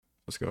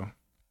Let's go.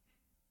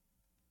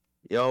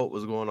 Yo,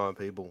 what's going on,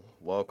 people?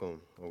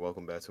 Welcome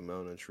back to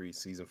Melanintry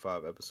Season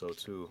 5, Episode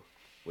 2.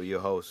 We're your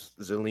host,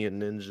 Zillion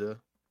Ninja,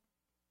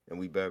 and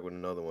we back with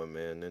another one,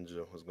 man.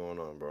 Ninja, what's going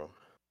on, bro?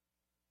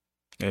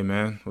 Hey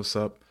man, what's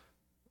up?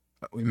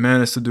 We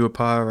managed to do a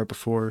pod right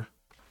before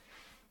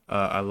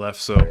I left,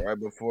 so Right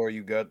before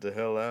you got the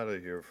hell out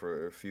of here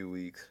for a few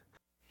weeks.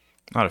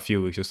 not a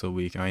few weeks, just a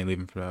week. I ain't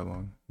leaving for that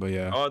long. But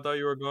yeah. Oh, I thought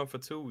you were gone for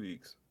 2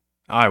 weeks.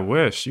 I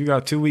wish. You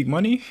got 2 week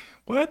money?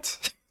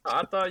 What?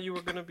 I thought you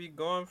were gonna be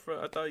gone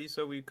I thought you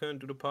said we couldn't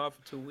do the pod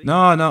for 2 weeks.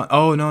 No.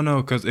 Oh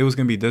no, because it was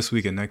gonna be this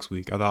week and next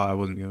week. I thought I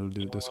wasn't gonna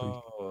do it this week.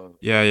 Oh,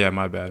 Yeah,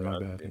 my bad.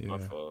 that's my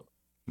Yeah. fault.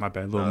 My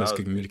bad. Little No, that was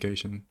me.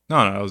 miscommunication.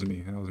 No, that was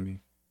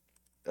me.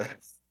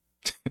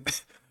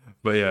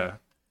 But yeah.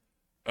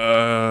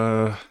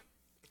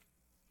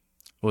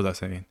 What was I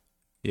saying?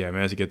 Yeah, I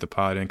managed to get the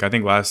pod in. I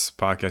think last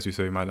podcast we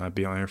said we might not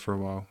be on here for a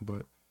while,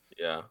 but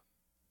Yeah,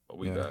 but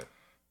we yeah. back.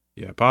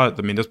 Yeah, pod.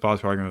 I mean, this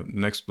pod's probably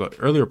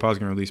earlier pod's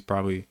gonna release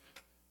probably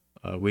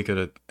a week of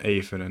the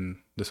 8th, and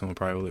then this one will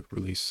probably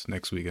release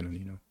next week, and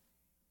then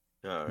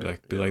All be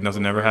right. like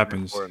nothing ever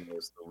happens. Recording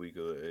this the week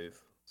of the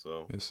 8th,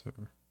 so Yes, sir.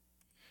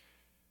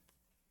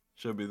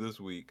 should be this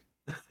week.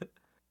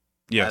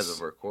 Yes. As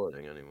of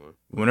recording, anyway.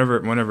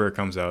 Whenever it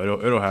comes out,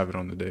 it'll have it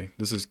on the day.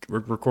 We're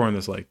recording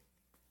this week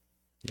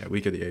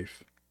of the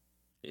 8th.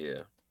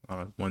 Yeah.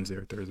 Wednesday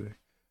or Thursday.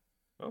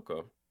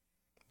 Okay.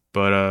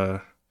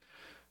 But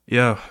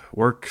yeah,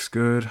 work's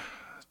good.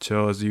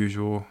 Chill as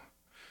usual.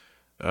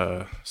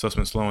 Stuff's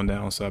been slowing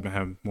down, so I've been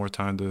having more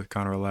time to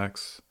kind of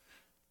relax.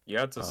 You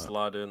had to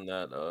slot in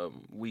that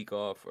week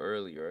off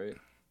early, right?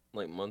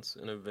 Like months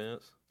in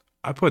advance.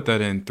 I put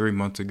that in 3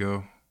 months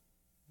ago,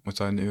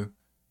 once I knew.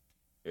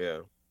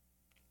 Yeah.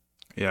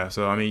 Yeah,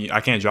 so I mean,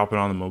 I can't drop it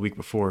on them a week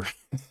before.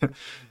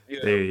 Yeah,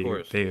 of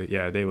course.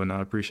 They would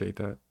not appreciate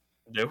that.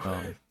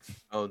 I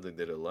don't think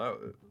they'd allow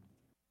it.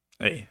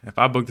 Hey, if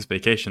I book this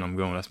vacation, I'm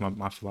going. That's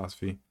my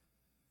philosophy.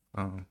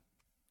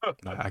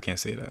 I can't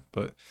say that,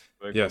 but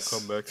Man, yes,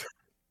 come back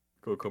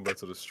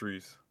to the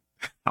streets.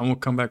 I'm gonna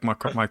come back.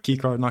 My key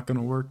card not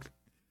gonna work.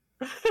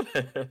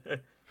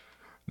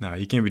 Nah,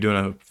 you can't be doing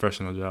a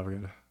professional job.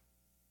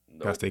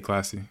 Gotta stay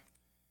classy.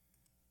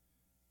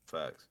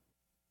 Facts.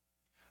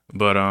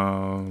 But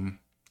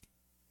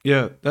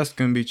yeah, that's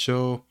gonna be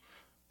chill.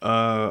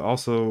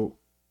 Also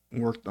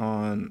worked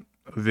on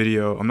a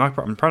video. I'm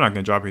probably not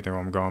gonna drop anything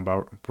while I'm gone, but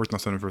I'm working on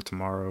something for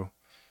tomorrow.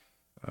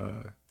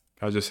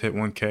 I just hit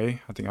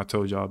 1K. I think I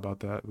told y'all about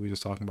that. We were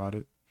just talking about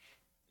it.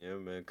 Yeah,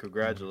 man.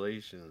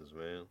 Congratulations,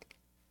 man.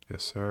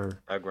 Yes, sir.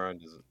 The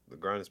grind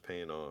is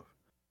paying off.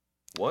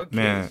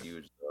 1K is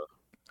huge, though.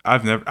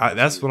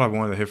 That's what I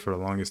wanted to hit for the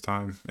longest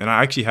time. And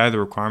I actually had the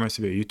requirements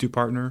to be a YouTube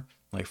partner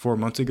like 4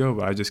 months ago,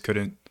 but I just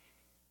couldn't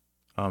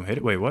hit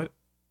it. Wait, what?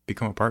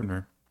 Become a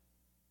partner.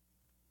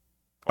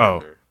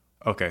 Partner.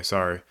 Oh, okay,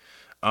 sorry.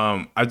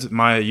 My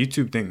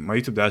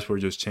YouTube dashboard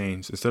just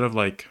changed. Instead of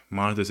like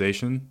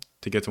monetization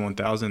to get to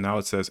 1,000, now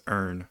it says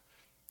earn.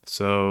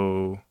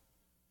 So,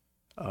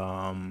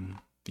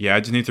 yeah,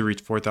 I just need to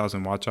reach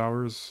 4,000 watch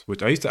hours,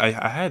 which I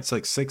had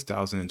like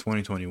 6,000 in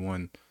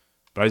 2021,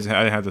 but I didn't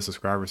have the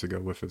subscribers to go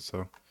with it.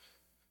 So,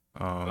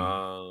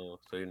 so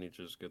you need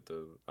to just get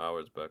the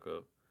hours back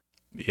up.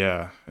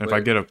 Yeah, and if I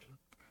get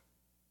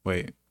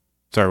wait,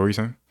 sorry, what were you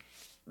saying?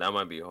 That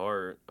might be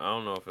hard. I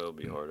don't know if it'll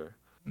be harder.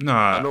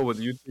 Nah, I know with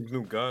YouTube's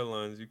new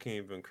guidelines, you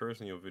can't even curse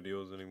in your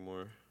videos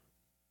anymore.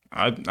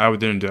 I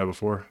didn't do that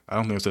before. I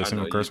don't think I said a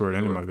single curse word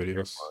in any of my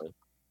videos.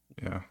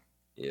 Yeah.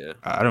 Yeah.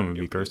 I don't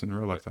even be cursing in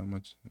real life that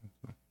much.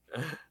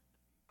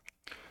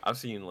 I've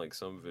seen like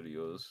some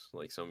videos,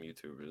 like some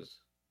YouTubers,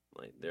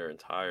 like their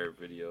entire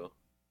video,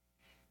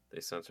 they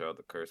censor out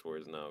the curse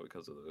words now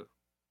because of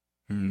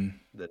the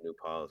new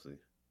policy.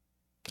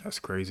 That's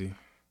crazy.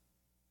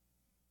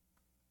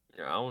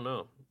 Yeah, I don't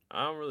know.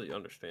 I don't really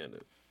understand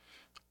it.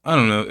 I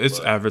don't know. It's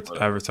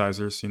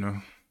advertisers,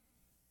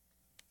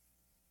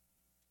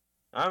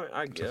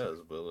 I guess,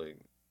 but like,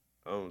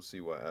 I don't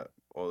see why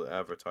all the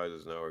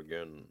advertisers now are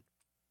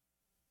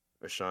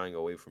shying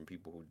away from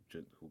people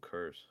who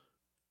curse.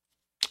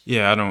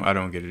 Yeah, I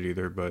don't get it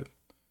either. But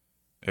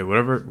hey,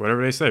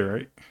 whatever they say,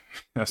 right?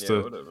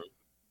 Whatever.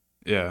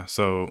 Yeah.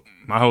 So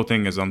my whole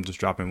thing is I'm just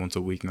dropping once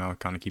a week now,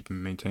 kind of keeping it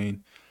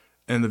maintained.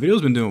 And the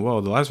video's been doing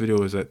well. The last video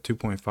was at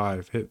 2.5.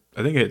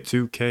 I think it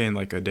hit 2K in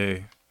like a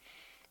day,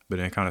 but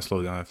then it kind of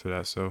slowed down after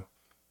that. So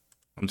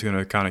I'm just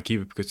gonna kind of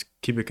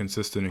keep it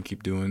consistent and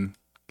keep doing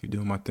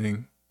my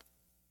thing,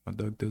 my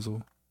Doug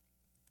Dizzle.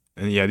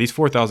 And yeah, these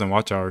 4,000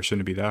 watch hours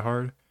shouldn't be that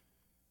hard.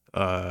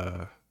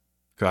 Cause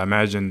I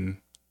imagine,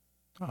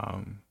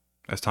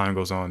 as time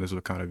goes on, this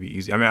will kind of be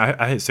easy. I mean,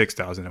 I hit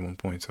 6,000 at one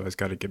point, so I just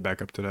got to get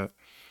back up to that.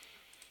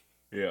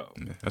 Yeah,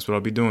 that's what I'll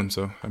be doing.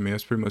 So I mean,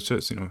 that's pretty much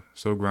it.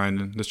 So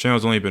grinding. This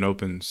channel's only been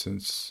open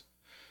since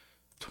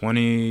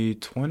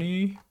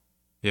 2020.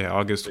 Yeah,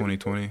 August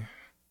 2020.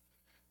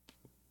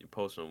 You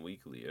post them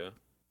weekly, yeah.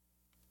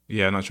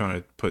 Yeah, I'm not trying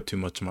to put too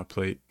much on my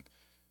plate.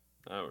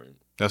 All right.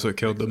 That's what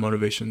killed the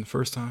motivation the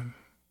first time.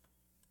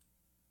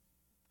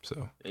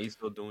 So And you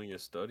still doing your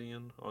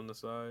studying on the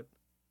side?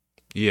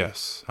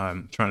 yes,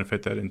 I'm trying to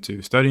fit that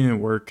into studying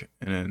and work,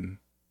 and then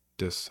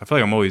this. I feel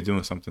like I'm always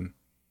doing something.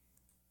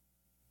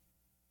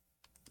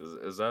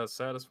 Is that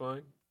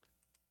satisfying?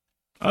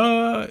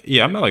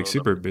 Yeah, I'm Like not like growing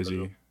up super in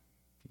general? busy.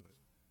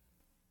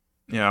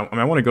 Yeah, I mean,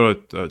 I want to go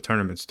to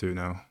tournaments too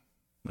now.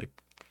 Like,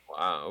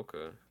 Wow,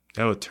 okay.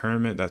 they have a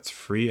tournament that's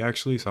free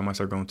actually, so I might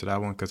start going to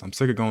that one because I'm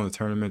sick of going to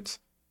tournaments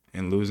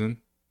and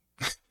losing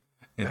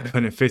and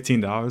putting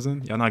 $15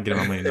 in. Y'all not getting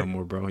my money no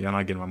more, bro. Y'all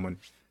not getting my money.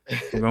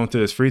 I'm going to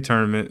this free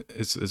tournament.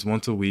 It's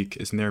once a week.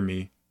 It's near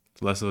me.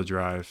 It's less of a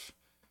drive,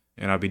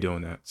 and I'll be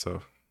doing that.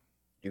 So,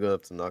 You're gonna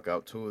have to knock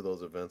out 2 of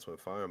those events when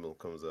Fire Emblem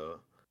comes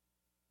out.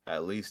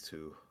 At least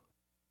 2.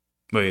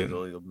 but That yeah. means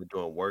only gonna be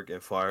doing work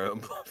and Fire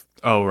Emblem.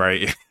 Oh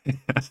right.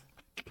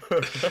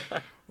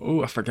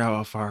 Oh, I forgot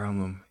about Fire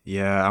Emblem.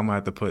 Yeah, I'm gonna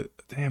have to put.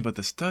 Damn, but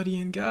the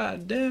studying.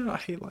 God damn, I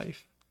hate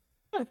life.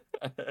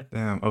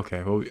 Damn.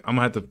 Okay. Well, I'm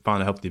gonna have to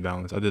find a healthy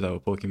balance. I did that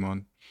with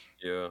Pokemon.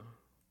 Yeah.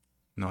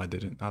 No, I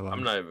didn't. I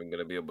I'm lied. not even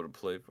gonna be able to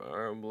play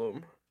Fire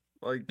Emblem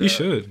like You that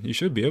should. You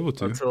should be able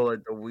to. until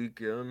like the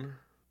weekend.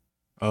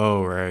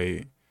 Oh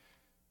right.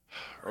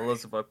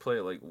 Unless if I play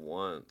it like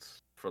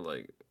once for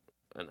like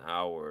an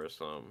hour or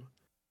something.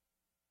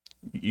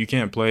 You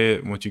can't play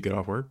it once you get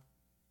off work.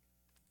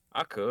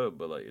 I could,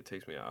 but like it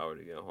takes me an hour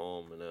to get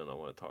home, and then I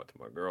want to talk to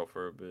my girl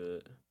for a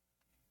bit.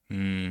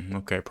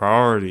 Okay.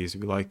 Priorities.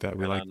 We like that.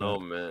 We And I like know, that.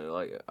 man,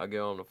 like I get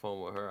on the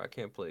phone with her, I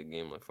can't play a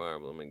game like Fire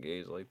Emblem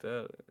Engage like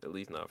that. At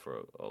least not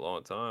for a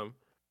long time.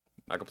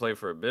 I could play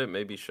for a bit,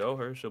 maybe show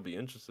her, she'll be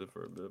interested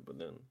for a bit, but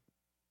then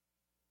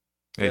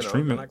Hey,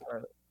 stream then it.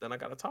 I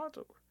gotta talk to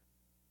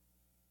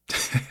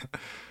her.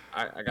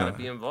 I gotta No,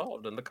 be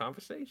involved in the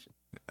conversation.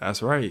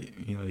 that's right.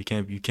 You know, you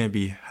can't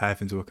be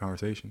half into a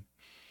conversation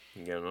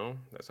You know,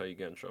 that's how you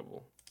get in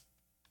trouble.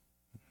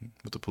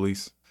 with the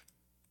police.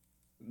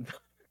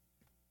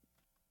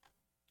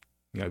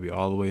 You gotta be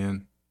all the way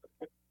in.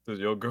 Does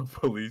your girl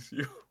police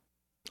you?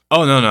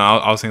 Oh no, no,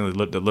 I was saying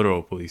the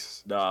literal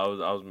police. Nah,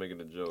 I was making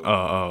a Oh, joke.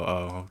 oh,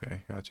 oh.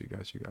 Okay, got you.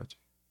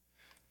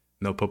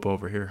 No popo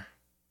over here.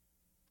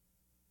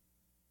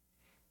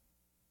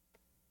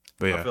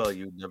 But I yeah, feel like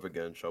you'd never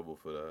get in trouble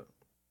for that.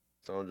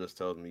 Someone just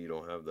tells me you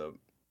don't have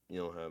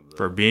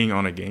for the, being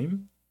on a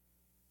game.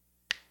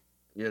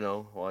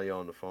 while you're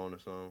on the phone or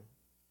something.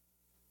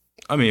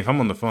 I mean, if I'm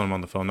on the phone, I'm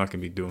on the phone. I'm not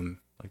gonna be doing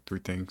like 3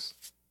 things.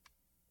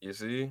 You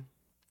see?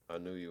 I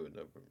knew you would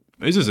never.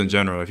 It's just in Never.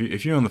 general.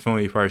 If you're on the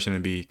phone, you probably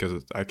shouldn't be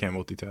because I can't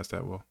multitask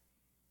that well.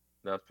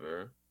 That's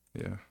fair.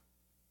 Yeah.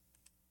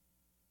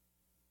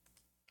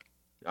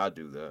 I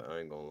do that. I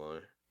ain't gonna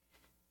lie.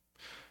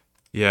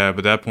 Yeah, but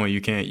at that point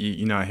you can't.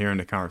 You're not hearing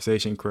the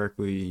conversation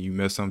correctly. You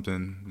miss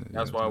something. You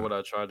That's know, why what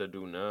I try to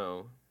do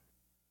now,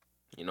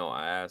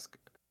 I ask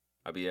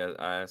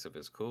if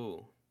it's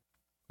cool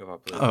if I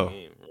play the oh,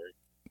 game, right?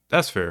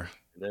 that's fair.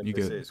 And then if You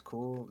they say good? it's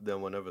cool,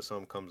 then whenever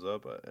something comes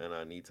up and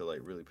I need to like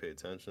really pay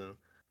attention,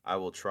 I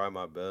will try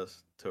my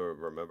best to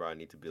remember I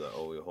need to be like,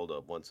 oh wait, hold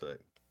up one sec.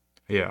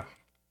 Yeah.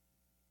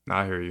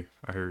 I hear you.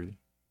 I hear you.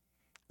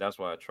 That's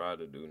what I try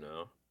to do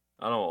now.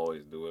 I don't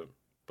always do it,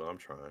 but I'm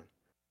trying.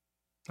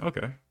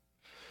 Okay.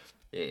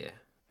 Yeah.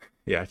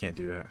 Yeah, I can't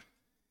do that.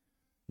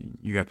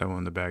 You got that one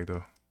in the bag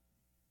though.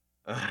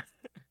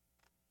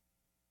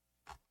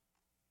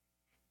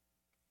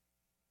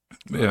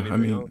 But So yeah, I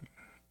anything else? mean,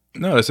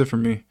 no, that's it for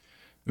me.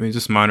 I mean,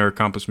 just minor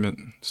accomplishment.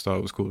 Just thought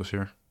it was cool to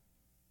share.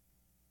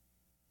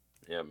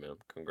 Yeah, man.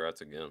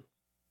 Congrats again.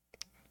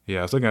 Yeah,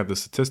 I was looking at the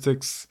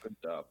statistics Good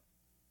job.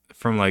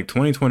 from like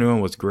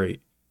 2021 was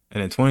great,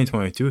 and then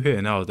 2022 hit,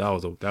 and that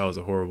was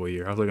a horrible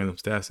year. I was looking at them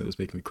stats, and it was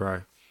making me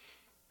cry.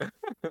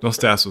 Those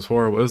stats was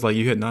horrible. It was like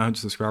you hit 900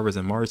 subscribers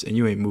in March, and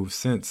you ain't moved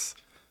since.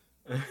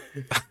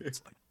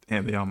 It's like,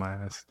 damn, they on my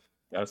ass.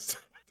 That's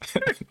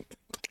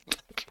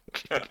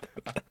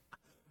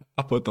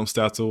I put them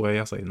stats away.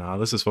 I was like, nah,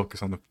 let's just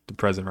focus on the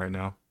present right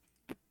now.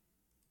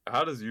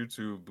 how does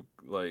YouTube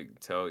like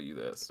tell you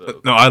that stuff?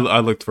 No, I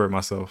looked for it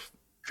myself.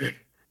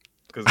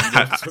 Because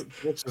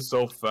Twitch is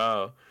so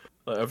foul.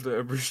 Like after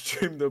every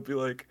stream, they'll be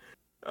like,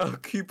 "Oh,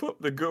 keep up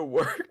the good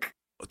work,"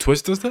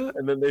 Twitch does that?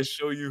 and then they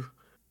show you,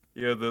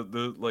 yeah,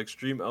 the like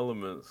stream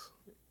elements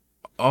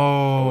or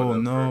Oh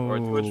whatever. Or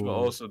Twitch will no.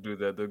 also do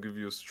that. They'll give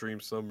you a stream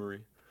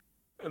summary,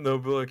 and they'll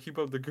be like, "Keep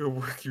up the good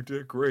work. You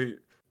did great.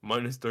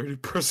 Minus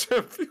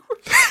 30%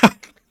 viewers."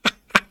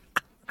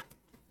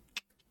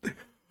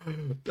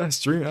 That's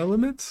Stream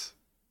Elements?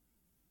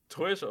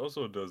 Twitch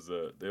also does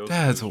that. They also do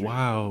That's stream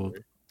wild.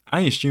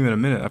 I ain't stream in a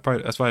minute.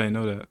 That's why I didn't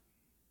know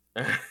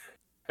that.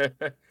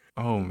 summary.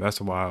 Oh,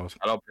 that's wild.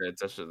 I don't pay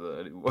attention to that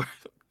anymore.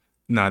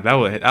 Nah, that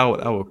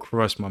would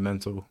crush my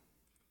mental.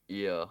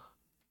 Yeah,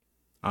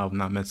 I'm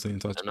not mentally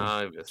and untouchable.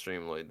 I don't even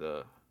stream like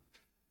that.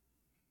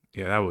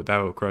 Yeah, that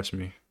would crush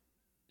me.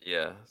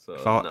 Yeah, If so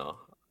I no,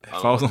 I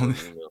if don't I was want on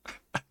those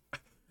emails.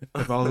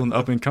 if I was on the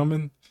up and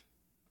coming,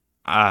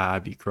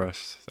 I'd be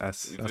crushed.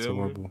 That's You that's feel me?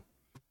 horrible.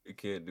 You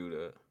can't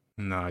do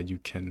Nah, you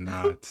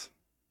cannot.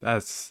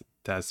 That's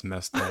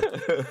messed up.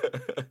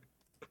 that.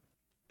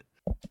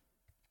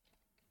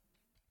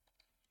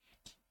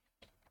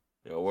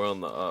 Yo, we're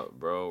on the up,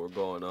 bro. We're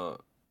going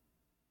up.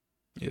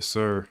 Yes,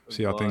 sir. We're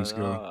See how things going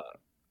go. up.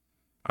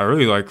 I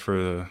really like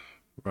for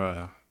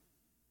the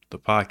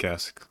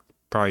podcast.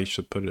 Probably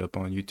should put it up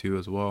on YouTube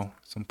as well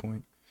at some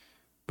point.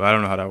 But I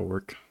don't know how that would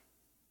work.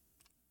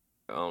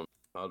 I don't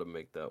know how to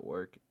make that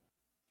work.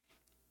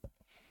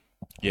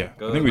 Yeah, I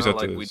Cause think it's we not set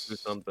like we do this.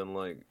 something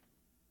like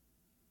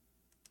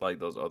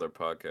those other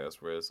podcasts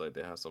where it's like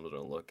they have something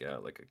to look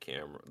at, like a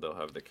camera. They'll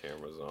have the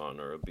cameras on,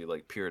 or it'll be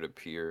like peer to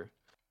peer,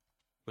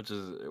 which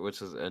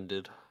is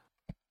ended.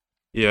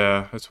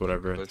 Yeah, it's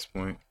whatever at But this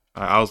point.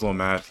 I was a little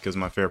mad because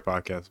my favorite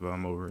podcast, but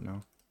I'm over it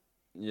now.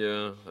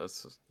 yeah,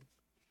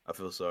 I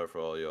feel sorry for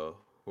all y'all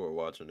who are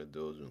watching it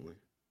diligently.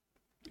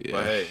 But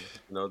Yeah, hey,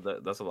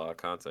 that's a lot of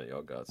content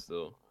y'all got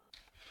still.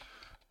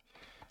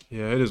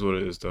 yeah, it is what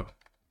it is though.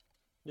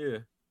 Yeah,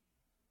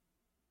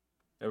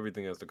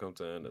 everything has to come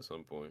to an end at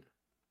some point.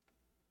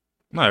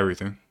 Not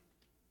everything.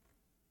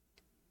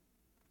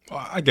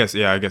 Well, I guess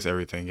yeah, I guess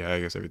everything. Yeah, I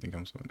guess everything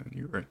comes to an end.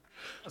 You're right.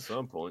 At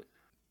some point.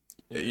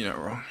 Yeah, Yeah. you're not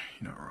wrong.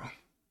 You're not wrong.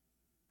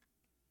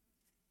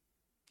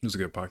 It was a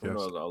good Who podcast.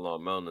 knows how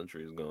long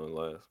Melanintry is gonna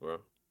last, bro?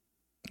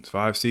 It's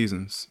 5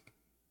 seasons.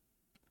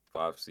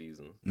 5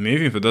 seasons. I mean,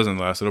 even if it doesn't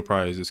last, it'll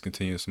probably just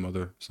continue some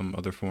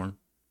other form.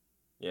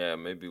 Yeah,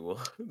 maybe we'll.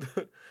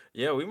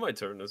 Yeah, we might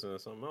turn this into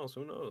something else.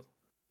 Who knows?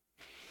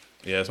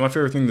 Yeah, it's my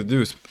favorite thing to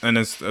do, and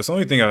it's the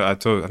only thing I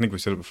told. I think we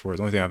said it before. It's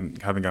the only thing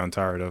I haven't gotten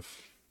tired of.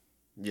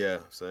 Yeah,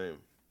 same.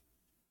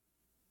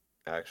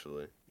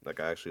 Actually, like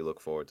I actually look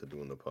forward to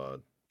doing the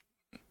pod.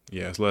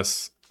 Yeah, it's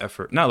less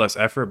effort. Not less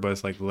effort, but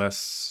it's like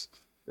less.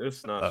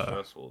 It's not Uh,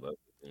 stressful. That's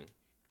the thing.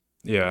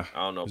 yeah. I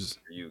don't know Just,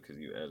 for you because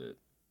you edit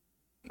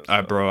and I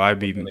stuff. bro, I'd But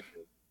be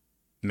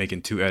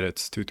making 2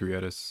 edits, 3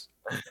 edits.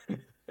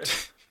 then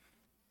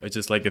It's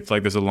just like if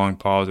like there's a long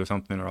pause or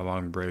something or a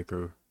long break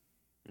or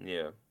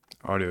yeah.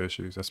 audio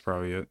issues. That's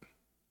probably it.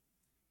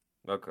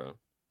 Okay.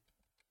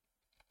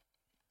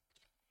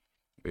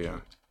 But yeah,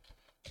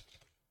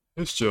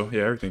 it's chill.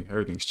 Yeah,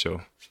 everything's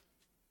chill.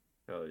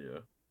 Hell yeah.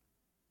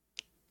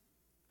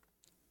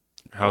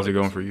 I want How's to it get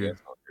going for some you?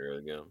 guests on here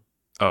again.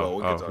 Oh, Well,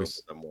 we can oh, talk about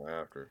that more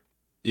after.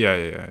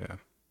 yeah.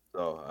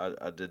 So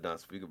I did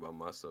not speak about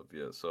myself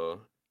yet.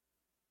 So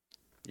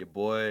your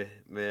boy,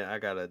 man, I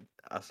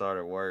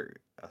started work.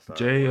 I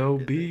started Job.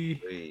 working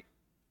this week.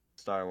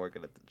 Started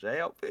working at the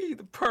JOP,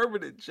 the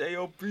permanent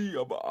JOP.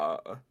 I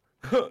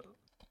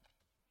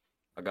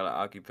got an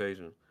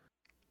occupation.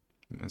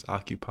 It's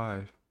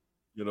occupied.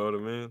 You know what I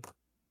mean?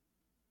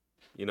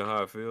 You know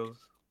how it feels?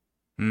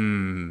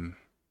 Hmm.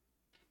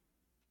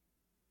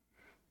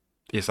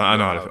 Yes, You I know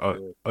know how how to. it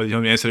feels? Oh, you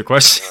want me to answer the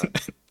question?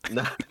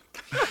 Nah.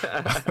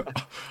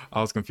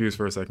 I was confused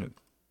for a second.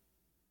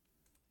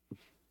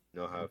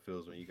 You know how it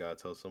feels when you gotta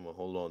tell someone,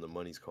 hold on, the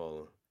money's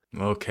calling.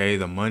 Okay,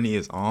 the money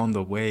is on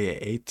the way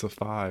at 8 to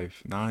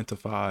 5, 9 to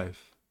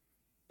 5.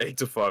 8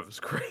 to 5 is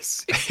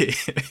crazy.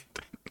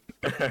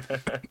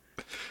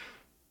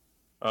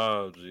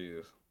 Oh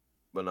jeez.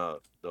 But no,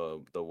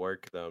 the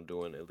work that I'm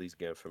doing, at least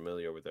getting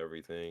familiar with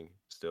everything.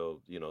 Still,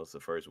 it's the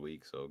first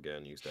week, so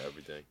getting used to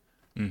everything.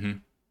 Mm-hmm.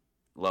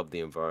 Love the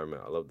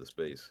environment. I love the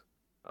space.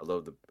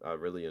 I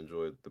really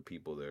enjoy the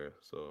people there.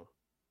 So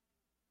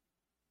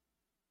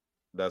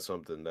that's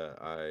something that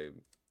I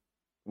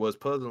was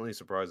pleasantly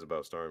surprised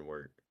about starting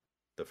work.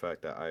 The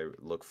fact that I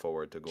look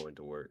forward to going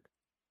to work.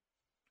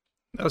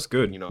 That's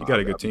good. You got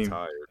a good I'd be team.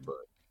 tired, but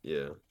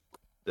yeah,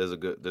 there's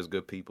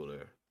good people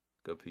there.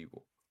 Good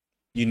people.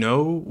 You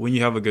know when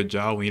you have a good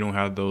job when you don't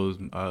have those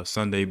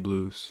Sunday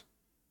blues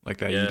like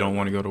that. You Yeah, don't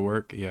want to man. go to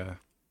work. Yeah,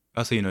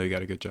 that's how you know you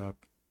got a good job.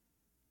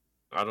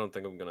 I don't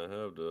think I'm gonna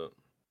have that.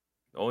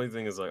 The only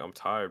thing is like I'm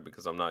tired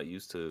because I'm not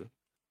used to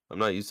the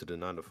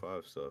 9 to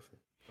 5 stuff.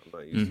 I'm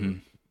not used to Mm-hmm.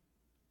 it,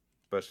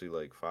 especially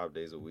like 5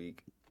 days a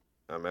week.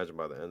 I imagine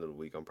by the end of the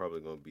week I'm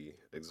probably gonna be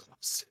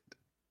exhausted.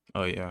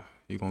 Oh yeah,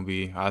 you're gonna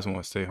be. I just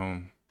want to stay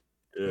home.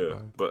 Yeah,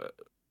 but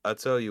I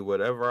tell you,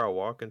 whatever I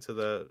walk into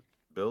that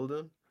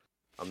building,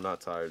 I'm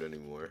not tired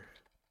anymore,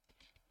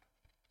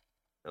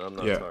 and I'm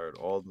not Yeah, tired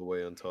all the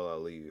way until I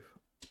leave.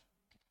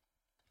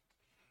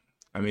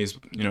 I mean, it's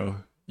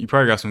you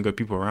probably got some good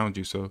people around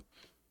you. So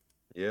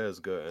Yeah, it's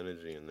good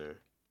energy in there.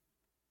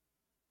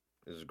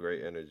 It's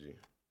great energy,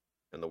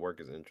 and the work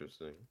is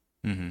interesting.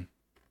 mm-hmm.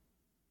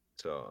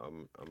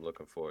 So I'm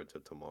looking forward to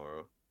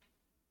tomorrow.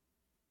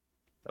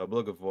 I'm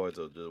looking forward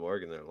to just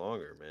working there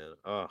longer, man.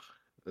 Ah,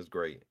 it's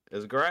great.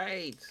 It's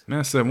great. Man,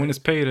 I said when Great. it's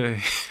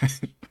payday.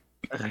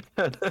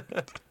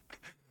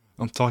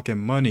 I'm talking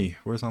money.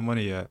 Where's my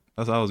money at?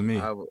 That was me.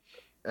 I w-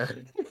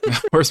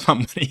 Where's my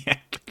money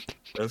at?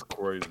 That's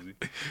crazy.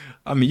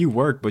 I mean, you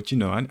work, but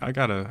I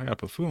gotta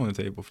put food on the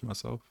table for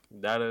myself.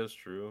 That is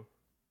true.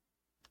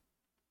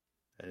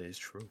 That is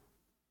true.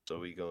 So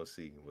we gonna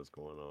see what's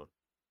going on.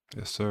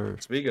 Yes, sir.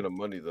 Speaking of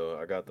money, though,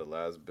 I got the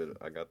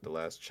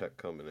last check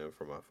coming in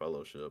for my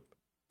fellowship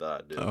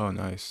that I did. Oh,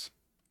 nice.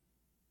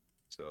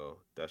 So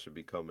that should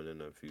be coming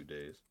in a few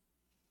days.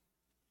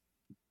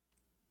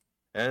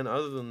 And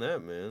other than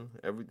that, man,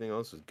 everything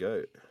else is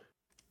good.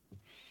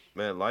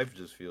 Man, life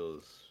just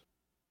feels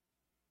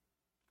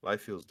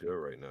Life feels good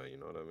right now. You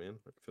know what I mean?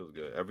 It feels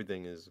good.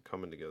 Everything is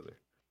coming together.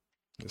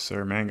 Yes,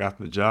 sir, man. Got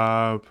the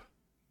job,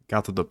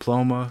 got the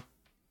diploma,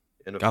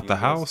 In a got few the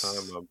months'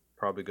 time, house, I'm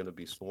probably gonna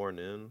be sworn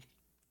in.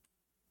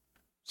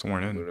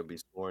 sworn I'm in. gonna be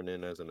sworn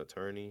in as an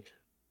attorney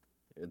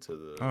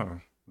into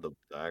Oh, the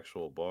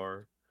actual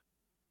bar.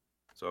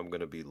 So I'm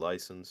gonna be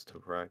licensed to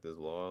practice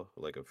law,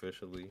 like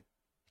officially.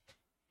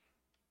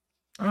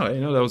 oh, I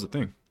didn't know that was a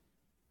thing.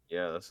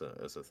 Yeah, that's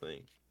a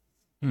thing.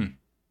 Hmm.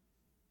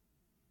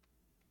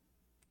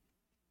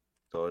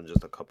 So in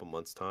just a couple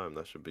months' time,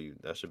 that should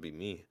be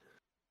me.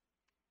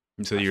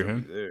 You said I you're should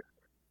be him. there.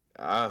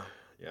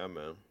 Yeah,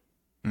 man.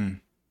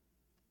 Hmm.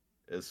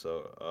 It's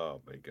so.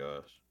 Oh my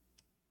gosh.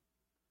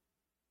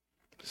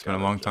 It's been a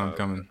Got a long time job.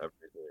 coming.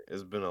 Everything.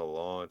 It's been a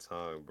long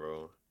time,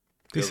 bro.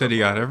 He Feels said like he my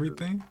got life is.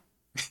 everything.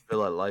 Feel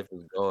like life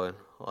is going.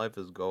 Life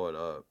is going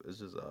up. It's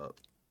just up.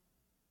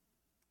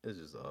 It's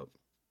just up.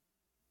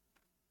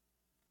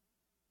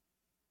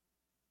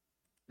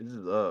 It's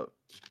just up.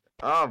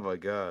 Oh my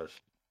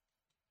gosh.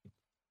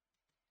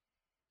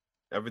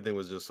 Everything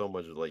was just so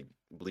much like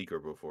bleaker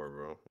before,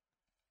 bro.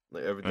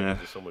 Like everything was Man,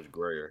 just so much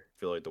grayer. I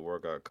feel like the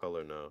world got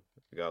color now.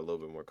 It got a little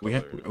bit more we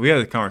color, we you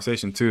had a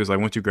conversation too. It's like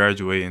once you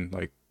graduate and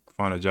like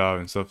find a job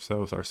and stuff,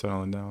 start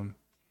settling down.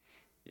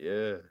 know?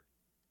 Yeah.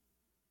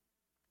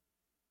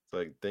 It's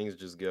like things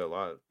just get a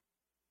lot.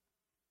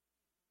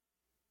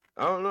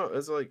 I don't know.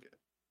 It's like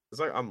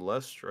I'm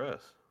less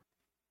stressed.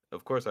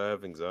 Of course, I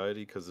have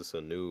anxiety because it's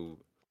a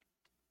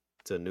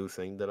new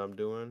thing that I'm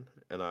doing,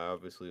 and I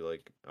obviously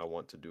like I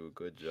want to do a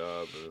good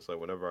job, and it's like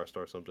whenever I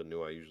start something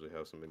new, I usually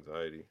have some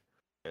anxiety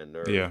and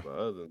nerves. Yeah, But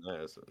other than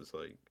that, it's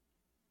like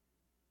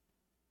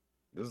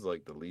this is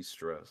like the least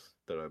stress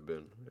that I've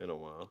been in a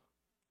while.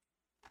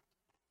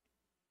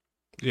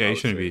 yeah. I You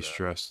would shouldn't say be that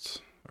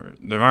stressed, or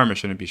the environment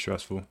shouldn't be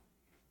stressful.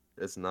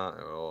 it's not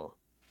at all.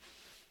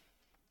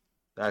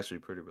 It's actually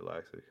pretty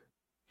relaxing,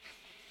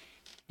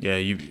 Yeah,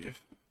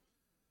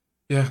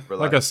 yeah.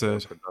 Like I relaxing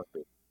and said,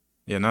 productive.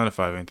 yeah, 9 to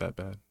 5 ain't that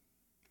bad.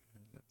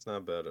 It's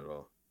not bad at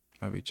all.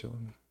 I'd be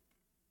chilling.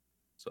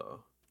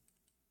 So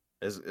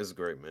it's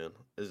great, man.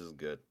 This is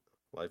good.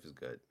 Life is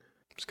good.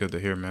 It's good to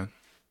hear, man.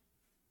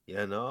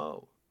 Yeah,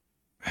 no.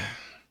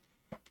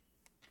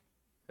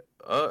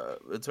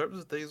 In terms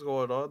of things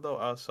going on though,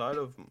 outside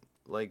of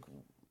like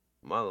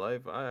my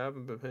life, I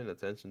haven't been paying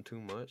attention too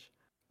much.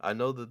 I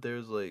know that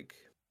there's like,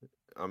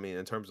 I mean,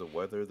 in terms of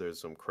weather, there's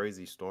some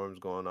crazy storms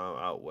going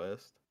on out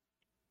west.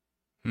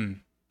 Hmm.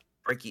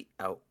 Freaky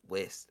out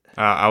west.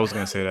 I was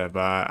gonna say that,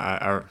 but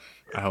I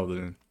held it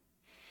in.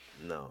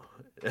 No.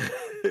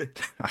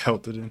 I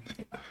held it in.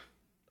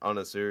 On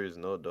a serious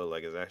note, though,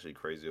 like it's actually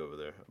crazy over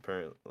there.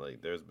 Apparently,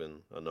 like there's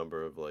been a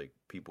number of like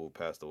people who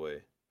passed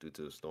away due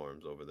to the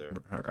storms over there.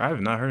 I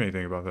have not heard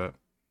anything about that.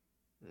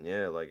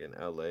 Yeah, like in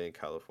LA and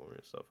California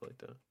and stuff like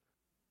that.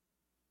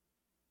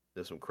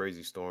 There's some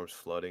crazy storms,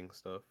 flooding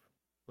stuff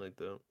like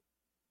that.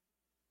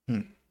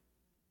 Hmm.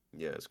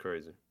 Yeah, it's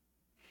crazy.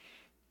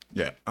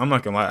 Yeah, I'm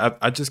not gonna lie.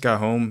 I just got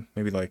home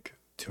maybe like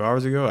 2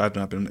 hours ago. I've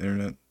not been on the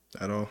internet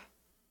at all.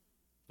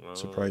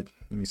 So Uh, probably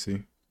let me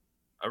see.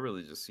 I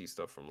really just see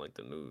stuff from like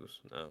the news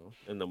now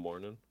in the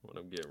morning when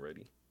I'm getting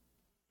ready.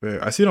 Yeah,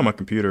 I see it on my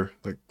computer.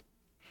 Like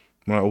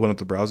when I open up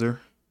the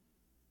browser.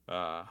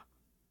 Ah,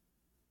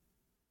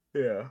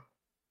 yeah.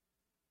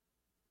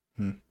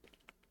 Hmm.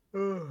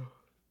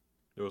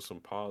 There was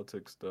some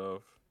politics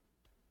stuff,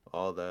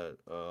 all that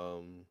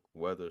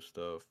weather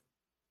stuff.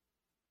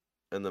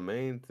 And the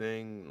main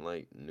thing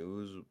like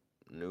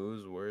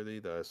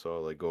newsworthy that I saw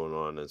like going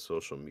on in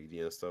social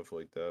media and stuff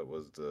like that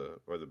was the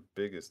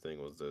biggest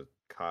thing was the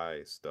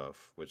Kai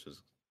stuff, which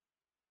has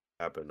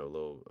happened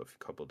a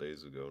couple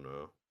days ago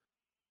now.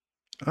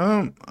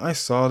 I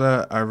saw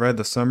that. I read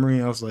the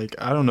summary. I was like,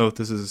 I don't know if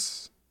this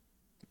is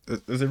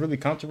it really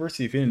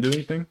controversy if he didn't do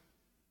anything?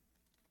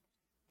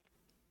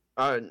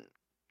 I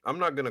I'm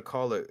not gonna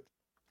call it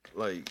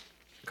like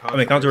I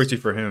mean, controversy controversy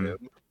for for him.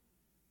 him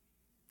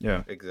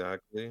Yeah.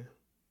 exactly,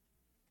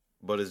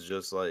 but it's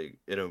just like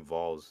it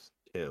involves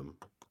him.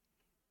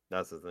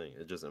 That's the thing.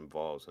 It just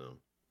involves him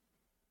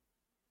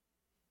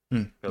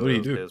Hmm. because What it do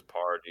you was do? his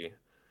party.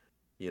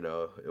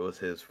 It was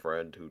his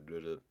friend who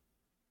did it,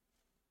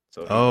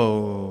 so he was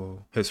involved.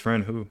 Oh, his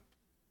friend who?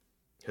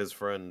 His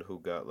friend who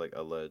got like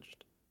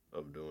alleged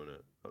of doing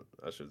it.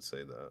 I should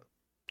say that.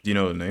 Do you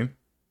know the name?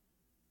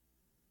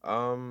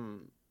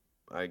 Um,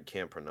 I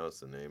can't pronounce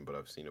the name, but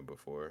I've seen it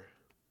before.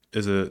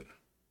 Is it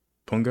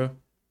Punga?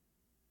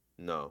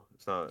 No,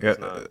 it's not. Yeah. It's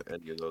not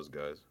any of those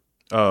guys.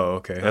 Oh,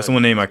 okay. Not That's the any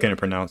one of name I those guys couldn't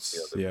that the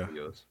pronounce. other Yeah.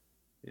 videos.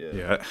 Yeah.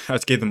 Yeah. I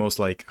just gave the most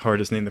like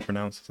hardest name to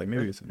pronounce. It's like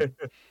maybe it's him.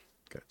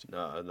 Gotcha.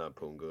 Nah, not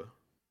Punga.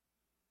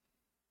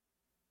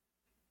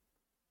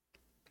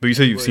 But you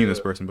said you've But seen this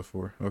yeah, person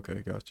before.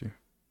 Okay, got you.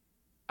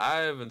 I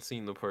haven't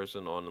seen the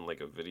person on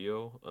like a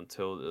video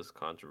until this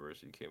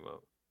controversy came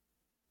out,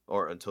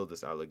 or until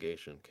this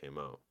allegation came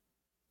out.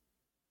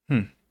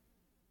 Hmm.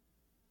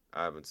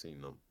 I haven't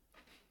seen them.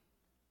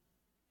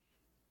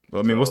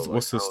 Well, I mean, So like,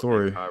 what's I the don't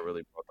think story? I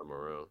really brought them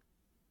around.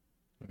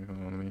 Wait, hold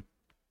on, let me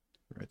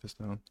write this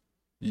down.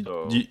 Do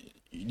So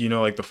you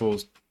know like the full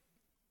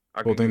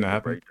I whole could thing give that the happened?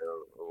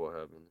 breakdown of what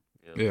happened.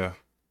 Yeah. Yeah.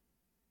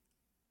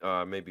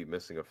 I may be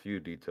missing a few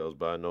details,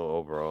 but I know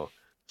overall.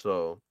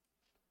 So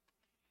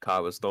Kai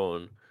was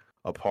throwing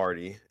a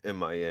party in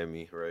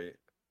Miami, right?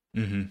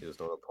 Mm-hmm. He was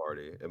throwing a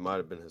party. It might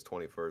have been his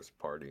 21st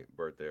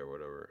birthday or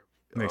whatever.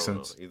 I Makes don't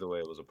know. sense. Either way,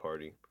 it was a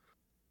party.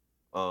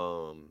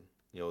 Um,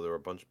 there were a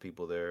bunch of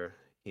people there.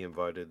 He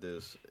invited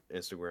this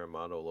Instagram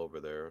model over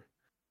there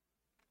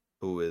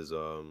who is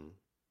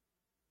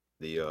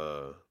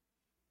the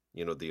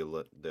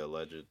the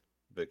alleged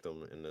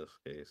victim in this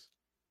case.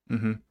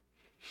 Mm-hmm.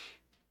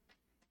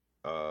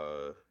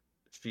 Uh,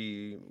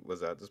 she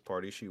was at this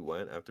party. She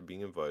went after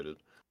being invited.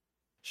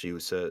 She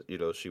was said,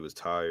 she was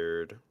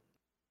tired.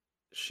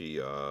 She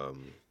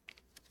um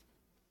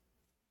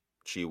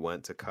she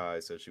went to Kai,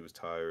 said she was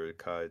tired.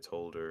 Kai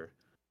told her,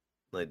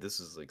 like, this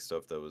is like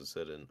stuff that was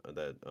said in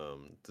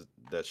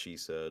that she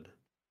said,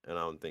 and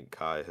I don't think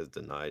Kai has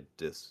denied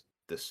this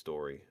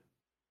story,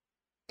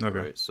 Okay.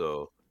 right?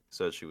 So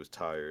said she was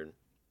tired.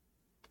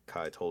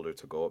 Kai told her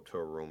to go up to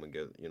her room and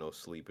get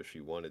sleep if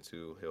she wanted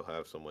to. He'll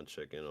have someone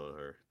check in on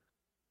her.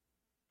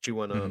 She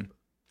went Mm-hmm. up,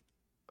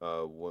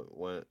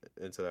 went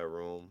into that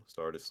room,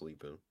 started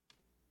sleeping,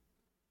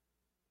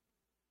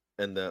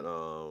 and then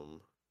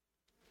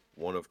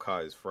one of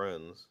Kai's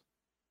friends,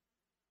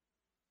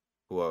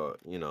 who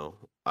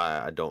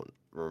I don't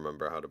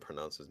remember how to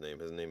pronounce his name.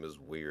 His name is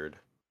weird.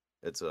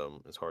 It's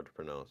hard to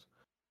pronounce.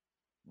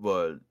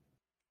 But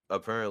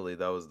apparently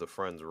that was the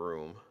friend's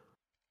room.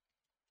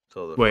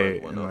 So the friend Wait,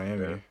 went in up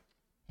there. Miami.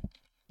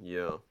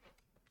 Yeah.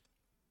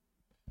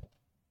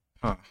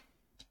 Huh.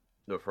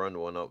 The friend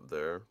went up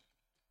there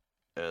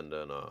and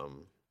then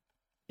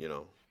you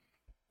know,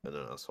 and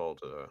then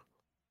assaulted her.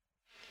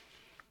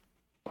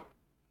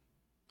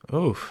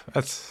 Oh,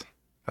 that's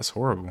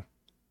horrible.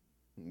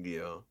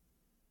 Yeah.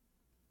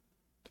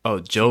 Oh,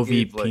 She Jovi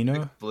gave like Pina?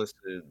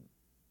 explicit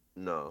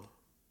no.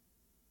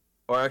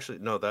 Or actually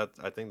no, that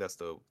I think that's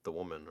the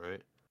woman,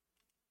 right?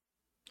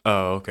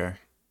 Oh, okay.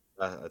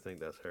 I think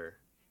that's her.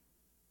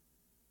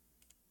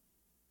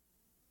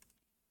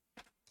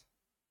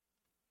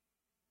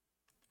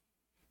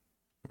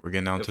 We're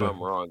getting down If to the.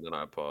 I'm wrong, then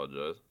I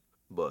apologize.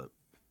 But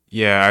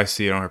Yeah, I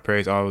see it on her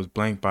page. I was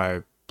blanked by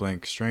a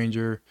blank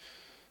stranger.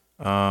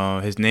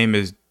 His name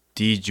is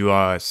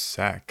Dijua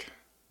Sak.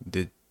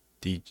 Did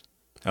D.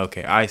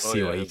 Okay, I oh see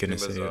yeah, why you his couldn't name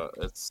say is it.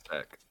 it's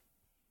Sek.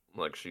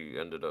 Like she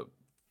ended up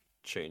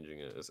changing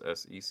it. It's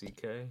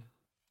Seck.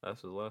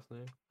 That's his last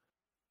name.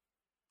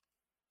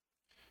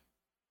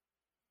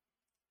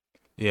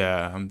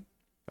 Yeah,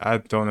 I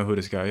don't know who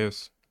this guy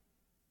is.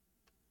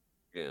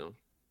 Yeah.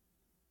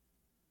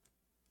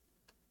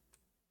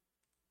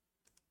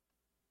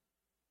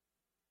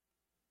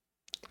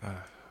 Uh,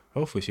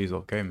 hopefully she's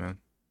okay, man.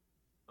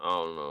 I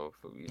don't know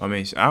if I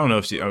mean, she's I don't know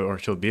if she uh or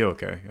she'll be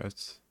okay.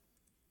 That's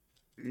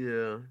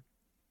yeah.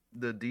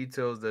 The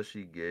details that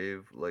she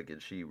gave, like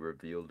and she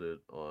revealed it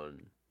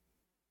on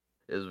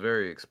is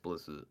very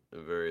explicit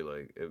and very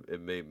like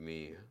it made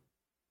me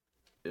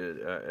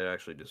it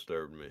actually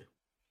disturbed me.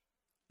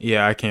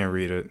 yeah. I can't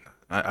read it.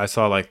 I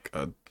saw like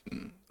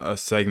a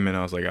segment.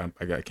 I was like,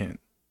 I can't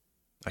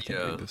read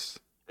Yeah. this.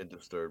 It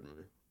disturbed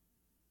me.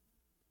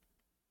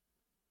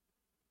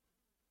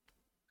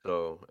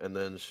 So, and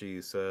then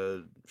she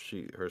said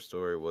her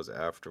story was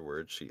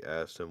afterwards. She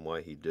asked him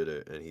why he did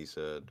it, and he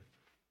said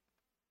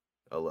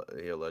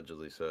he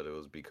allegedly said it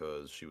was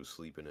because she was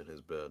sleeping in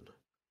his bed.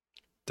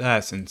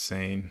 That's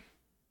insane.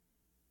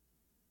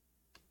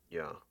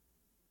 Yeah.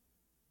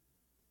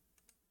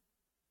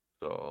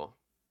 So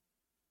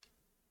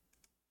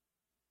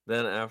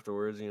then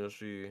afterwards,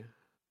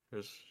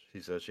 her- she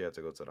said she had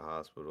to go to the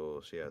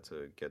hospital. She had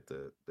to get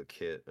the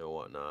kit and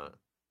whatnot.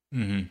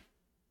 Hmm.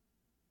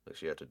 Like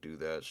she had to do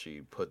that.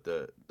 She put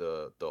the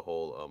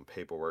whole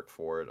paperwork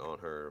for it on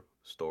her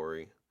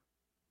story.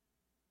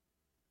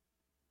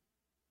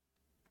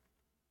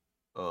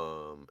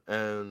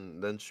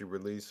 And then she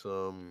released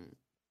some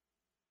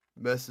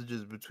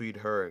messages between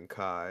her and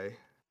Kai,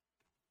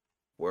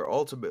 where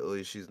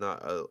ultimately she's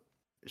not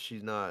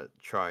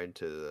trying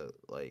to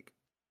like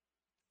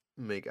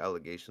make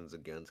allegations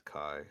against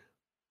Kai,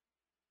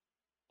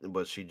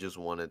 but she just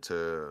wanted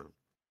to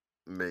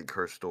make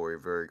her story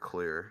very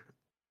clear.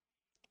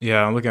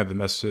 Yeah, I'm looking at the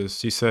messages.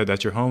 She said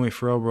that your homie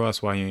for real, bro.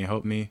 That's why he ain't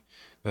help me.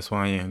 That's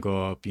why I ain't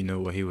go up. You know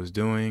what he was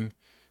doing.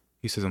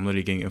 He says I'm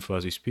literally getting info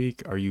as we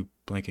speak. Are you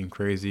blanking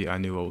crazy? I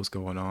knew what was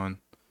going on.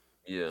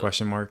 Yeah.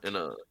 Question mark. In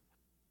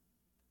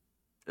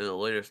a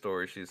later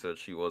story, she said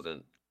she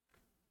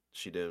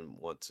didn't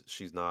want to,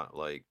 she's not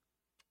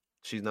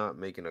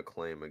making a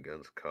claim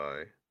against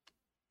Kai,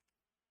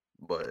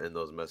 but in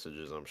those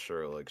messages, I'm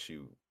sure like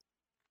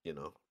you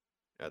know,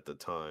 at the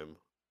time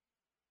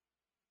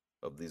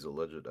of these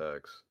alleged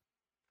acts,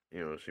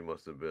 she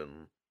must have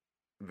been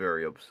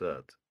very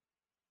upset.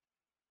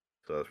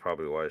 So that's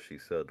probably why she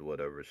said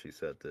whatever she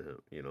said to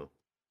him,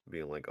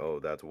 being like, "Oh,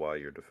 that's why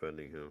you're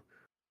defending him."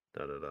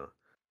 Da da da.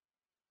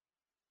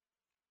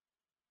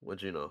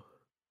 What you know?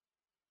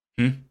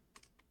 Hmm?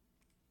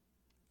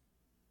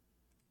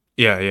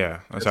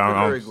 Yeah. So I'm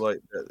Considering like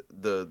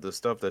the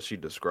stuff that she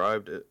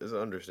described, it's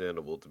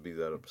understandable to be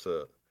that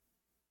upset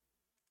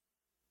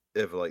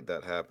if like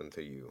that happened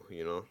to you.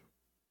 You know,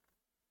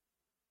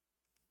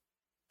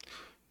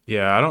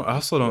 yeah. I don't. I you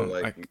also feel don't.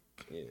 like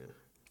yeah.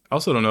 I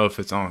also don't know if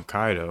it's on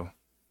Kai though.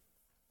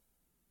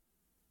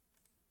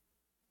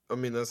 I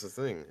mean, that's the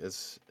thing.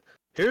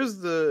 Here's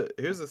the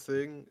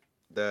thing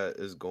that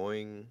is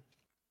going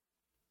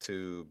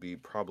to be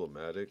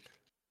problematic,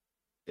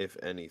 if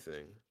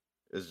anything,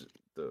 is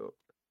the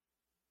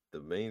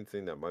the main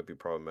thing that might be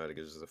problematic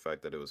is just the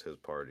fact that it was his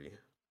party.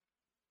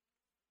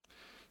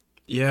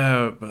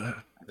 Yeah, but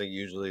I think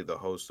usually the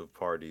hosts of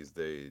parties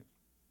they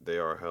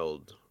are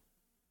held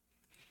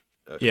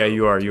yeah,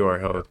 accountable you to are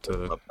held the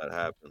to. stuff that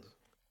happens.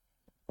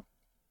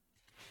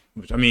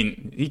 Which, I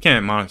mean, he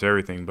can't monitor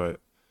everything, but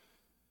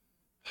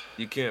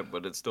You can't,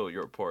 but it's still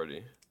your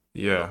party,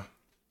 you know. yeah.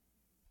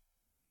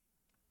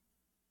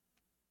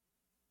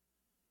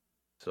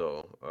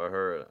 So I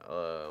heard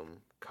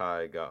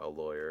Kai got a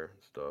lawyer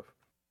and stuff.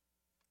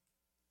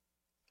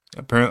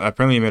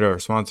 Apparently, he made a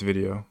response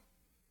video.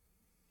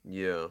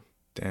 Yeah,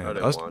 I Damn,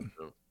 didn't watch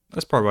him.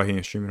 that's probably why he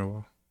ain't streaming a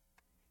while.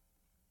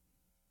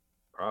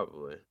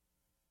 Probably.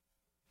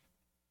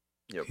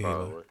 Yeah, He like,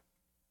 probably.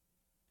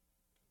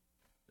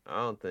 I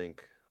don't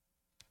think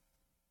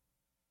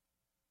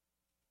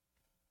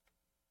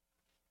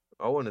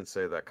I wouldn't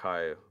say that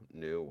Kai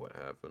knew what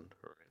happened.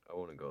 Right? I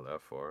wouldn't go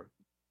that far.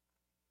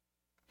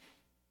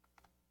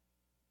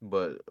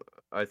 But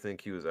I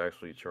think he was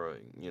actually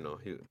trying. You know,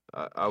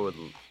 I would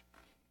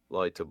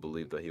like to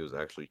believe that he was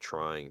actually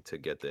trying to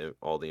get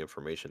all the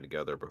information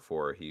together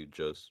before he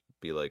just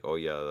be like, "Oh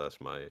yeah,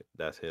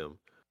 that's him."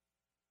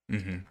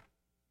 mm-hmm.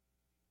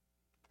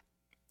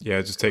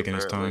 Yeah, just Because taking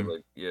his apparently, time.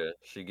 like, yeah,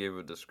 she gave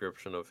a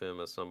description of him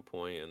at some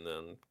point, and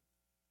then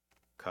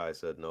Kai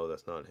said, "No,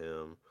 that's not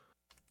him."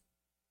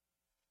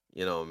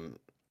 You know,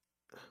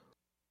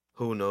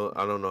 who knows?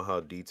 I don't know how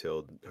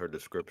detailed her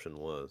description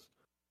was.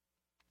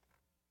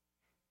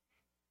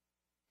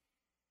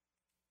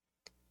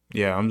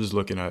 Yeah, I'm just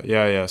looking at.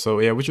 Yeah. So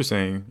yeah, what you're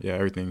saying, yeah,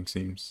 everything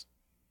seems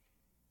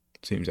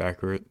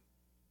accurate.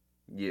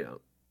 Yeah.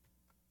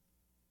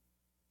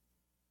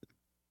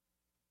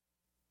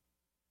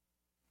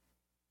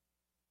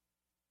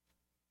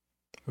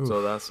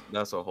 So Oof.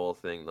 that's a whole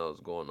thing that was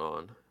going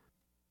on.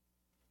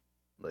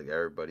 Like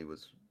everybody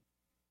was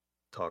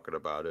talking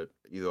about it,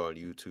 either on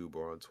YouTube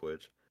or on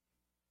Twitch.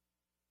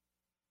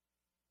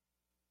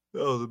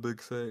 That was a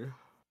big thing.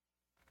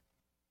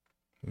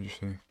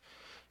 Interesting.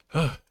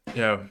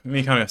 Yeah, let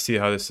me kind of see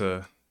how this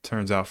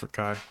turns out for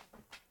Kai.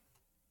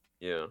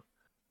 Yeah.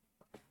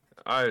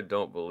 I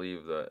don't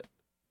believe that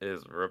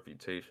his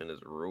reputation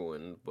is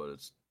ruined, but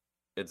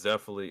it's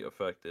definitely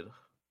affected.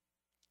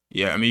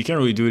 Yeah, I mean, you can't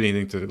really do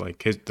anything to like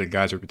the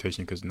guy's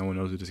reputation because no one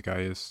knows who this guy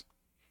is.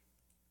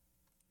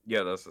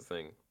 Yeah, that's the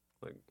thing.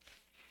 Like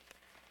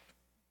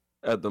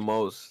at the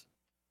most,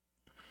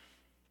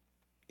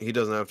 he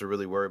doesn't have to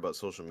really worry about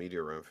social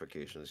media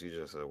ramifications. He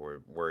just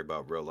worry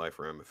about real life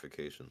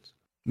ramifications,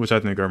 Which I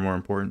think are more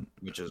important.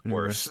 which is Anyway,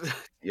 worse.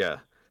 Yeah,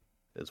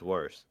 it's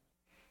worse.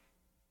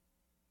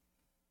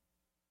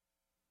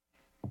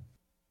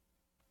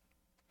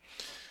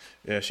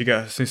 yeah,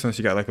 since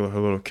she got like her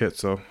little kit.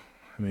 So,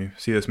 I mean,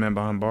 see this man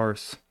behind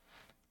bars.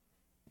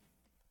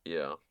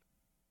 Yeah,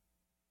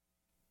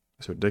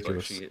 It's like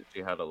ridiculous. she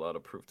had a lot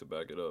of proof to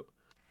back it up.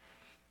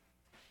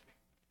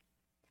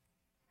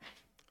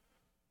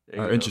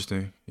 And you know,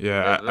 Interesting.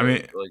 Yeah, I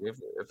mean,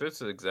 if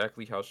it's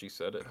exactly how she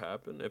said it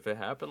happened, if it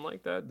happened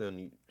like that,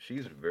 then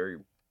she's very.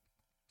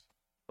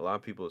 A lot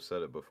of people have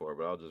said it before,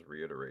 but I'll just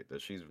reiterate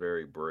that she's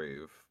very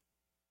brave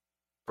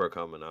for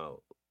coming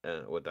out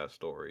and with that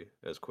story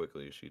as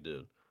quickly as she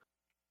did.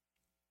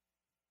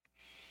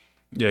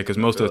 yeah, because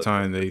I most feel of the like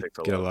time that they takes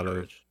a get a lot of lot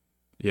of courage.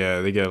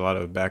 they get a lot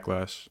of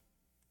backlash.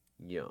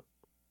 Yeah,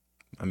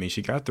 I mean,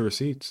 she got the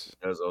receipts.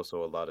 there's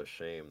also a lot of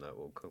shame that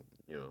will come,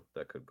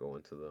 that could go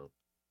into them.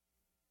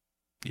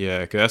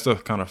 Yeah, because that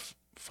stuff kind of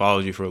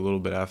follows you for a little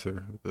bit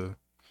after the.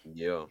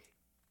 Yeah,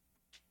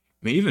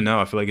 I mean, even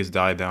now, I feel like it's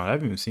died down. I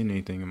haven't even seen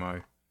anything in my.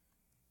 I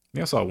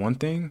think I saw one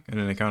thing, and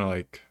then it kind of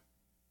like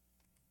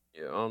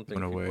yeah. I don't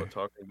went think people away. are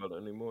talking about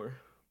it anymore.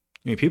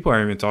 I mean, people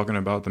aren't even talking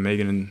about the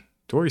Megan and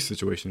Tory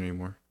situation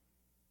anymore.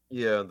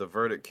 Yeah, the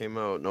verdict came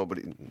out.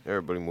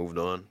 Everybody moved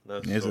on.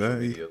 That's Is social that?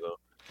 media, though.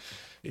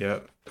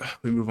 Yeah,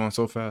 we move on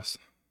so fast.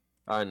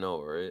 I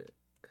know, right?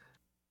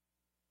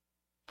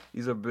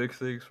 These are big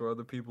things for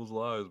other people's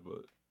lives,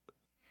 but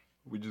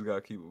we just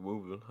gotta keep it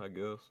moving, I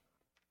guess.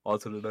 On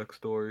to the next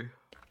story.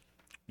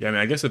 Yeah, I mean,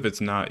 I guess if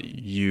it's not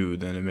you,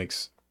 then it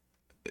makes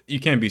you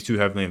can't be too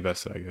heavily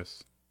invested. I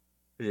guess.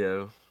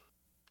 Yeah,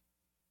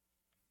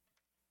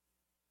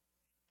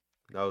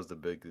 that was the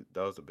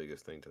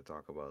biggest thing to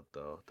talk about,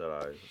 though, that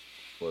I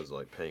was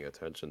like paying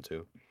attention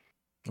to.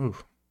 Ooh,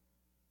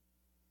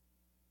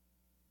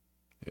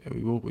 yeah,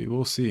 we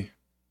will see.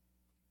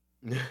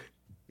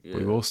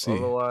 We Yeah. will see.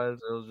 Otherwise,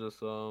 it was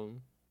just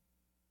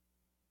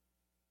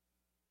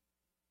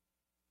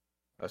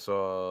I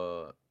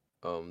saw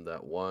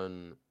that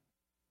one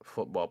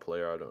football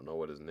player. I don't know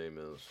what his name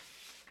is.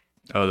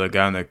 Oh, the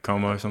guy in the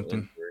coma or Has an something.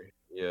 injury.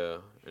 Yeah,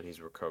 and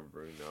he's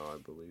recovering now, I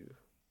believe.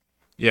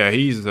 Yeah,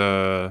 he's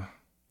I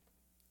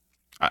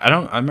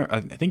don't.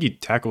 I think he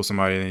tackled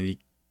somebody and he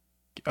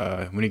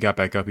when he got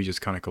back up, he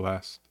just kind of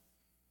collapsed.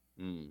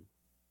 Mm.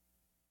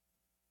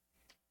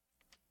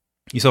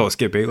 You saw what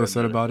Skip Yeah, Bayless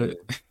said man. about it.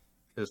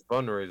 His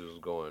fundraiser was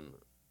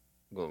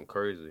going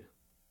crazy.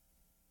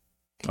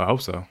 I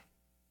hope so.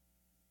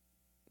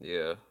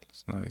 Yeah,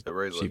 It's not they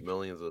raised like cheap.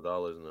 millions of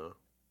dollars now.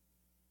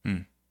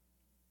 Hmm.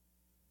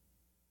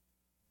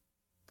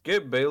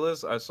 Skip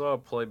Bayless, I saw a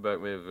playback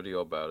made a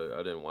video about it. I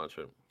didn't watch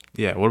it.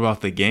 Yeah. What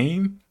about the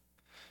game?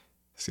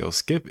 So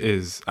Skip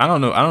is. I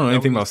don't know. I don't know Is that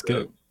anything what he about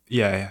said? Skip.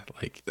 Yeah,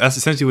 like that's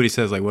essentially what he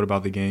says. Like, what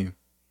about the game?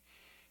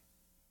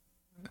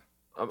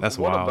 That's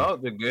What wild.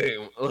 about the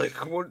game? Like,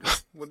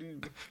 what? What do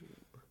you?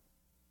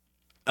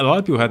 A lot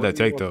of people had What that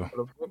do you take want though.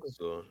 people to focus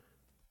on?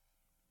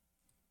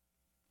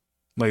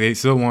 Like they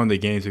still wanted the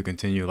game to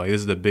continue. Like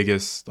this is the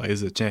biggest. Like this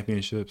is the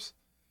championships.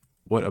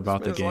 What This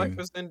about the man's life game?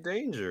 is in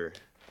danger.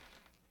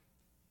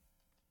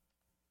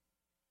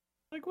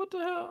 Like, what the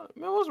hell,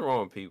 man? What's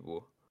wrong with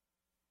people?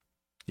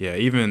 Yeah,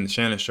 even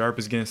Shannon Sharp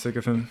is getting sick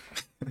of him.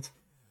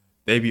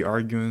 They be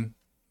arguing.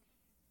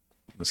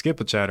 But Skip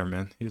a chatter,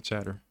 man. He's a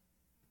chatter.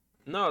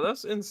 No,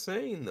 that's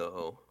insane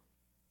though.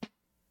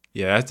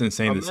 Yeah, that's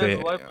insane A to man's say.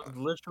 life is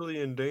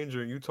literally in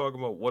danger, and you talking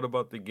about what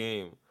about the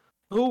game?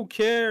 Who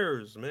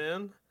cares,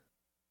 man?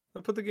 I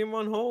put the game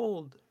on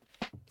hold.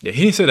 Yeah,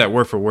 he didn't say that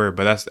word for word,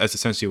 but that's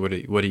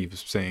essentially what he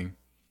was saying.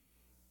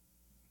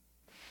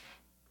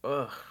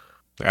 Ugh.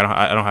 Like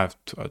I don't have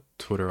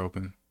Twitter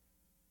open.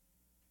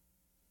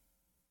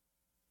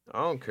 I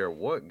don't care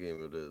what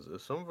game it is.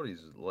 If somebody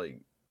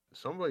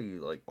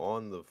like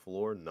on the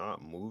floor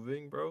not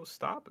moving, bro,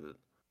 stop it.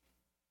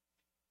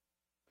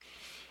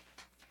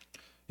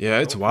 Yeah,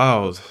 it's Don't care if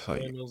wild. it's the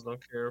Like finals,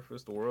 don't care if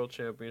it's the World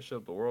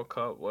Championship, the World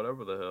Cup,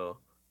 whatever the hell.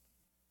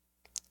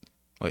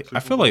 I Super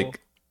feel Bowl. like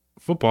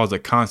football as a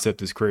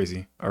concept is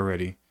crazy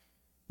already.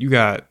 You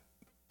got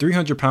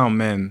 300-pound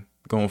men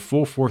going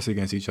full force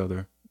against each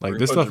other. Like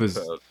this stuff 300 is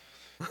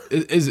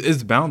pounds.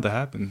 is bound to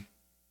happen.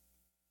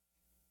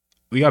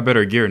 We got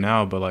better gear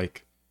now, but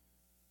like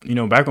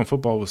back when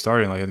football was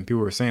starting, like I think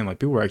people were saying like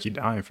people were actually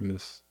dying from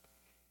this.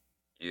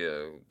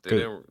 Yeah, they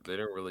 'Cause,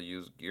 didn't really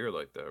use gear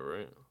like that,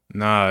 right?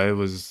 nah,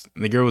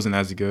 the gear wasn't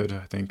as good.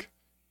 I think.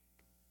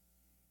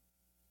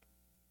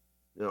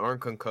 Yeah,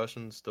 aren't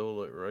concussions still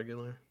like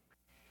regular?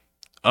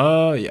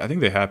 Yeah, I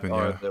think they happen.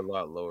 Or Yeah, are they a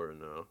lot lower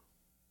now? I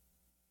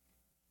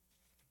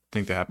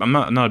think they happen.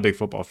 I'm not a big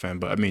football fan,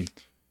 but I mean,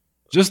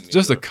 Me just the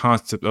neither.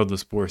 concept of the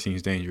sport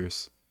seems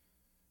dangerous.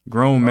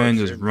 Grown Oh, men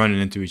just shit. running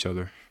into each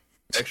other.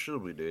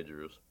 Extremely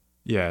dangerous.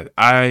 Yeah,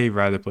 I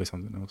rather play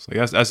something else. Like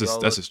Y'all that's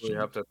just literally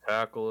have to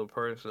tackle a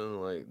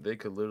person. Like they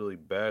could literally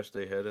bash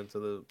their head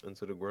into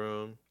the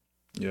ground.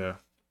 yeah.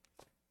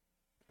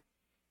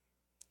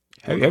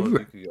 Who Have knows? you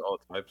You could get all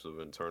types of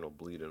internal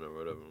bleeding or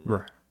whatever, bro.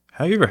 ever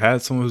have you ever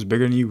had someone who's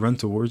bigger than you run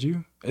towards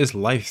you? It's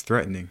life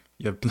threatening.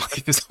 Your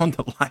life is on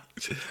the line.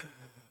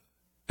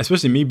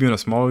 Especially me being a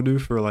smaller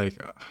dude for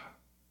like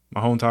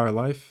my whole entire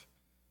life.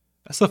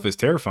 That stuff is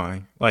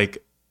terrifying.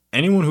 Like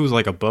anyone who's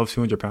like above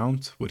 200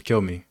 pounds would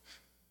kill me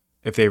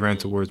if they ran Mm.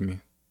 towards me.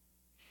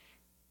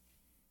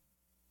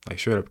 Like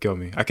straight up kill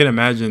me. I can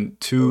imagine That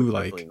two would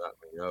definitely like knock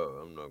me out.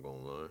 I'm not gonna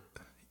lie.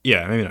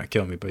 yeah, maybe not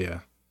kill me, but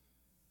yeah.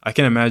 I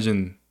can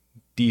imagine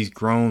these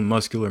grown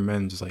muscular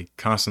men just like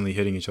constantly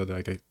hitting each other.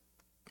 Like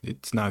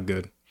it's not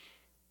good.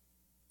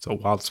 It's a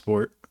wild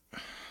sport.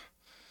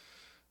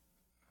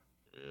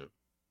 Yeah,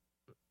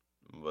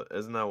 but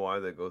isn't that why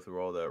they go through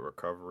all that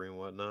recovery and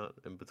whatnot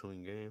in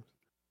between games?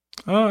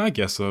 I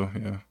guess so.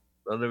 Yeah.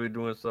 Don't they be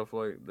doing stuff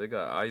like they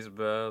got ice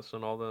baths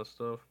and all that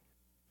stuff?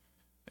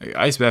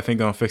 Ice bath ain't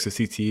gonna fix the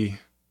CTE.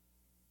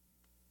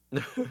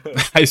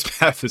 Ice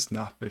bath is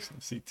not fixing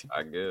the CTE.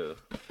 I guess.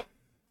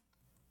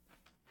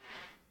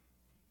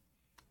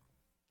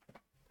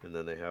 And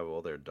then they have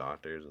all their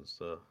doctors and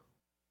stuff.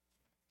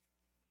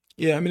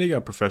 Yeah, I mean they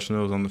got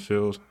professionals on the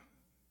field.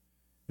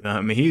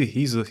 I mean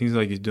he's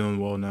like he's doing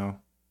well now,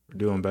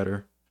 doing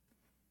better.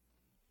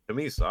 To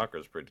me, soccer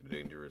is pretty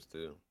dangerous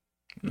too.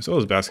 And so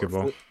is Or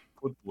basketball.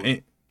 football.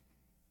 And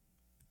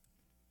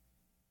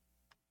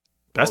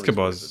All these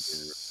basketball sports are dangerous.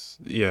 is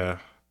yeah.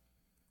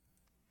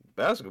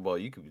 Basketball,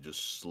 you could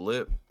just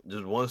slip,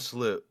 just one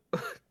slip.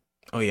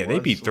 Oh yeah, they One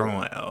be slip.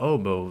 throwing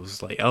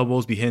elbows. Like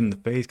elbows be hitting the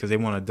face because they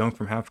want to dunk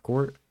from half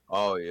court.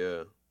 Oh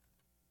yeah.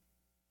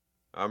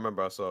 I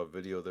remember I saw a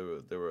video.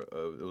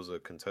 It was a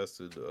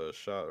contested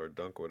shot or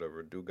dunk or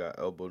whatever. Dude got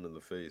elbowed in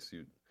the face.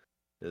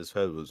 His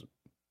head was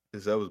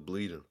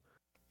bleeding.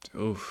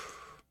 Oof.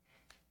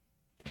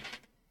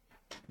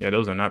 Yeah,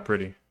 those are not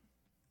pretty.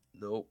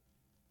 Nope.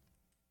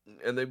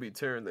 And they be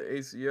tearing the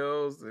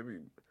ACLs.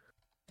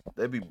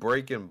 They be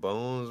breaking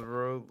bones,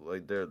 bro.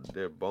 Like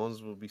their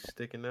bones will be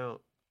sticking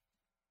out.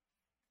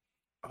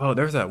 Oh,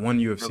 there's that one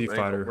UFC Some ankle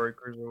fighter.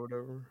 breakers or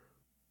whatever.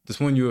 This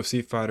one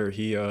UFC fighter,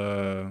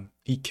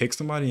 he kicked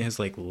somebody and his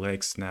like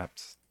leg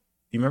snapped.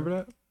 You remember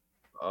that?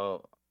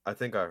 Oh, I I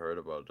think I heard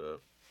about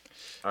that.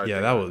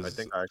 Yeah, that I was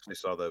think I actually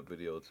saw that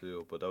video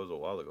too, but that was a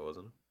while ago,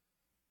 wasn't it?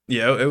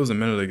 yeah, it was a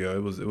minute ago.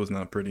 It was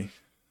not pretty.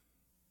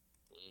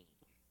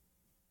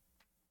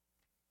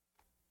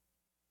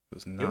 It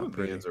was Human not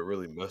pretty. beings are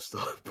really messed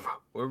up,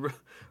 bro.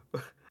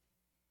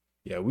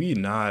 Yeah, we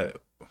not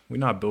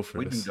built for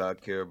We do this.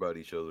 not care about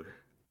each other.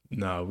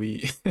 No,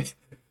 we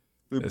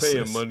We paying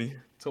it's money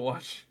to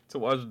watch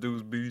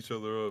dudes beat each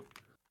other up.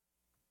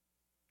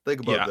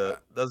 Think about yeah.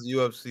 that. That's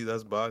UFC.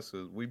 That's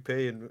boxing. We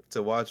paying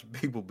to watch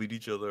people beat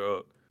each other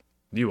up.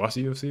 Do you watch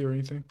the UFC or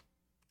anything?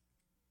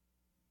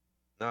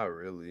 Not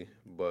really,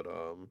 but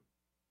um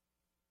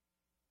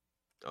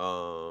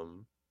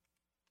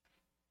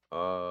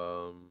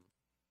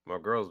my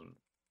girl's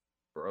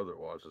brother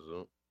watches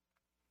it.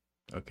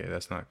 Okay,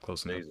 that's not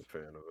close And enough. he's a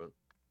fan of it.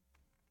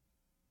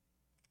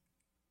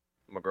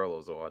 My girl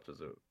also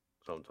watches it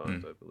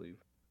sometimes, Mm. I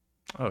believe.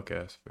 Okay,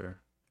 that's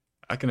fair.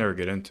 I can never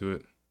get into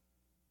it.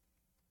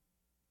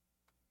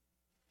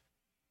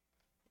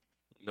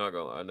 Not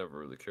gonna lie, I never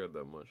really cared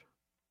that much.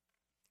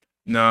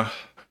 No,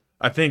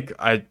 I think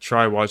I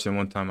tried watching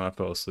one time and I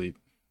fell asleep,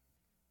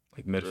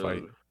 like mid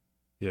fight. Really.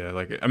 Yeah,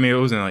 like I mean, it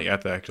wasn't like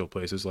at the actual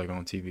place. It was like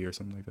on TV or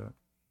something like that.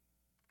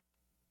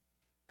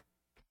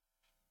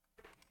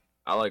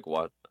 I like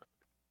what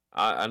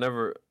I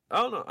never I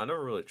don't know. I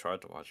never really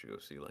tried to watch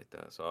UFC like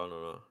that, so I don't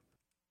know.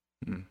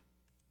 Mm.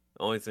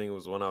 The only thing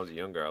was when I was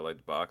younger, I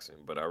liked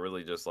boxing, but I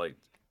really just liked,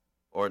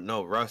 or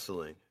no,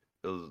 wrestling.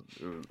 It was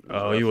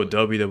Oh, you a wrestling.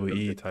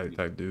 WWE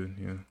type dude?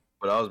 Yeah,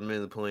 But I was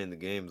mainly playing the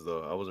games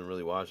though. I wasn't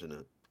really watching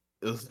it.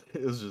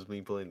 It was just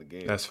me playing the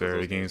games that's because fair.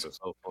 The those games games, are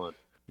so fun.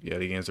 yeah,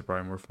 the games are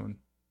probably more fun.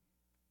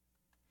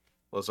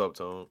 What's up,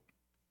 Tone?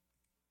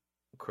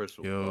 Chris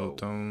Yo,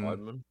 Tone.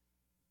 Weidman.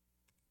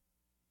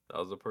 That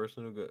was the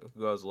person who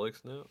got his leg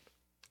snapped.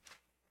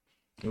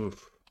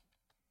 Oof.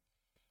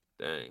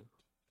 Dang.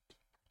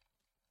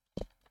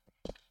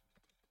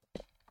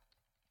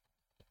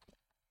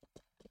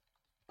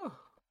 Huh.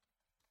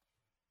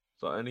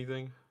 So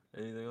anything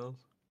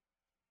else?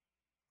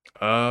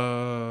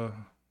 Uh,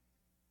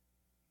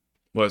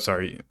 what?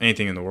 Sorry,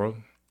 anything in the world?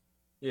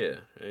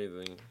 Yeah,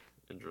 anything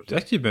It's interesting.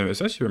 actually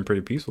been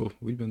pretty peaceful.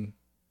 We've been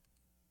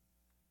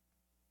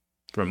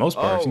for the most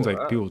part. It seems Oh,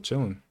 like people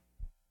chilling.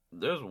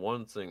 there's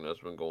one thing that's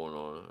been going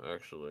on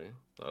actually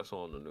that I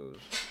saw on the news.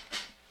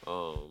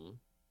 Um,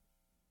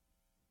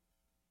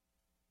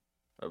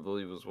 I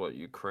believe it was what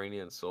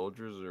Ukrainian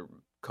soldiers are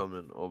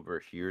coming over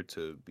here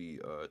to be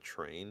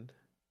trained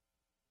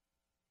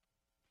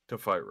to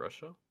fight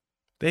Russia.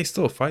 They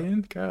still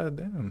fighting? God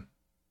damn.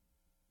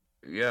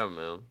 Yeah,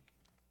 man.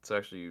 It's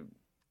actually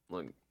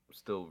like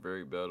still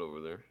very bad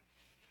over there.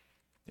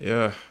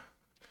 Yeah.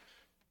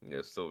 Yeah,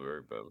 it's still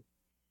very bad.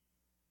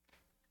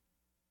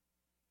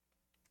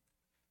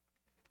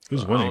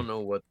 Who's But I don't winning? know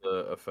what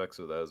the effects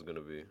of that is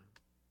gonna be.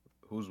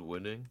 Who's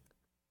winning?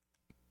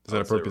 Is I that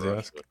would say appropriate to Russia.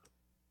 ask?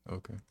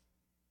 Okay.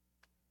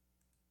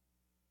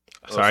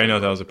 I would Sorry, I say know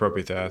that was Russia.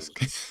 appropriate to Russia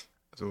ask. is.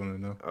 I just want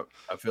to know.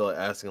 I feel like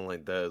asking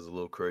like that is a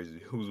little crazy.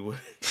 Who's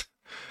winning?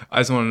 I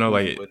just want to know.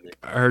 Who's Like, winning?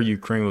 I heard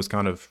Ukraine was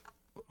kind of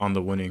on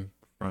the winning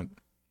front.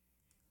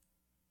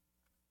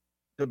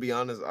 To be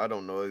honest, I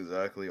don't know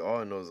exactly. All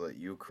I know is that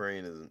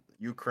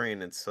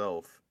Ukraine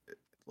itself,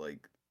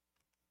 like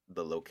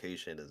the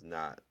location is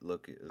not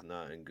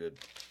in good.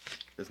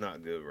 It's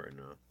not good right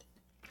now.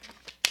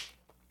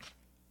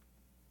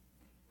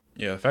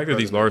 Yeah, the fact that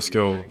these President large of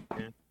scale. Ukraine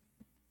came.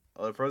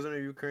 Oh, the president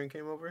of Ukraine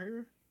came over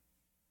here.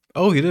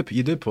 Oh, he did.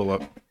 He did pull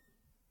up.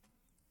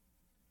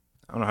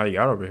 I don't know how he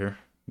got over here,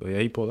 but yeah,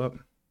 he pulled up.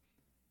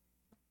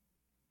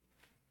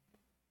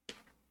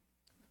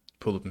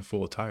 Pulled up in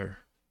full attire.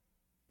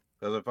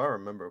 Because if I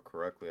remember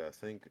correctly, I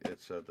think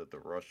it said that the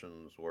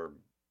Russians were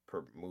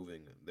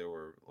moving. They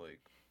were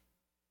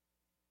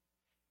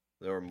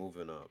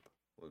moving up.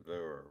 Like they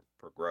were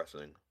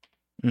progressing.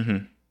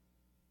 Mm-hmm.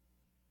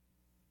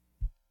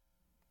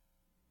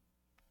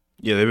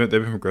 Yeah, they've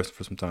been progressive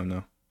for some time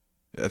now.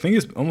 I think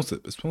it's almost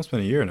been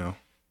a year now.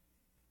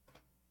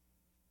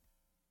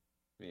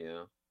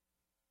 Yeah,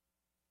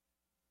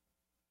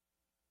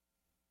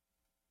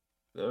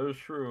 that is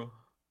true.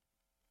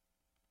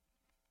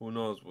 Who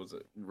knows what's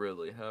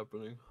really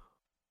happening?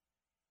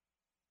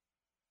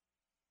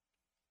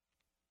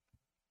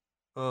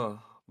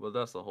 But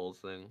that's the whole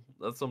thing.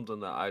 That's something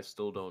that I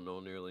still don't know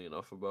nearly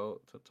enough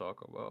about to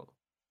talk about.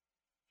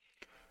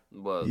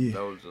 But Yeah.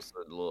 that was just a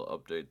little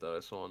update that I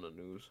saw on the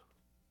news.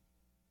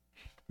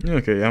 Yeah.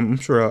 Okay. I'm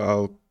sure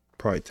I'll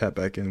probably tap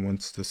back in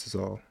once this is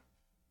all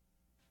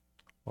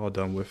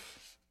done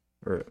with,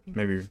 or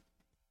maybe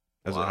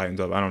as it Wow. heightens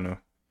up. I don't know.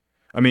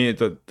 I mean,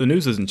 the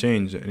news doesn't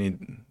change. Any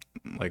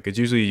like it's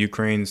usually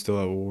Ukraine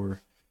still at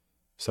war.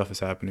 Stuff is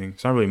happening.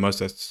 It's not really much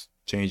that's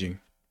changing.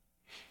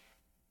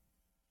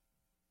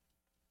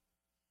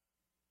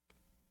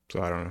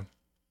 So I don't know.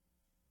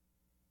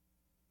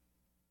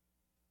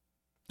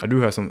 I The do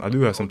have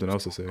something soldiers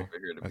else to coming say over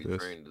here to be after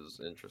this. trained is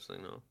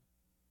interesting, though.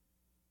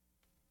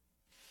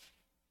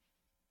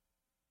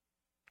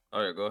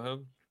 All right, go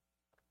ahead.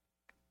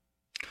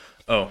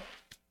 Oh.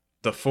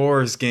 The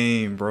Forest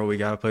game, bro. We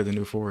gotta play the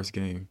new Forest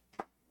game.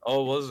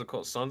 Oh, what is it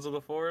called? Sons of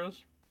the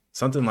Forest?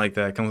 Something like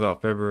that comes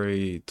out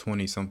February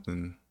 20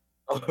 something.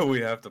 Oh,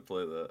 we have to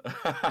play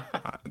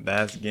that.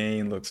 That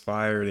game looks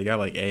fire. They got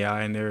like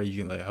AI in there. You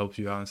can like help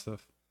you out and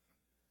stuff.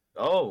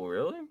 Oh,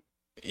 really?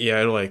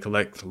 Yeah, it'll like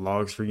collect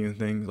logs for you and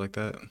things like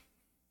that.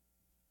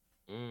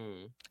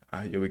 Mm.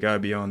 Yeah, we gotta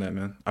be on that,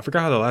 man. I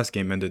forgot how the last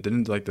game ended.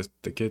 Didn't like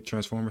the kid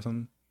transform or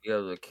something? Yeah,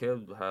 the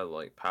kid had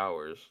like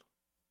powers.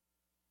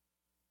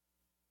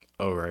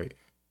 Oh right.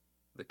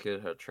 The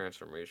kid had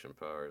transformation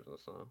powers and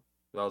stuff.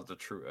 That was the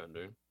true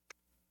ending.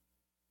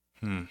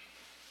 Hmm.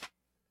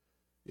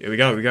 Yeah, we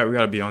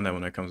gotta be on that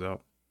when that comes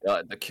out.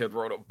 Yeah, the kid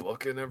wrote a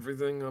book and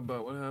everything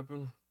about what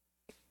happened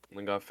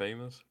and got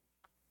famous.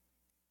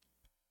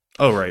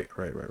 Oh right.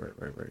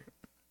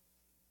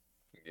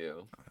 Yeah.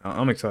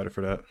 I'm excited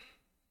for that.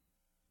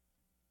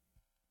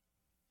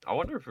 I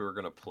wonder if we were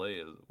gonna play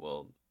as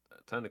well.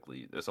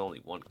 Technically, there's only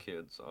one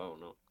kid, so I don't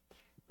know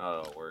how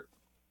that'll work.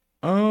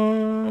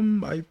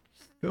 I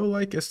feel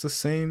like it's the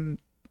same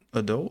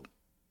adult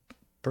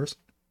person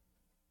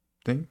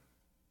thing.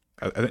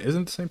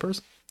 Isn't it the same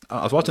person?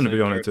 I was watching the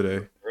video on it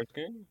today. First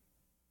game?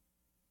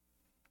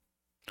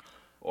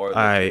 Or the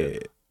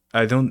kid?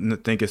 I don't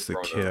think it's the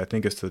kid. I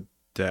think it's the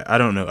dad. I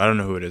don't know. I don't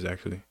know who it is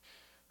actually.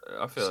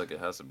 I feel like it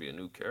has to be a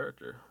new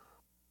character.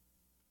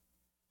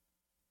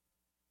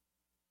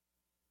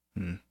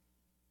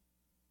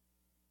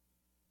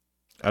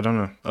 I don't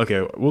know.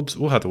 Okay,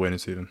 we'll have to wait and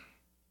see then.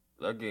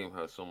 That game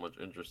has so much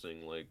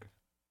interesting like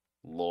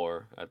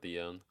lore at the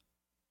end.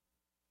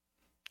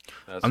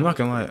 I'm not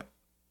gonna lie.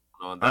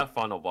 That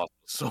final boss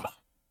was so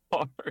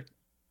hard.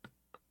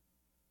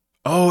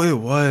 Oh, it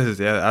was.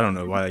 Yeah, I don't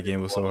know why that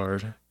game was so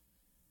hard.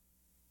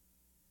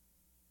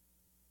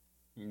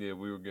 Yeah,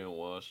 we were getting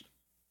washed.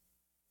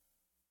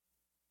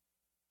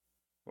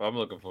 Well, I'm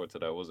looking forward to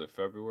that. Was it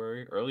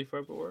February? Early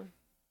February?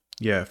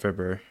 Yeah,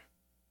 February.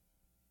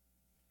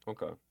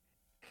 Okay.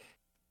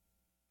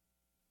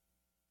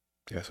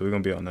 Yeah, so we're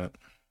gonna be on that.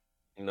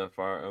 And then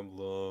Fire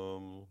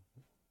Emblem,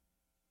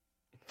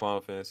 Final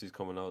Fantasy's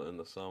coming out in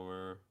the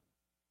summer.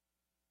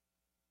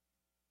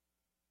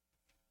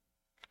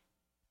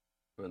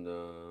 And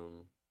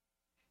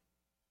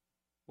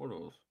what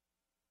else?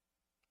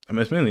 I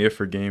mean, it's mainly it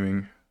for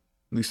gaming,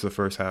 at least the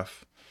first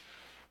half.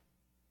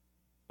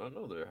 I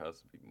know there has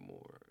to be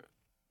more.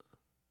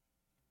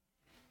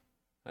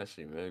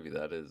 Actually, maybe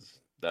that is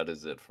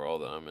it for all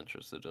that I'm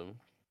interested in.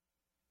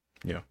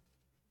 Yeah.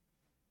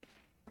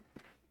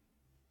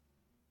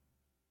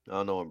 I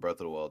don't know when Breath of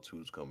the Wild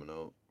 2 is coming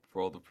out.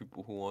 For all the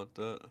people who want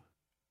that.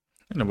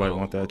 Ain't nobody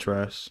want that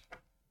trash.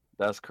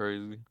 That's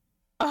crazy.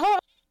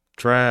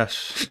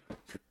 Trash.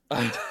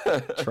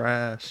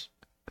 Trash.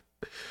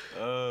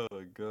 Oh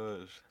my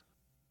gosh.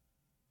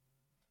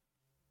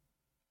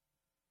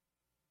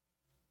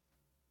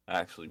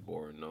 Actually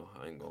boring, no.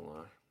 I ain't gonna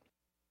lie.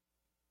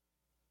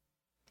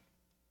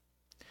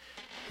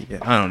 Yeah,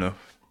 I don't know.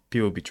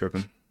 People be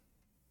tripping.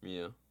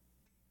 Yeah.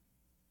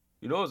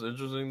 You know what's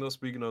interesting though,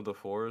 speaking of the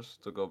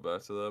forest, to go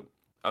back to that,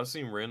 I've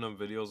seen random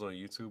videos on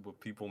YouTube of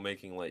people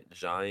making like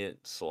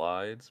giant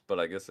slides,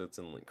 but I guess it's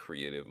in like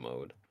creative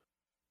mode.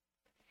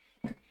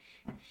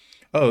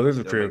 Oh, there's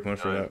a They'll creative make one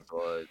for that. giant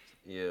slides.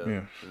 Yeah.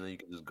 Yeah. And then you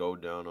can just go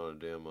down on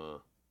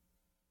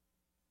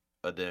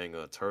a dang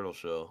turtle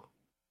shell.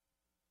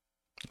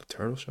 A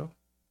turtle shell?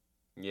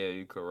 Yeah,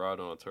 you could ride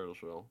on a turtle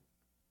shell.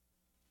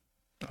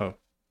 Oh.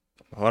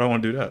 Why do I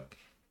want to do that?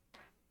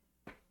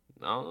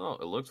 I don't know.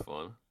 It looks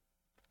fun.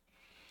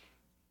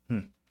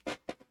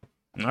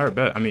 I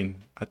bet. I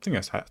mean, I think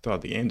I still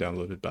have the game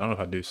downloaded, but I don't know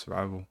how to do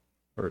survival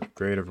or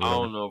creative. Or I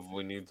don't know if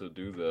we need to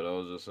do that. I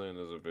was just saying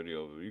there's a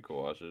video of it. You can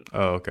watch it.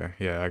 Oh, okay.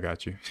 Yeah, I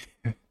got you.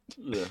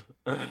 Yeah.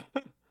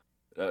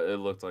 It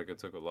looked like it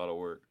took a lot of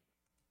work.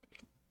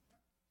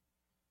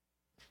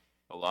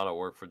 A lot of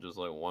work for just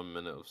like 1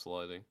 minute of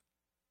sliding.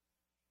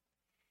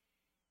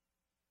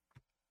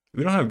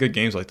 We don't have good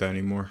games like that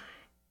anymore.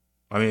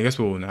 I mean, I guess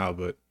we will now,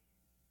 but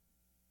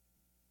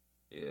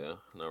Yeah,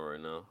 not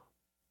right now.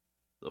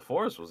 The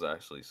forest was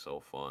actually so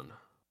fun.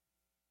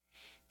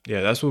 yeah,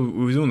 that's what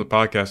we was doing the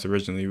podcast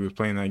originally. We were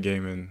playing that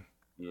game and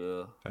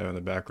Yeah, having in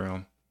the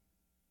background.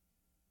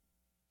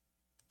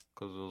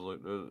 because it was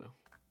like,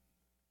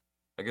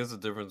 I guess the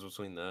difference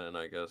between that and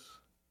I guess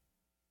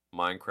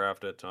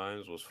Minecraft at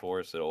times was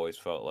forest. It always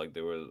felt like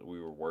we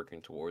were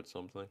working towards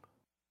something.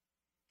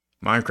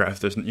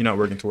 Minecraft, you're not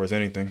working towards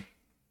anything.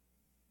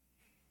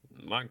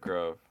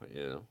 Minecraft,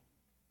 yeah.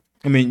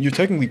 I mean, you're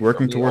technically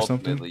working towards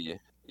something.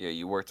 Yeah,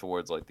 you work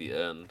towards like the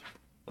end,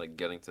 like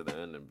getting to the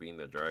end and being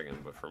the dragon.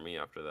 But for me,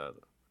 after that,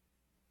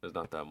 there's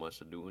not that much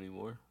to do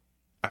anymore.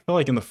 I feel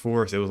like in the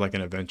forest, it was like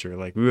an adventure.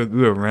 Like we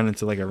would run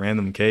into like a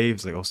random cave.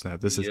 It's like, oh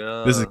snap, this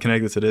is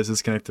connected to this. This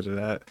is connected to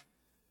that.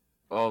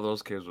 Oh,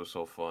 those caves were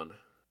so fun.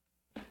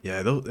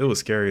 Yeah, it was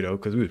scary though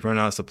because we was running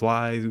out of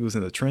supplies. We was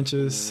in the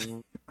trenches.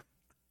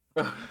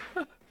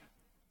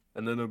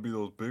 And then there'd be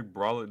those big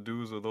brolic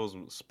dudes or those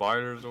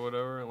spiders or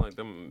whatever, and like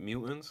them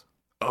mutants.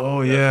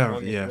 Oh yeah.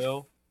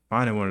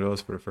 Finding one of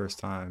those for the first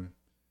time.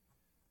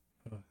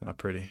 Not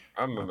pretty.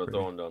 I Not remember pretty.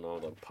 throwing down all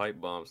the pipe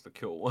bombs to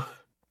kill one.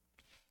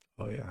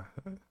 Oh yeah,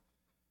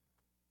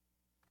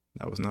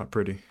 that was not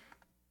pretty.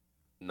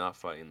 Not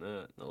fighting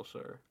that, no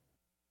sir.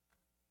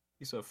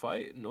 He said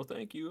fight, no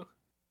thank you.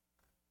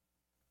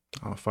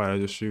 I'll fight. I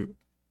just shoot.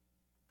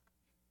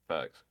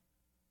 Facts.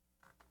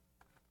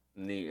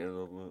 Neat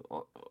and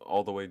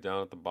all the way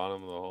down at the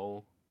bottom of the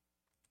hole.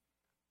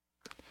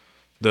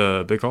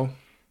 The big hole.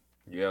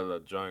 Yeah,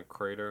 that giant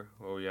crater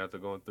where you have to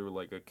go through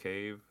like a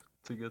cave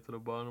to get to the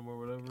bottom or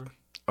whatever.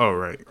 Oh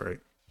right, right.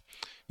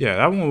 Yeah,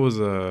 that one was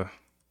that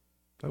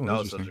one That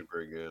was interesting. such a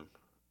great game.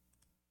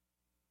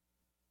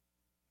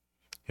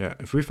 Yeah,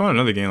 if we find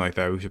another game like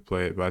that, we should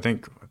play it. But I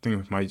think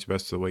it might be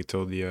best to wait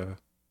till the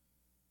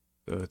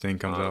thing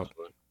comes out.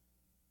 Honestly.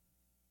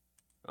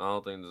 I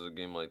don't think there's a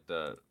game like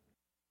that,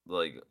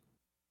 like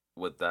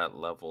with that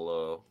level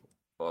of,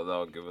 well,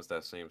 that'll give us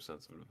that same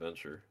sense of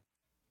adventure.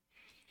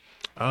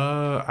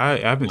 I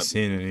haven't Might be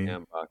seen any.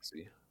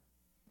 sandboxy.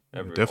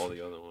 All Definitely,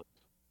 the other ones.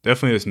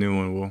 definitely this new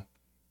one will.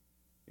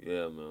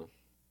 Yeah, man.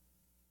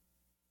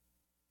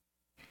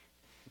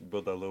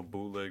 Built that little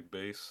bootleg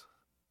base.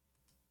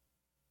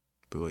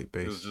 Bootleg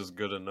It was base. just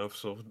good enough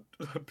so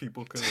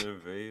people couldn't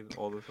invade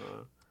all the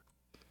time.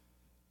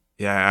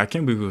 Yeah, I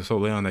can't believe we were so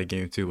late on that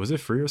game too. Was it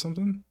free or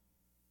something?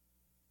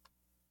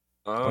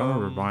 I don't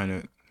remember buying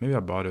it. Maybe I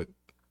bought it.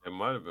 It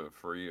might have been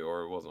free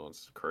or it wasn't on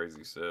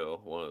crazy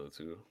sale. One of the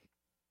two.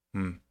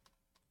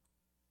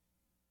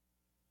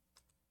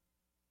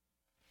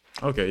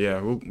 Okay, yeah,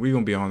 we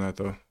gonna be on that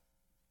though.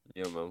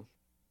 Yeah, man.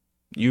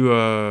 You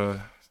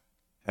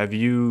have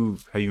you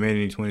made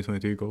any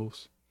 2023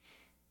 goals?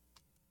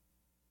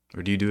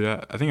 Or do you do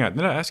that?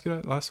 Did I ask you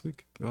that last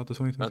week about the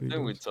 2023 I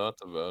think we goals?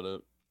 talked about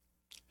it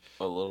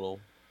a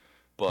little,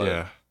 but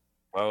Yeah.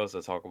 if I was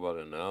to talk about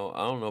it now, I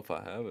don't know if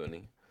I have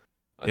any.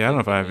 Yeah, I don't know think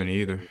if the I have main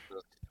any thing either.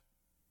 is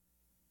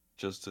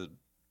just to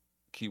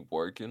keep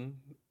working,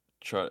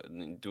 try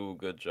and do a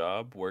good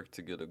job, work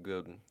to get a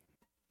good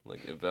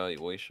like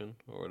evaluation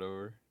or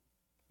whatever.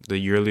 The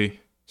yearly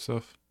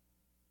stuff.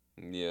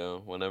 Yeah,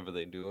 whenever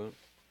they do it,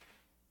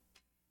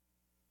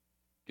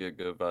 get a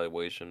good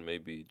evaluation.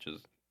 Maybe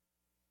just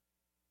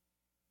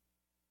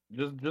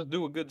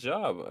do a good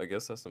job. I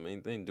guess that's the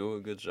main thing. Do a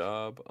good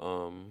job.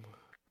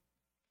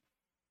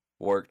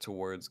 Work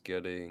towards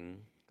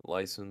getting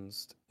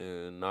licensed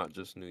in not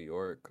just New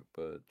York,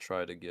 but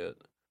try to get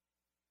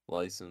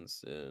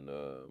licensed in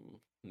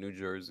New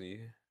Jersey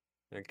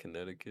and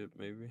Connecticut,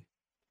 maybe.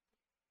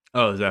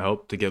 Oh, does that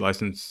help to get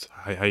licensed?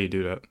 How you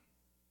do that?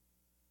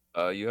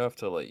 You have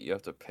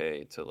to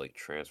pay to like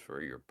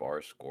transfer your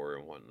bar score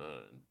and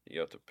whatnot. And you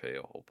have to pay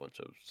a whole bunch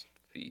of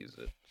fees.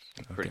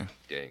 It's pretty Okay.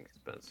 dang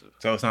expensive.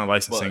 So it's not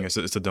licensing, But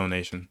it's a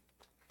donation.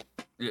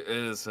 it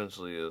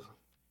essentially is.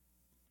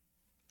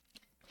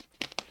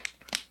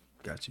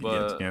 Got you. Yeah,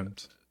 But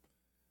scams.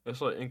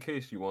 it's like in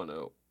case you want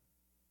to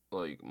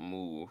like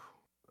move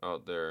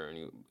out there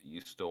and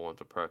you still want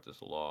to practice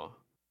law.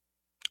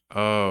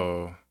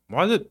 Oh.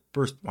 Why is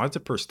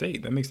it per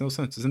state? That makes no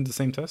sense. Isn't it the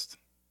same test?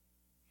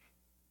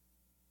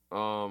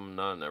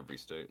 Not in every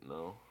state,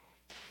 no.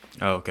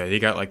 Oh, okay. They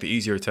got like the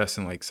easier test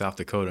in like South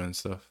Dakota and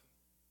stuff.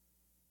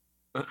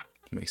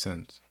 Makes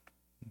sense.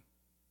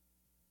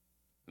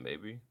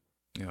 Maybe.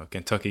 You know,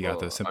 Kentucky got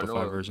the Well, I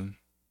simplified know. version.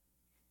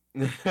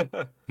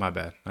 My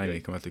bad. I didn't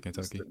even come out to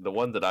Kentucky. The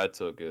one that I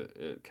took,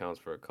 it counts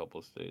for a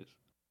couple states.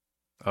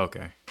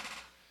 Okay.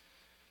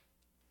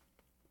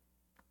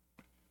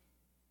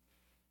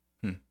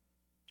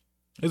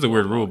 It's a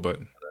weird rule, but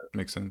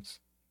makes sense.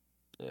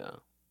 Yeah.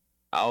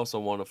 I also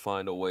want to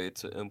find a way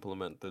to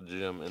implement the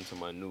gym into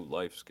my new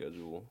life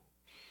schedule.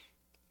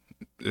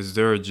 Is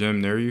there a gym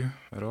near you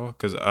at all?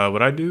 Because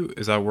what I do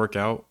is I work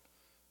out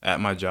at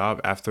my job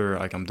after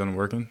like I'm done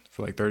working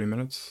for like 30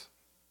 minutes.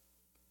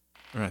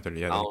 Or not 30,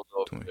 yeah, I like don't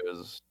know 20. if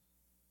there's.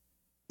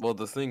 Well,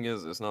 the thing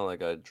is, it's not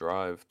like I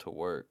drive to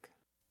work.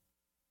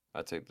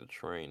 I take the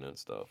train and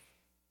stuff.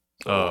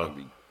 So it wouldn't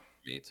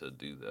be me to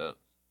do that.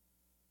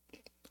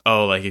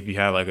 Oh, like if you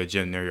have like a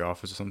gym near your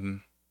office or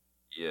something.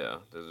 Yeah,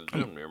 there's a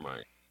gym near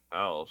my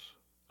house,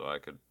 so I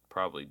could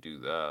probably do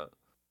that.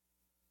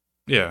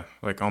 Yeah,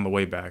 like on the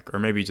way back, or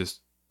maybe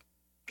just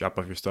drop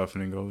off your stuff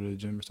and then go to the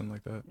gym or something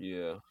like that.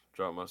 Yeah,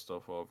 drop my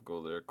stuff off,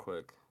 go there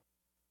quick,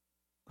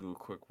 do a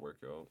quick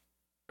workout.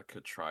 I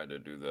could try to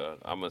do that.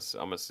 I'm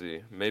gonna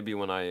see. Maybe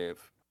when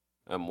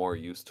am more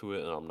used to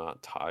it and I'm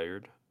not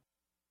tired,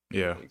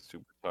 Yeah. like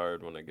super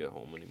tired when I get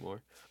home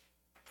anymore.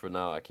 For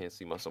now, I can't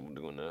see myself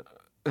doing that.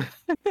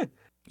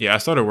 Yeah, I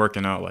started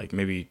working out like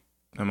maybe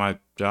at my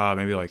job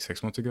maybe like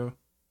 6 months ago.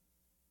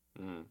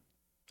 Mm.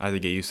 I had to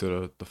get used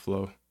to the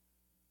flow.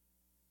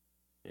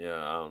 Yeah,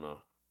 I don't know.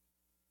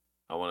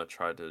 I want to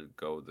try to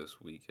go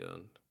this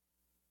weekend.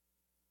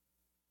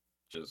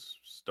 Just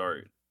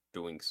start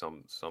doing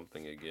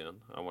something again.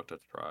 I want to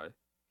try.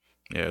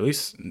 Yeah, at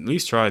least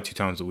try it 2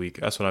 times a week.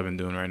 That's what I've been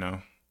doing right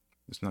now.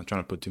 Just not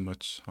trying to put too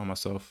much on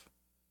myself.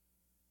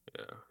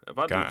 Yeah, if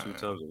I do 2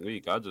 times a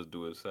week, I just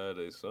do it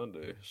Saturday,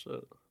 Sunday.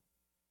 Shit.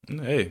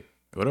 Hey,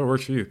 whatever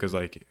works for you. Cause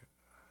like,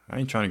 I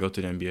ain't trying to go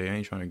to the NBA. I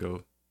ain't trying to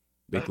go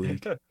big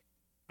league.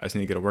 I just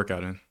need to get a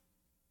workout in.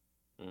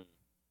 Mm.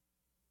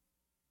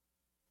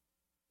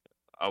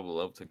 I would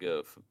love to get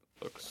a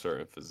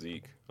certain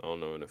physique. I don't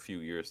know, in a few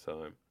years'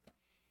 time.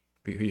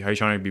 How you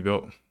trying to be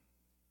built?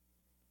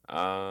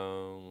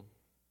 Um,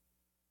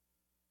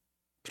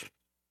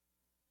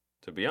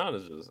 to be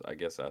honest, I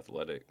guess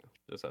athletic.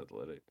 Just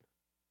athletic.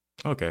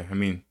 Okay, I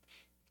mean,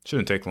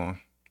 shouldn't take long.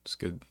 It's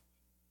good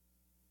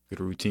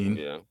routine.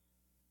 Yeah.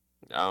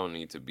 I don't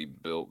need to be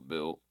built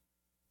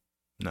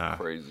Nah,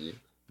 crazy.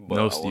 But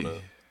no I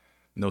wanna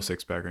no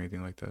 6-pack or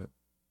anything like that.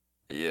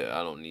 Yeah,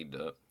 I don't need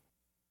that.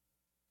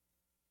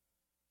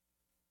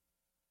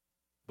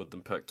 But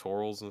them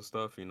pectorals and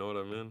stuff, you know what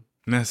I mean?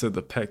 Man said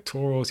the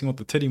pectorals. You want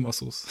the titty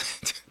muscles?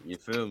 You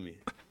feel me?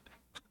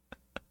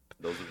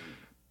 Those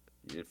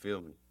are, you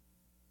feel me?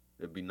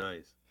 It'd be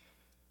nice.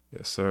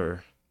 Yes,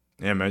 sir.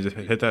 Yeah, man, just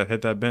hit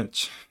that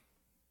bench.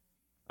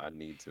 I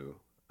need to.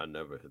 I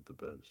never hit the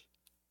bench.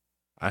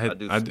 I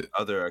do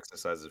other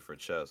exercises for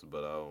chest,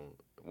 but I don't.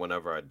 When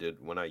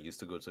I used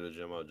to go to the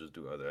gym, I'll just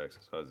do other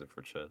exercises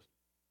for chest.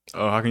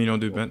 Oh, how can you don't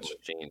do bench?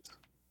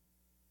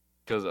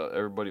 Because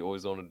everybody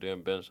always on a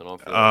damn bench, and I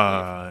don't feel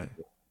like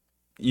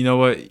you know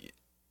what?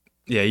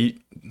 Yeah,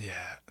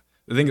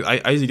 The thing is,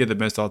 I usually get the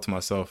bench all to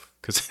myself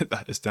because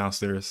it's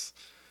downstairs.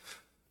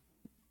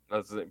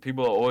 That's it.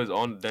 People are always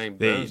on the dang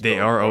bench. They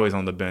are always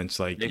on the bench.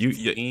 Like they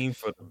fiend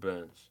for the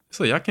bench.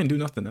 So y'all can't do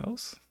nothing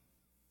else.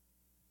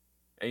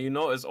 And you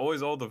know, it's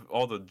always all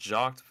the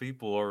jocked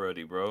people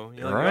already, bro.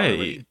 You're like,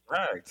 right.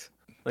 Jacked.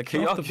 Like,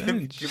 can y'all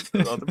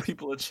give other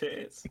people a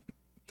chance?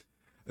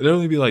 It'd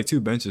only be like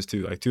 2 benches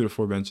too, like 2 to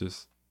 4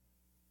 benches.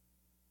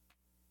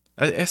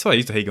 That's why I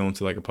used to hate going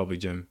to like a public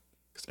gym,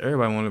 because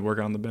everybody wanted to work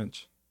out on the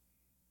bench.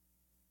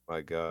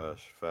 My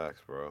gosh,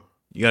 facts, bro.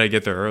 You gotta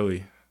get there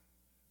early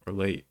or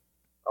late.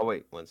 Oh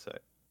wait, 1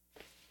 sec.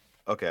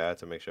 Okay, I had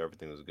to make sure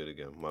everything was good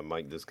again. My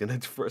mic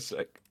disconnected for a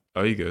sec.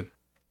 Oh, you good?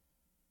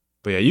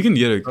 But yeah, you can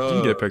get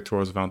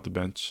pectorals without the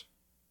bench.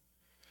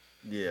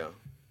 Yeah,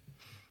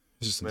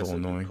 it's just a little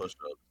annoying.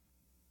 Push-ups.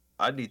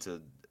 I need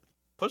to.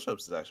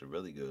 Push-ups is actually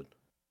really good.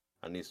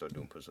 I need to start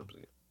doing push-ups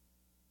again.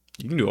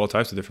 You can do all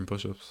types of different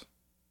push-ups.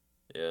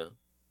 Yeah.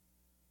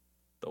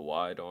 The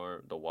wide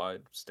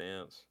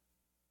stance.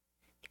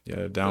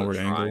 Yeah, downward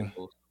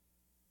angle.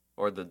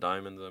 Or the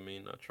diamonds, I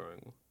mean, not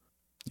triangle.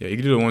 Yeah, you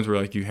can do the ones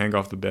where like you hang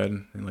off the bed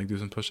and like do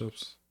some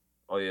push-ups.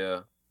 Oh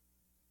yeah.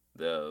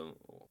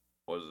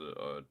 Was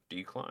it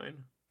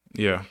decline?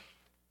 Yeah.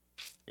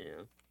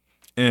 Yeah.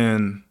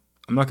 And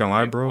I'm not gonna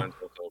lie, bro.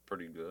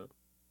 Pretty good.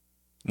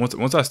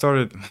 Once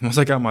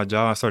I got my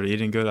job, I started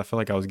eating good. I felt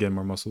like I was getting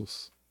more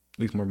muscles, at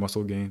least more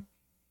muscle gain.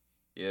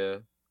 Yeah.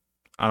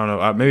 I don't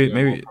know.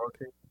 Maybe.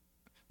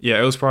 Yeah,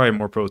 it was probably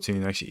more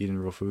protein actually eating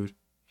real food.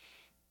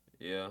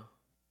 Yeah.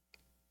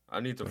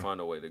 I need to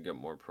find a way to get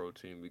more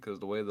protein, because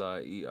the way that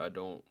I eat, I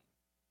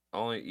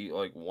only eat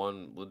like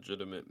one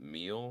legitimate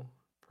meal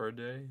per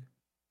day.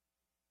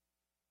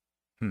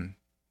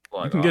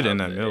 Like, you can get it in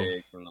that meal.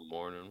 Eggs in the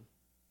morning.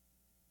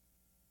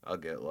 I'll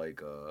get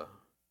like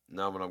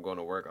now when I'm going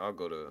to work, I'll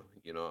go to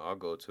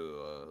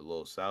a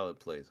little salad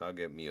place. I'll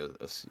get me a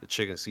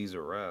chicken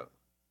Caesar wrap.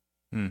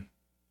 You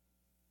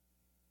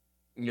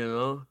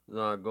know, then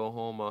I go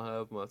home, I'll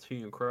have my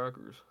tea and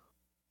crackers.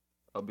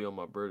 I'll be on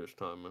my British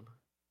time, man.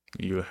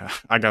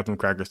 I got them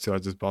crackers too. I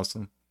just bought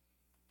some.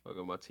 I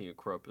got my tea and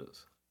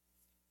crumpets.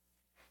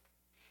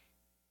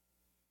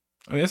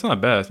 I mean, it's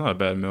not bad. It's not a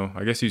bad meal.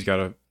 I guess you just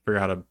gotta figure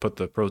out how to put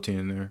the protein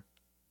in there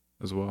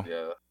as well.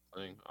 Yeah,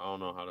 I don't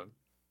know how to.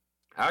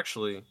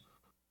 Actually,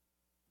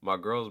 my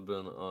girl's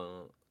been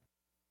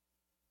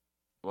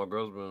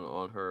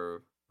on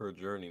her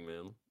journey,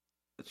 man.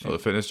 The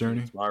fitness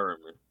journey? Inspiring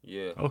me.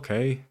 Yeah.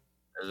 Okay.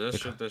 Is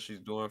this shit that she's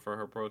doing for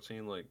her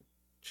protein? Like,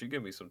 she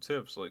gave me some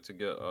tips, like to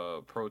get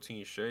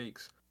protein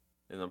shakes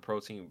and then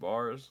protein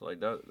bars.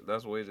 Like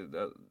that's ways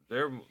that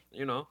they're,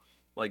 you know,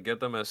 like get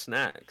them as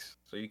snacks,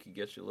 so you can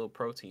get your little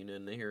protein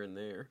in here and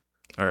there.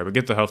 All right, but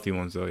get the healthy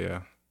ones though,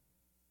 yeah.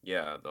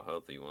 Yeah, the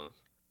healthy ones.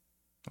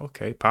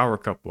 Okay, power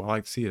couple. I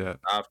like to see that.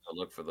 I have to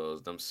look for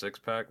those. Them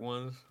 6-pack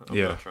ones. I'm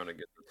not trying to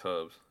get the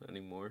tubs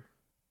anymore.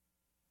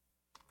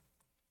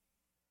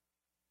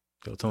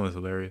 Yo, Tony's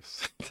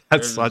hilarious. I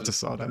just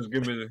saw that. Just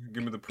give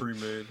me the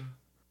pre-made.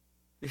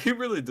 He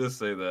really did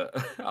say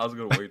that. I was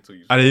gonna wait till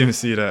you. I didn't even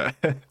see that.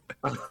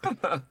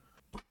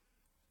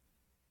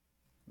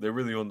 They're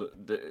really on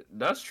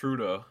that's true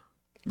though.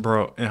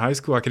 Bro, in high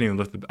school I couldn't even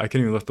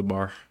lift the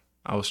bar.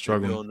 I was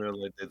struggling. They'd be on there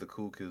like they're the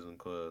cool kids in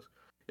class.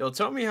 Yo,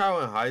 tell me how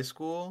in high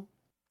school,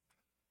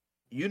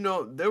 you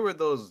know, there were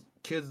those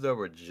kids that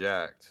were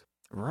jacked.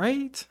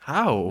 Right?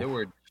 How? They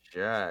were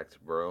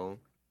jacked, bro.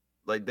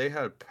 Like they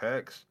had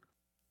pecs,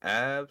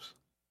 abs.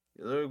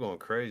 They were going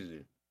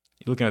crazy.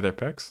 You looking at their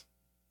pecs?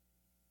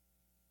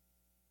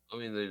 I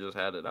mean, they just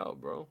had it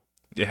out, bro.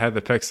 They had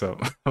the pecs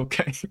out.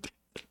 Okay.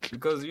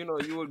 Because, you know,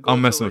 you would go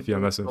I'm messing to with you.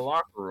 I'm messing the with you.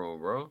 locker room,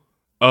 bro.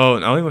 Oh,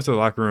 I only went to the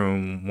locker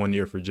room 1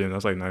 year for gym. That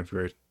was like 9th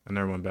grade. I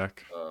never went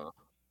back.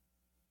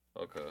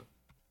 Okay.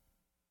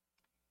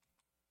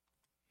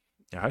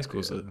 Yeah, high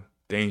school's a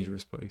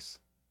dangerous place.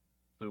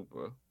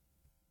 Super.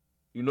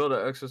 You know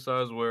the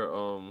exercise where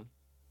I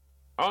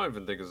don't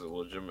even think it's a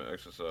legitimate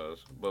exercise,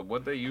 but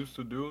what they used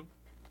to do,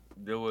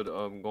 they would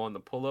go on the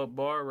pull-up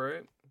bar,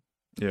 right?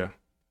 Yeah.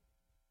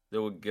 They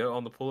would get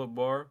on the pull-up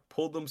bar,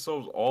 pull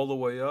themselves all the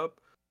way up,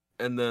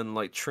 and then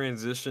like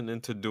transition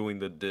into doing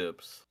the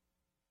dips.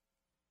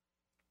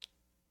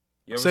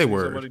 You ever Say seen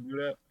word. somebody do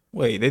that?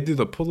 Wait, they do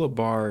the pull-up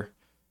bar.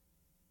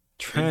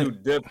 They do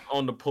dips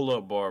on the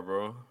pull-up bar,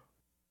 bro.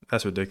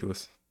 That's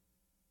ridiculous.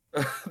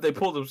 They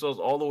pull themselves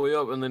all the way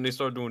up and then they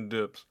start doing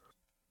dips.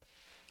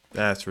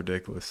 That's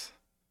ridiculous.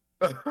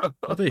 What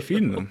are they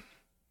feeding them?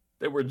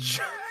 They were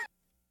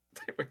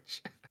they were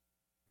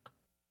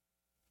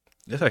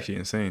That's actually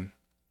insane.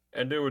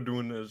 and they were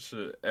doing this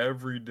shit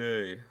every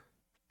day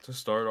to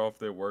start off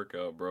their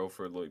workout, bro,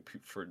 for like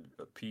for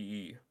a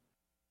PE.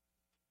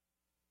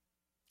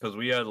 Cuz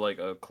we had like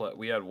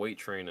we had weight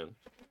training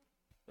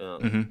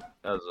as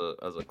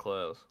a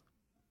class.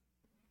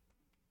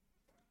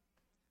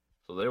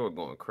 So they were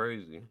going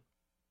crazy.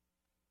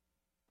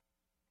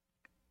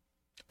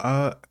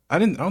 I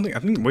think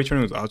weight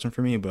training was an option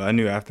for me, but I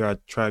knew after I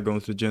tried going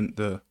to the gym,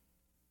 the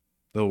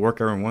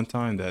workout room one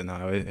time that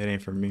no, it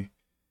ain't for me.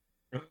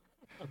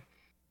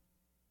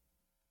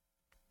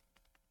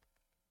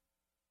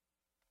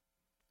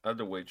 I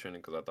did weight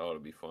training because I thought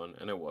it'd be fun,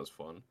 and it was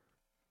fun.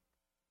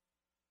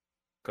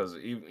 Because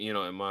even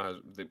in my house,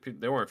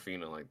 they weren't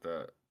feeling like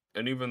that,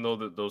 and even though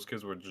those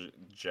kids were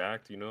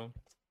jacked, they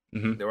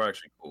were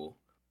actually cool.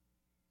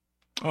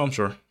 Oh, I'm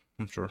sure.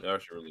 They're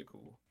actually really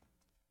cool.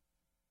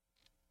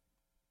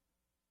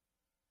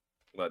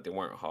 Like they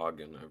weren't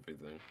hogging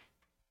everything.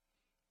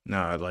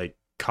 Nah, like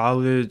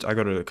college, I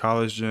go to the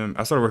college gym.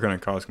 I started working in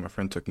college because my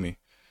friend took me.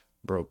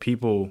 Bro,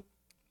 people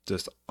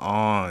just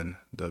on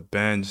the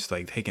bench,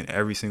 like taking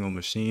every single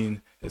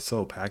machine. It's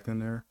so packed in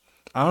there.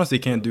 I honestly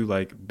can't do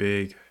like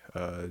big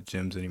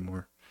gyms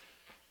anymore.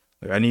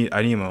 Like I need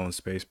my own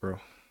space, bro.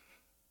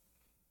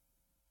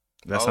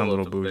 That sounds a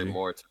little bougie. Pay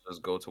more to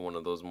just go to one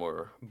of those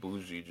more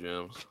bougie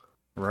gyms.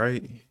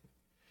 Right?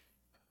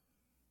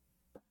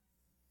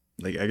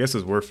 Like I guess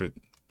it's worth it.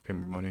 Pay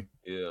more money.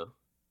 Yeah.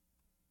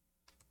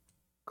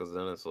 Cause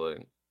then it's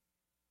like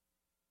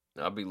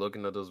I'll be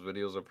looking at those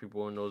videos of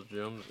people in those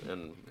gyms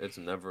and it's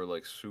never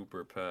like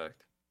super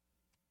packed.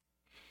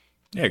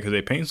 Yeah, because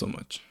they pay so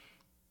much.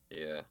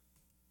 Yeah.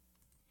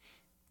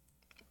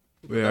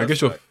 Yeah, I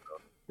guess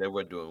they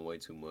were doing way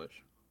too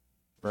much.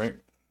 Right?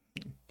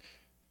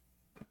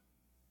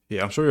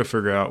 Yeah, I'm sure you'll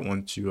figure out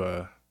once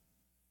you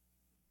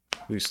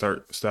we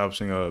start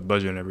establishing a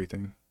budget and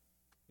everything.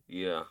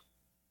 Yeah.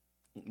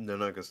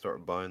 Then I could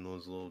start buying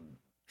those little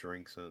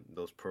drinks and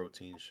those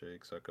protein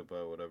shakes. I could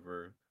buy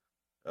whatever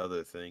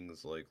other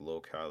things like low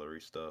calorie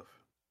stuff.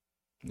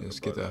 Let's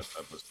get that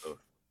type of stuff.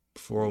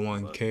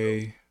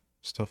 401k,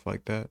 stuff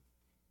like that.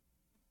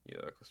 Yeah,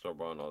 I could start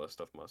buying all that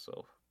stuff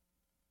myself.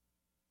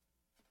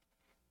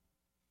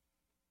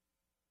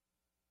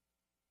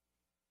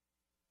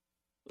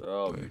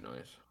 That'll be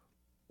nice.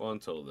 Well,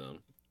 until then,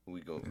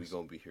 we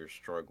gonna be here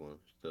struggling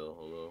still.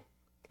 Hello.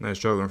 Not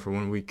struggling for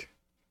 1 week.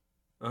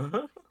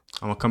 Uh-huh.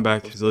 I'm gonna come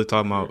back. He's really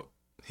talking about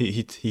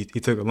he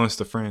took a lunch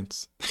to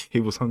France.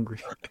 He was hungry.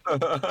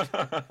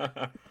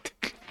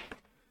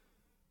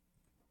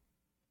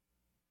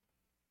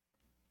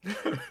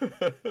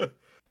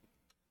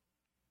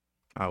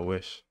 I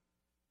wish.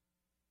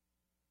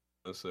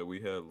 I said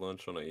we had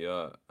lunch on a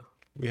yacht.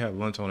 We had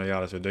lunch on a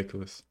yacht. It's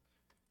ridiculous.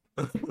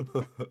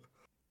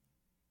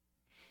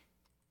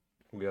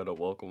 We had a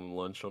welcome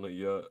lunch on a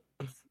yacht.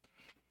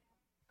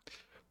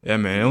 Yeah,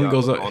 man. It only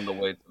goes up on the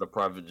way to the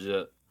private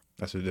jet.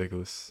 That's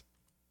ridiculous.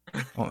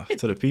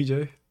 To the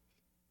PJ.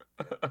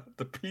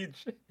 The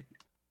PJ.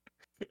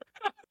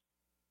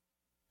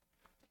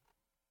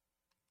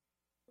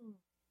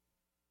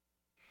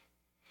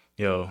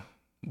 Yo,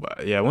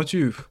 but yeah. Once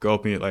you go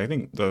up and like, I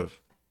think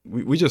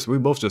we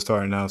both just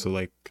started now, so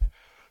like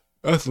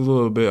that's a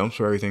little bit. I'm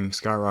sure everything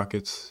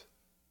skyrockets.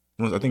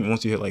 I think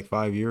once you hit like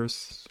 5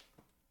 years,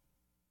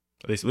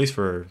 at least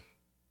for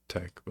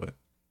tech, but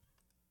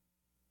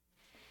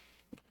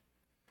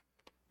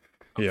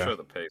I'm sure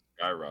the pay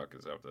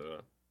skyrockets after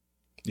that.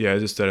 Yeah, it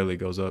just steadily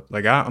goes up.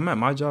 Like I'm at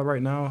my job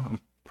right now. I'm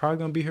probably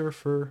gonna be here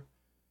for.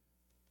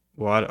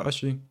 Well, I don't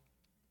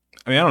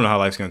know how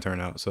life's gonna turn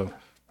out. So.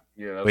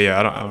 Yeah. But yeah,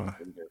 I don't.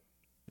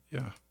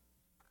 Yeah.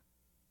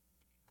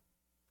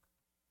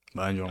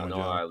 But I enjoy my job.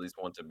 I at least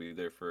want to be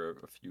there for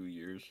a few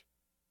years.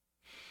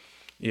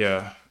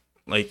 Yeah,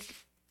 like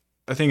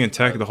I think in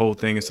tech the whole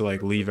thing is to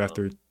like leave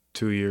after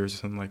 2 years or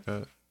something like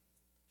that.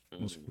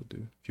 Most people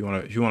do. If you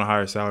want to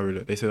hire a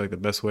salary, they say like the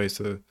best way is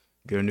to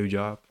get a new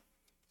job.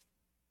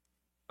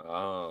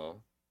 Oh.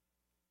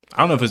 I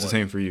don't know if it's the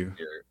same for you.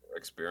 Your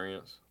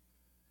experience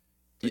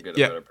to get a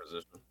better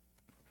position.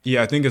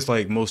 Yeah, I think it's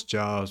like most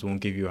jobs won't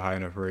give you a high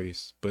enough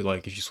raise, but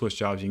like if you switch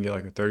jobs, you can get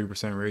like a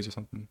 30% raise or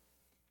something.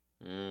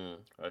 I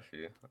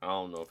see. I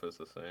don't know if it's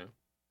the same,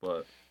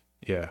 but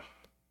yeah,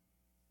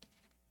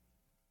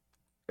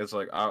 it's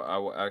like I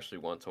will actually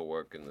want to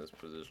work in this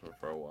position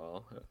for a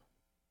while.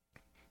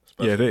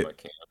 Especially if I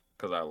can,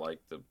 because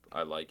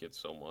I like it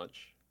so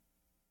much.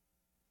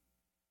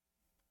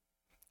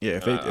 Yeah,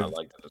 And I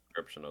like the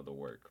description of the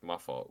work. My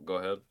fault. Go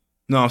ahead.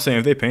 no, I'm saying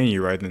if they paying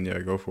you right, then yeah,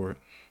 go for it.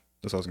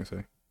 That's what I was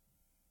gonna say.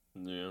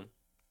 Yeah.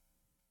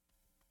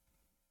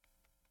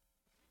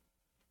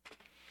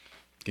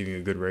 Give you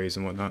a good raise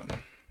and whatnot.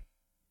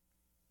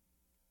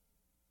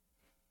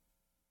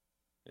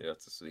 You have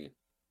to see.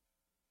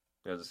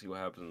 You have to see what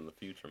happens in the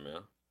future,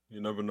 man.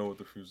 You never know what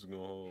the future's gonna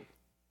hold.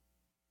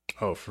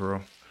 Oh, for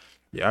real.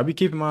 Yeah, I'll be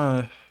keeping my.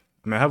 I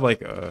mean, I have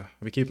like I'll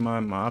be keeping my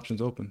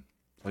options open.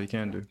 All you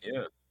can do.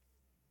 Yeah.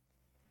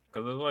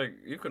 Because it's like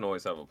you can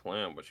always have a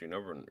plan, but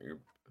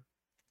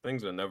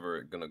things are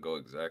never gonna go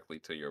exactly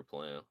to your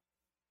plan.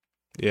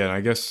 Yeah, and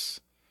I guess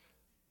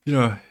you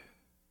know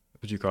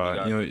what you You call it.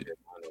 gotta You know, keep your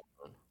mind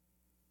open.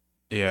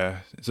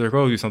 yeah. So there'll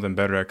probably be something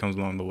better that comes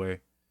along the way.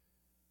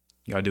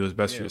 You gotta do what's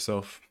best for Yeah,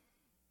 yourself.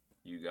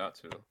 you got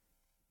to.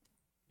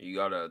 You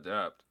gotta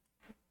adapt.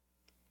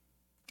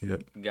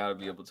 Yep. You gotta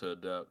be able to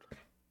adapt.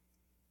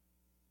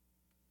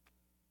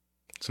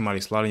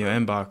 Somebody sliding your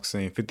inbox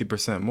saying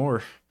 50%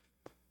 more.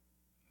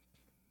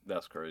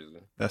 That's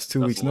crazy. That's 2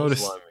 That's weeks a little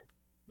notice. slimy.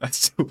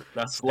 That's two.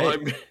 That's Hey,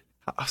 slimy.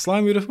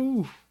 slimy to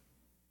who?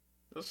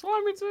 That's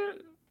slimy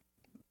too.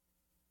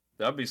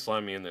 That'd be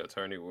slimy in the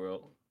attorney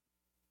world.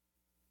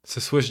 To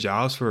switch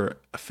jobs for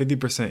a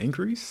 50%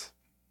 increase?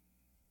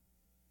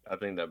 I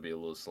think that'd be a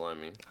little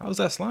slimy. How's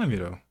that slimy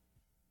though?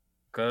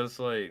 Cause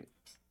like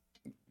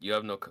you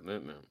have no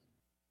commitment.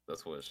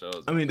 That's what it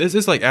shows. I mean, this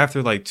is like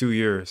after like 2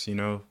 years, you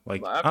know?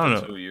 Like But I don't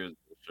after know. 2 years,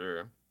 for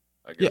sure.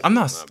 I Yeah, guess it's I'm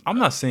not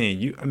not saying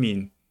you. I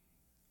mean,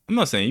 I'm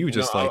not saying you bad.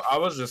 No, just like I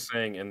was just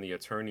saying in the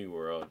attorney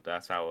world,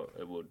 that's how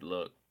it would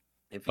look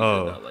if you did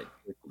oh that like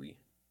quickly.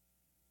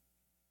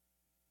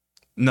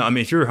 no. I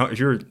mean, if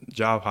you're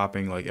job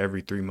hopping like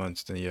every 3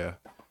 months, then yeah,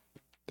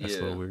 that's a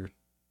Yeah, little weird.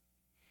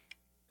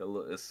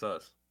 it's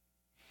sus.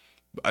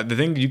 The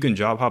thing you can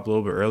job hop a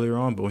little bit earlier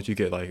on, but once you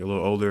get like a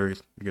little older,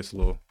 it gets a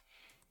little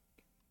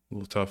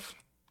tough.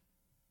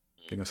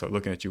 They're gonna start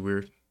looking at you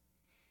weird.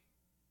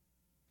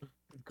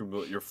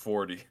 You're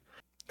 40.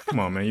 Come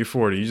on, man, you're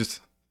 40. You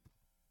just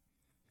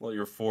Well,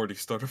 you're 40.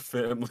 Start a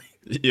family.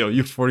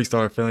 you're 40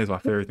 star family is my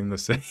favorite thing to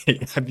say.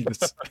 I'd be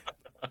just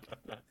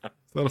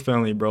it's not a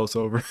family, bro. It's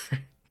over.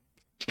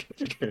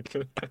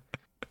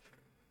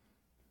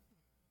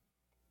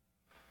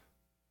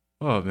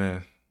 Oh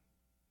man,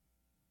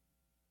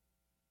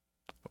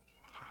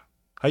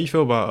 how you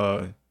feel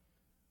about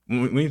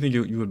when do you think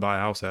you would buy a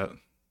house at,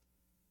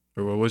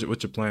 or what's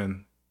your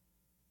plan?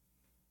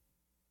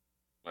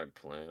 My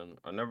plan.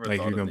 I never Like if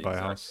thought you're of gonna the buy a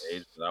exact house?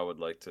 age that I would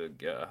like to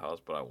get a house,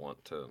 but I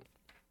want to.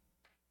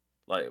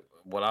 Like,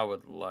 what I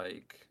would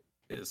like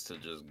is to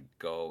just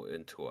go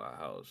into a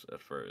house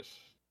at first,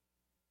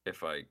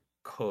 if I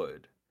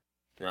could.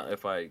 Now,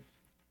 if I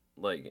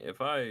like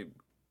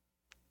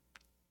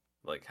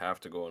have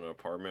to go in an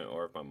apartment,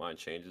 or if my mind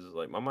changes,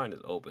 like my mind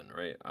is open,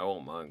 right? I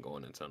won't mind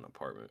going into an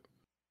apartment,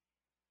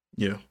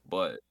 Yeah,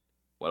 but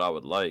what I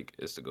would like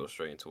is to go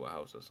straight into a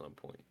house at some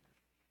point.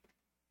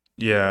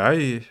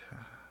 yeah.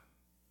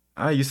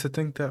 I used to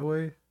think that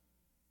way,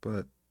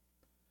 but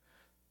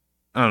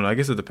I don't know. I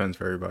guess it depends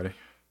for everybody.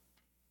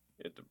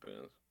 It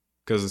depends.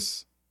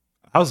 Because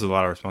house is a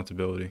lot of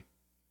responsibility.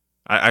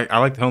 I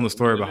like telling the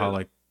story It about how is.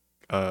 like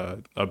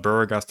a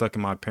bird got stuck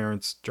in my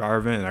parents' dryer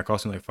vent and that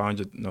cost me like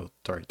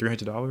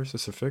 $300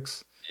 just to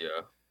fix.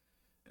 Yeah.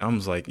 I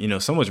was like,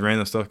 so much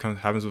random stuff kind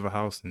of happens with a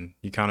house, and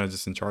you kind of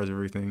just in charge of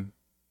everything.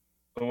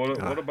 So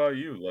what Ah. about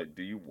you? Like,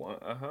 do you want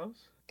a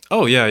house?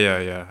 Oh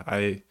yeah.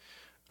 I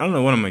don't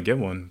know when I'm gonna get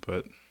one,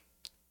 but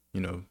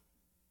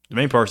the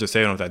main part is just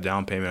saving off that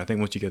down payment. I think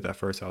once you get that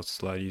first house, it's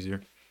a lot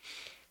easier.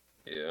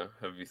 Yeah.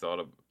 Have you thought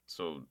of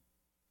so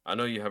I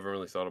know you haven't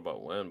really thought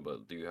about when,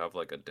 but do you have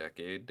like a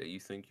decade that you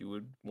think you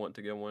would want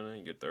to get one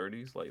in your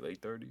 30s, like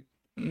late 30s?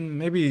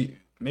 Maybe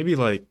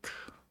like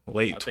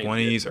late I think mid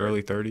 20s, 30s.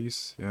 early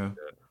 30s. Yeah.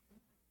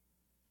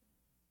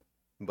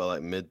 But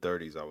like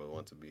mid-30s, I would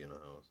want to be in a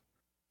house.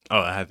 Oh,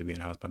 I had to be in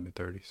a house by mid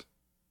 30s.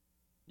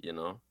 You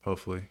know?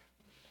 Hopefully,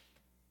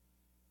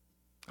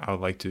 I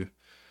would like to.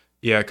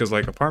 Yeah, because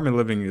like apartment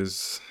living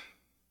is,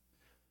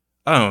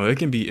 I don't know. It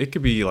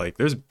could be like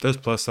there's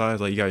plus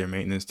sides. Like you got your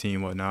maintenance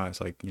team, whatnot.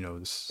 It's like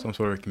some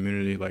sort of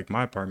community. Like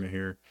my apartment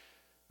here,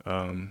 it's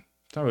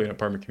not really an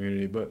apartment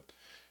community, but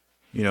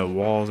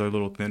walls are a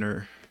little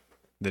thinner.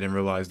 They didn't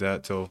realize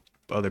that till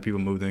other people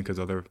moved in because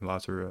other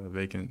lots are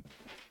vacant.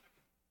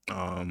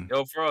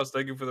 Yo, Frost,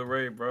 thank you for the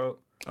raid, bro.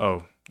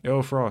 Oh,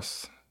 yo,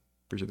 Frost,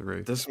 appreciate the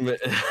raid. This man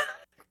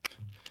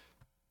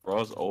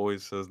Frost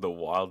always says the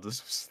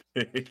wildest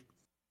mistake.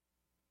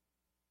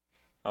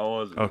 How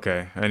was it?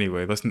 Okay.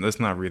 Anyway, let's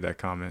not read that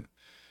comment.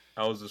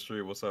 How was the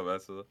stream? What's up,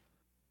 Asa?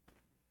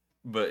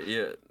 But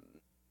yeah.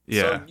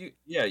 Yeah.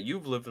 So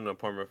you've lived in an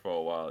apartment for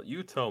a while.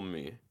 You tell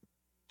me.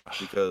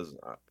 Because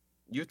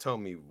you tell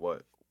me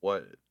what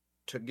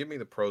to give me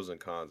the pros and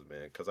cons,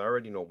 man. Because I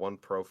already know one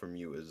pro from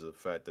you is the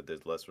fact that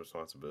there's less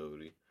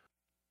responsibility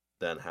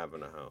than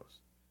having a house.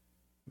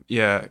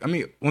 Yeah, I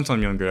mean, once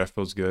I'm younger, that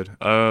feels good.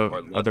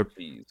 Or less Other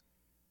fees.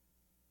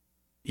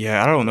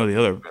 Yeah, I don't know Like the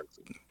other.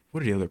 expensive.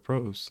 What are the other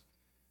pros?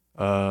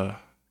 Uh,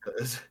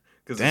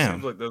 Because it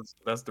seems damn. like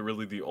that's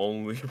really the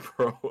only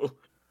pro.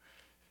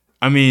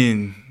 I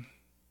mean,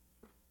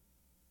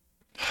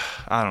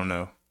 I don't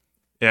know.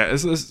 Yeah,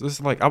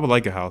 it's like I would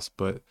like a house,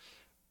 but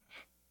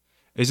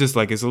it's just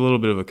like it's a little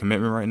bit of a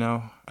commitment right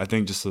now. I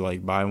think just to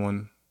like buy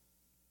one.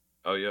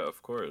 Oh yeah,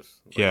 of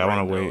course. Like Yeah, I want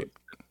right to now, wait, it's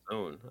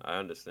soon. I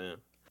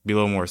understand. be a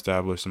little more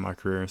established in my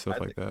career and stuff I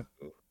like think that.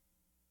 so too.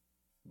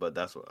 But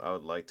that's what I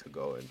would like to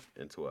go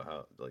into a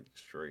house like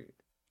straight.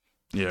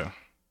 Yeah.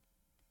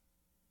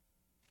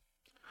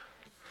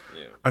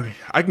 Yeah. I mean,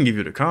 I can give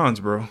you the cons,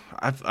 bro.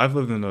 I've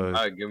lived in a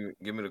All right, give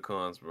me the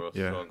cons, bro. Let's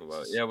yeah, talk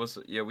about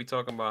it. Yeah, we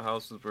talking about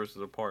houses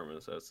versus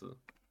apartments. That's it.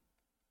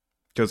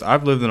 because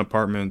I've lived in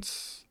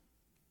apartments.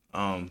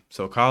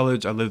 So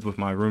college, I lived with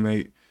my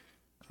roommate.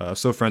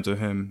 Still friends with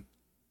him.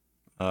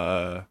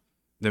 Uh,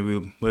 then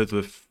we lived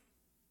with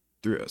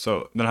three.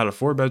 So then I had a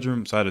 4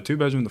 bedroom. So I had a 2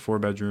 bedroom, the 4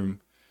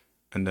 bedroom,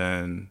 and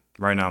then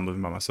right now I'm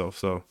living by myself.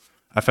 So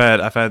I've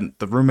had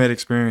the roommate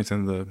experience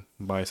and the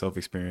by yourself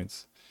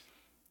experience.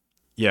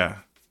 Yeah.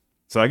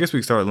 So I guess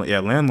we start. Yeah,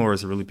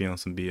 landlords are really being on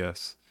some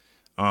BS.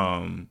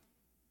 Um,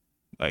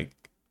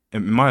 like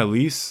in my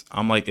lease,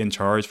 I'm like in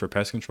charge for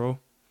pest control.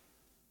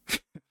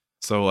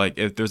 So like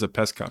if there's a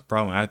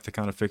problem, I have to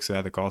kind of fix it. I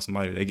have to call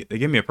somebody. They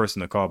give me a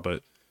person to call,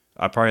 but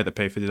I probably have to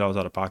pay $50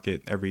 out of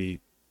pocket every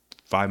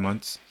 5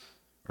 months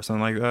or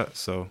something like that.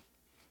 So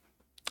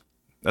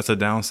that's a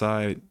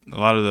downside. A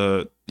lot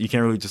of you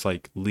can't really just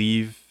like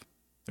leave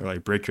or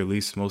like break your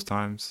lease most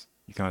times.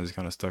 You kind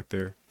of stuck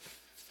there.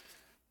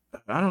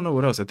 I don't know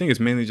what else. I think it's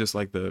mainly just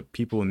like the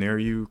people near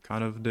you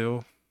kind of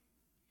deal.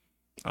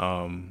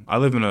 I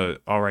live in a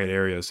all right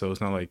area, so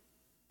it's not like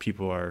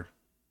people are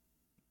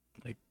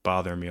like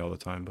bothering me all the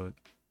time. But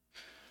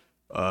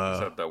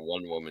Except that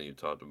one woman you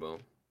talked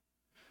about.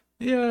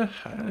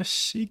 yeah,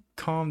 she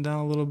calmed down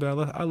a little bit.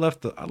 I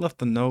left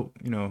the note,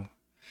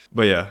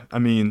 But yeah, I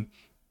mean,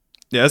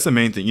 yeah, that's the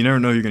main thing. You never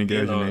know you're gonna get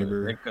You as your know,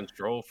 neighbor. rent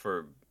control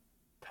for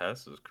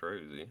pests is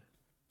crazy.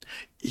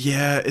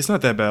 Yeah, it's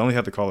not that bad. I only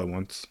have to call it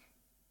once,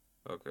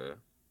 Okay.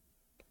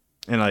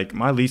 and like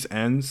my lease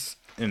ends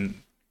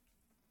in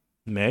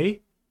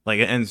May. Like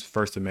it ends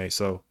 1st of May,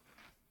 so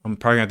I'm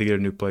probably gonna have to get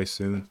a new place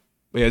soon.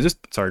 But yeah, just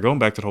sorry, going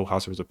back to the whole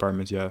house versus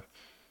apartments. Yeah,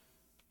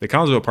 the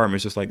cons of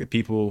apartments just like the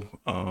people,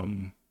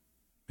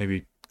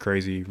 maybe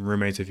crazy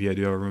roommates if you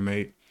do have a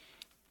roommate.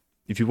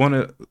 If you want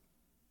to,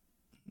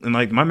 and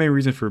like my main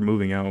reason for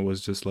moving out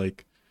was just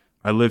like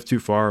I live too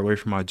far away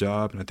from my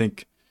job, and I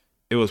think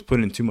it was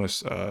putting too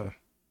much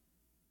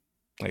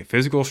like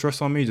physical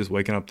stress on me just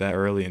waking up that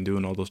early and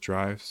doing all those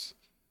drives.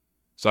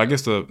 So I Yeah.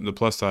 guess the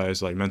plus side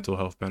is like mental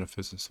health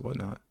benefits and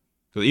whatnot.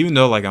 So even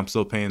though like I'm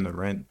still paying the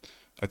rent,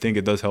 I think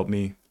it does help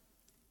me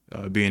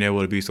being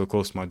able to be so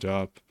close to my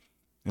job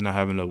and not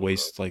having to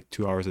waste like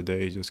 2 hours a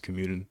day just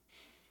commuting.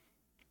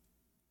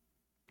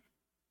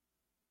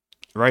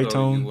 Right, So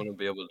you Tone? want to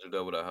be able to do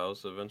that with a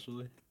house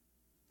eventually?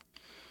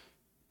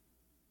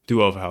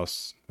 Do of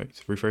house. Wait,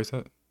 rephrase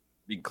that.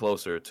 Be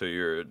closer to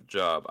your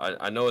job.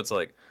 I know it's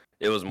like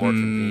it was more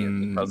convenient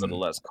because of the Hmm.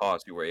 less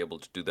cost. You were able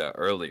to do that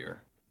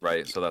earlier,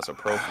 right? So that's a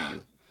pro for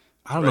you,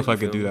 I don't know right? if You I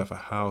could feel do me? that for a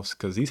house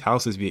because these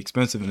houses be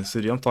expensive in the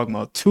city. I'm talking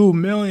about 2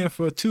 million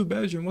for a 2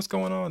 bedroom. What's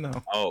going on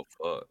now? Oh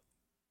fuck.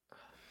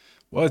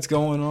 What's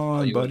going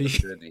Oh, on, you in the buddy?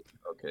 city?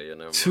 Okay, yeah,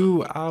 never mind.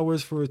 2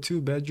 hours for a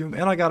 2 bedroom,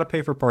 and I gotta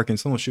pay for parking.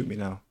 Someone shoot me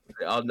now.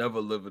 Okay, I'll never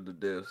live in the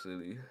damn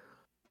city.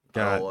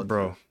 I don't God, want to.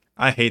 bro,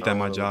 I hate I that don't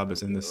my want to live job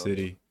is in in the the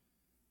city. city.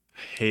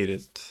 Hate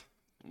it.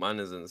 Mine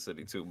is in the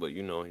city too, but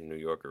you know, in New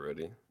York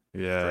already.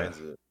 Yeah,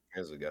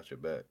 Transit got your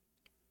back.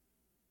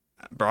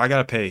 bro, I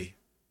gotta pay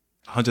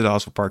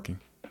 $100 for parking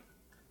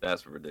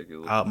That's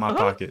ridiculous. out my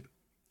pocket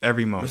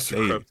every month. Mr.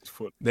 They Krabs'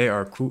 foot. they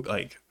are cool.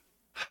 Like,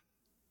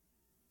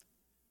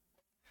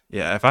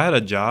 yeah, if I had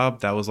a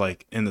job that was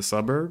like in the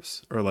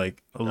suburbs or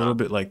like a Nah, little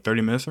bit like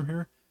 30 minutes from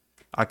here,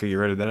 I could get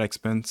rid of that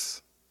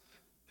expense.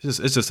 It's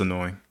just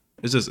annoying.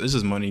 It's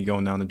just money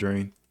going down the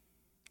drain.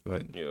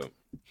 But yeah.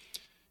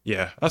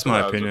 yeah, that's my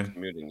 2 hours of opinion.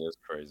 commuting is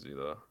crazy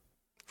though.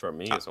 For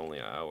me, I, it's only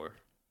an hour.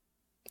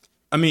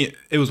 I mean,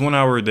 it was 1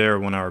 hour there,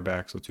 1 hour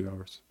back, so 2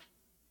 hours.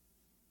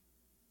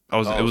 It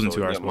Oh, wasn't so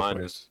two yeah, hours both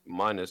ways.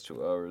 mine is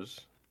 2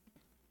 hours.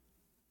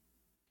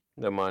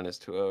 Then mine is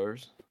 2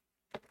 hours.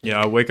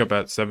 Yeah, I wake up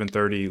at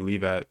 7:30,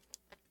 leave at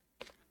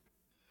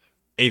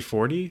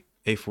 8:40,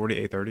 8:40,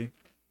 8:30.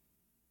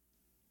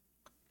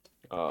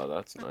 Oh,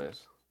 that's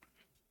nice.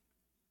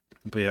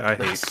 But yeah, I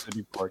hate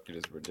City parking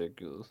is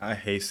ridiculous. I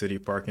hate city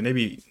parking. They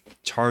be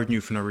charging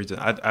you for no reason.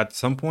 At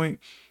some point,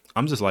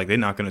 I'm just like they're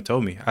not gonna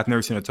tow me. I've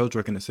never seen a tow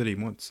truck in the city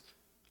once.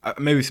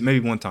 Maybe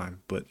one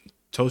time, but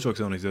tow trucks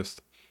don't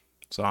exist.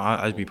 So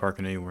I'd be Mm,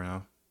 parking anywhere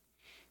now.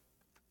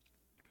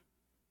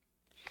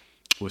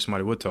 Wish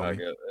somebody would tow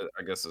me.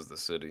 I guess it's the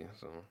city.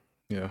 So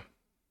Yeah,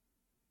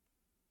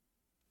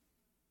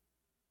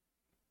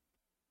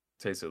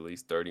 takes at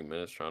least 30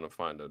 minutes trying to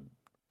find a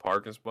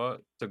parking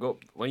spot to go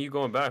when you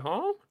going back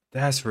home.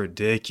 that's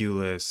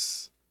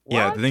ridiculous.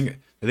 Yeah, What? the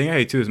thing I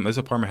hate too is this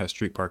apartment has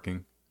street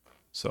parking.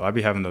 So I'd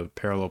be having to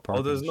parallel park.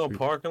 Oh, on there's the no street.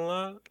 parking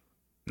lot?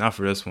 Not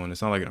for this one.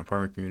 It's not like an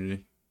apartment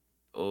community.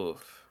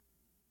 Oof.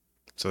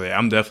 So yeah,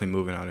 I'm definitely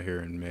moving out of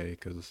here in May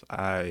because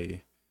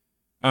I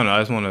don't know.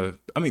 I just want to.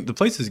 I mean, the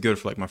place is good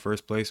for like my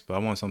first place, but I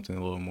want something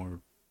a little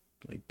more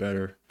like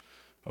better.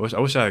 I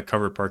wish I had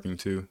covered parking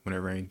too when it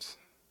rains.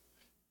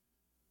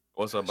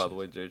 What's up, by the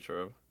way, J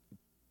Trev?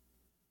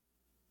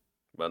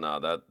 But nah,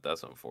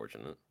 that's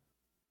unfortunate.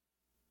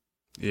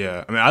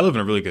 Yeah, I mean, I live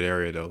in a really good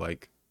area though.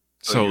 Like,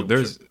 so you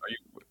there's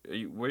are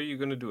you what are you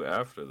gonna do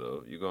after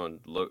though? You going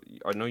to look?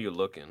 I know you're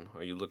looking.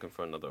 Are you looking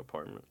for another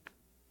apartment?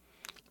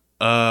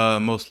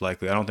 most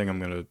likely. I don't think I'm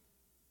gonna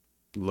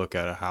look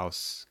at a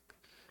house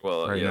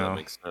Well, right yeah, that now.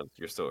 makes sense.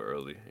 You're still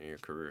early in your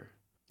career.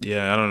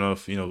 Yeah, I don't know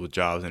if with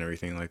jobs and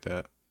everything like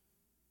that.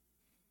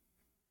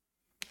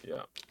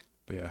 Yeah.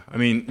 But yeah, I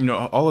mean,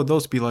 all of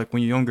those be like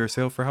when you're younger,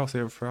 save for a house,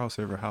 save for a house,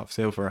 save for a house,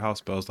 save for a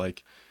house. But I was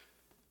like,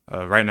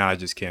 right now I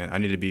just can't. I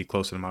need to be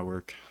closer to my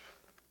work.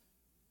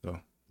 So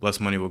less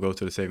money will go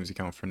to the savings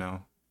account for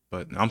now.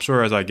 But I'm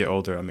sure as I get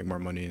older, I make more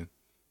money and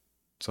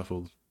stuff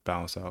will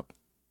balance out.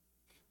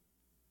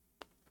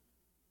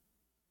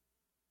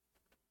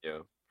 Yeah,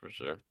 for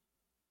sure.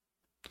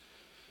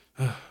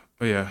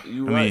 But yeah,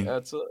 You I right. mean,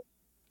 That's a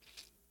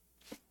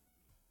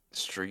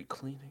street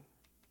cleaning.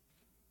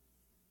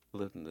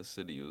 Lived in the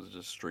city. It was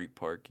just street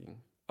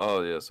parking.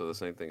 Oh yeah, so the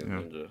same thing as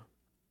yeah, Ninja.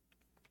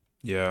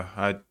 yeah,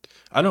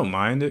 I don't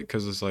mind it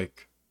because it's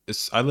like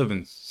I live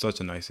in such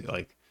a nice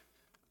like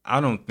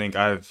I don't think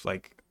I've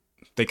like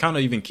they kind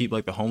of even keep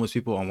like the homeless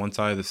people on one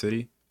side of the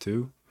city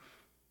too,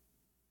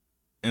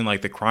 and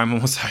like the crime on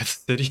one side of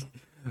the city.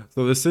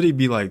 So the city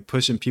be like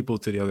pushing people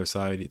to the other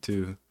side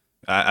too.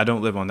 I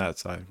don't live on that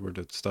side where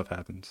the stuff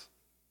happens.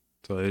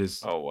 So it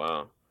is, Oh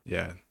wow.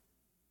 yeah.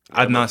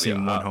 Yeah, I've it not must be a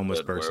seen one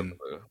homeless hotbed person.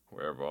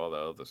 wherever all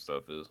that other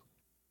stuff is.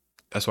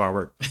 That's where I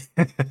work.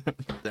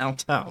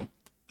 Downtown.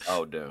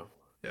 Oh damn.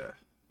 Yeah.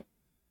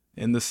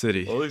 In the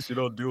city. Well, at least you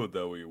don't deal with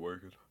that when you're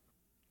working.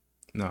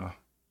 No.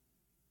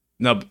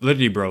 No,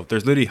 literally, bro.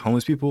 There's literally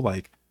homeless people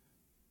like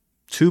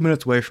 2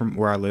 minutes away from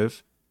where I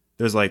live.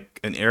 There's like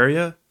an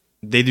area.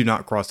 They do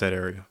not cross that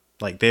area.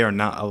 Like they are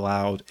not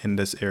allowed in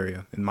this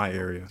area, in my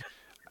area.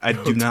 I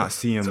do not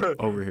see them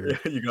over here.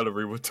 Yeah, you gotta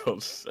read what Tom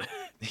said.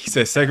 He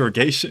said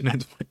segregation.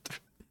 And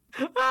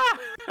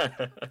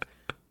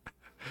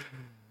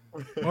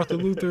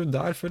Martin Luther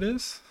died for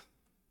this.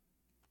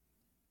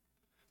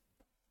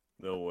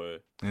 No way.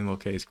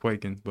 MLK is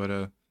quaking,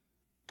 but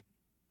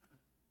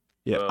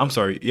yeah. I'm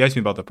sorry. You asked me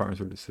about the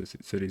apartments or the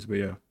cities, but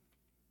yeah,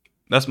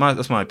 that's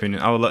my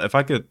opinion. I would if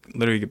I could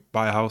literally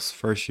buy a house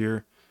first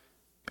year,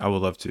 I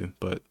would love to.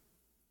 But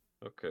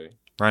Okay.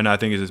 right now, I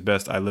think it's just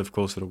best I live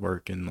closer to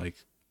work and like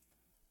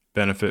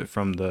benefit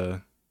from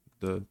the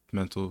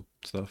mental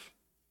stuff.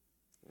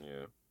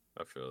 Yeah,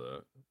 I feel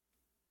that.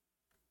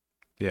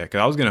 Yeah, cause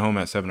I was getting home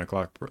at 7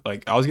 o'clock.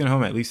 Like I was getting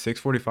home at least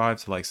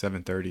 6:45 to like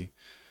 7:30,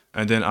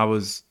 and then I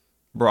was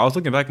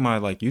looking back at my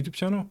like YouTube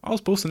channel. I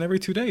was posting every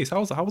 2 days. How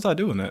was I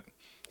doing that?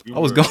 You I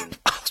was were, going.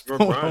 you were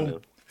Going grinding.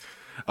 home.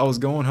 I was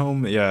going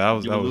home. Yeah, I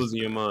was. You I were was losing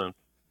your mind.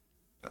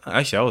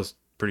 actually I was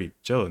pretty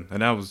chilling,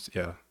 and I was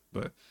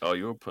but Oh,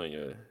 you were putting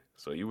your.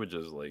 So you were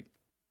just like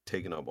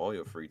taking up all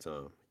your free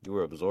time. You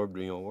were absorbed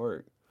in your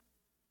work.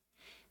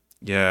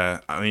 yeah.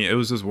 I mean, it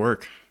was just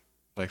work,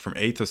 like from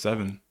 8 to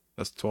 7.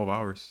 That's 12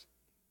 hours.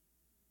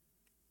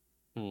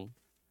 Hmm.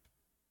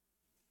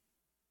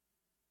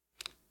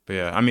 But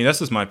yeah, I mean that's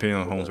just my opinion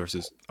on homes Okay.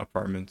 versus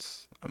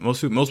apartments.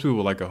 Most people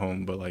would like a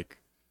home, but like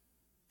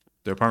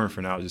the apartment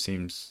for now just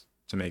seems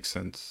to make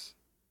sense.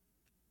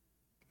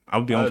 I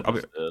would be I on.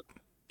 understand.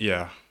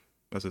 Yeah,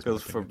 that's just my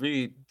Because for opinion.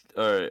 me,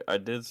 alright, I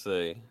did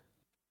say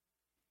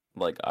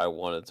like I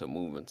wanted to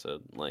move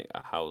into like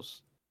a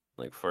house,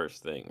 like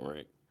first thing,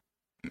 right?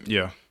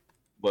 Yeah.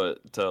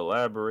 But to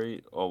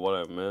elaborate on what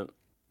I meant,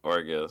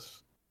 or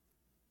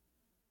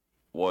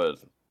what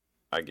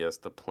I guess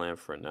the plan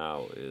for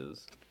now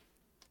is,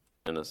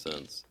 in a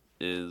sense,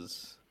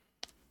 is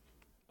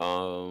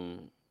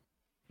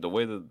the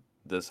way that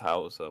this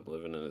house I'm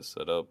living in is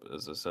set up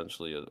is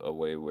essentially a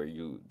way where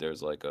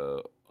there's like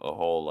a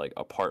whole like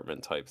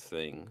apartment type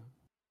thing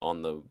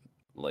on the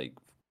like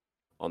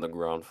on the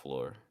ground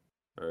floor,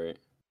 right?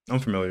 I'm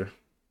familiar.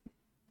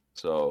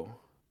 So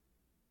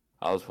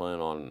I was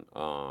planning on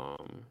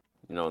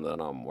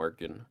that I'm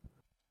working.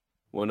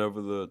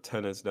 Whenever the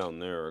tenants down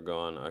there are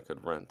gone, I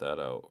could rent that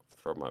out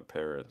for my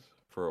parents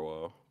for a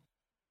while.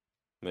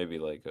 Maybe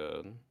like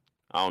I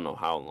don't know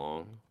how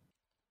long,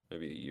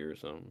 maybe a year or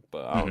something,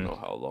 but I don't Hmm. know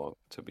how long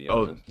to be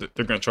Oh, honest.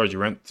 they're gonna charge you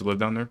rent to live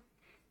down there?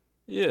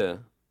 Yeah,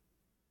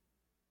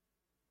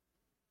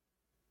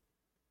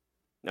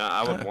 nah,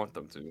 I would Uh, want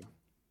them to.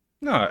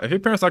 no, if your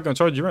parents not gonna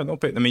charge you rent, don't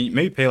pay. I mean,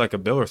 maybe pay like a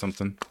bill or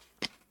something.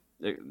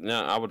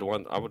 Nah, I would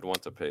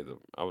want to pay them.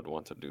 I would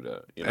want to do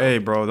that. You know. Hey,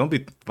 bro, don't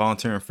be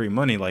volunteering free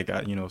money. Like,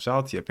 shout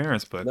out to your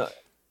parents, but No,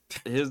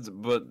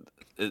 but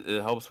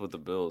it helps with the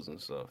bills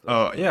and stuff.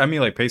 That's oh the yeah, I thing.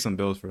 mean like pay some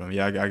bills for them.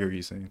 Yeah, I get what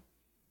you're saying.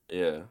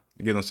 Yeah,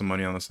 Give them some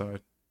money on the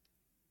side.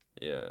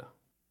 yeah.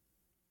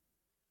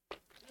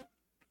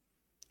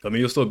 I mean,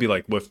 you'll still be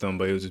like with them,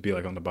 but it'll just be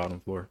like on the bottom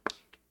floor.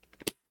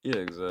 Yeah,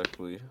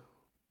 exactly.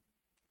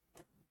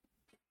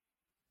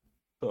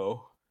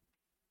 So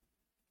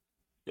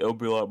it'll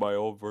be like my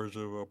old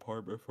version of an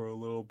apartment for a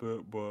little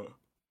bit, but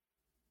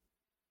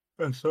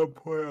at some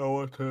point I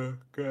want to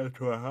get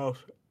into a house.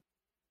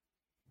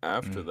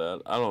 After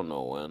that, I don't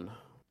know when.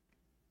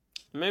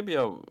 Maybe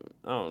I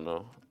don't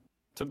know.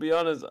 To be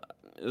honest,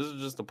 this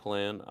is just a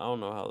plan. I don't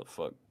know how the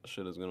fuck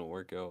shit is gonna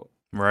work out.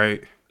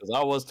 Right. Cause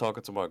I was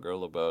talking to my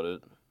girl about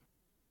it,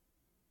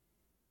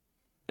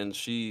 and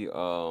she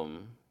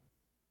well,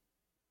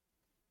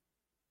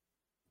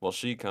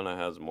 she kind of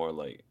has more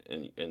like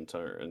in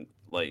turn,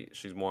 like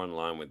she's more in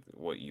line with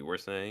what you were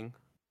saying,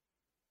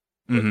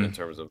 with in Mm-hmm.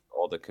 terms of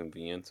all the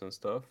convenience and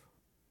stuff.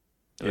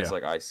 And it's Yeah.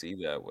 like I see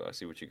that, I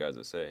see what you guys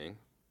are saying,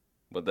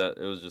 but that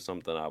it was just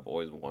something I've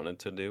always wanted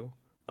to do.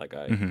 Like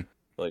Mm-hmm.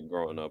 like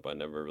growing up, I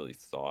never really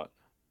thought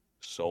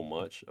so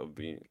much of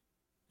being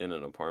in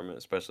an apartment,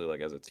 especially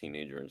like as a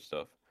teenager and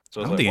stuff.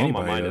 So I it's don't like think while my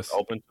anybody mind is does.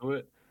 open to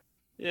it,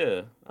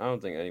 yeah, I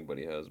don't think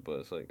anybody has,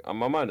 but it's like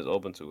my mind is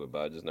open to it,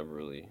 but I just never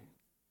really,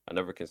 I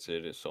never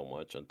considered it so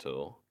much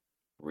until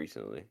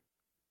recently.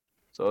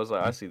 So it's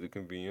like I see the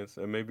convenience,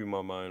 and maybe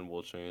my mind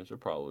will change.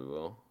 It probably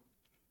will.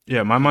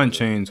 Yeah, my mind And then,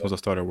 changed once I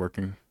started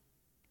working.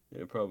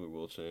 it probably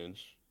will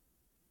change.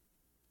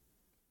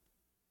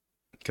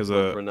 Cause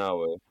But for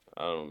now,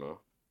 I don't know.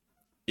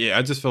 yeah,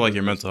 I just feel like There's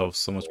your just mental stuff health is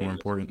so much more going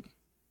this important. week.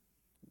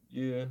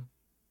 Yeah,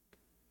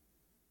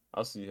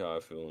 I'll see how I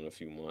feel in a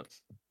few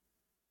months.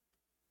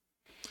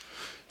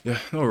 Yeah,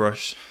 no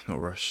rush. No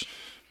rush.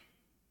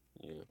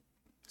 Yeah.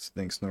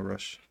 Thanks, no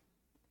rush.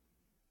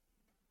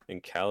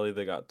 In Cali,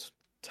 they got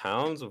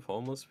towns of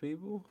homeless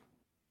people.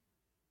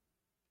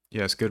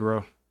 Yeah, Skid Row,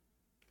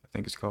 I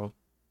think it's called.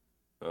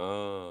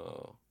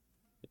 Oh,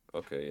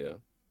 okay, yeah.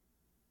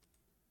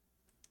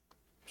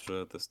 Sure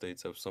that the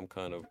states have some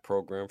kind of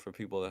program for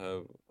people that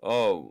have.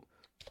 Oh,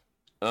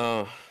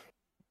 uh,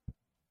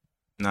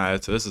 Nah,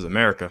 this is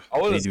America. I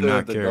They wouldn't do say that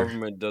not the care.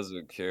 government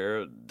doesn't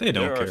care. They don't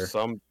There are care.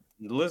 some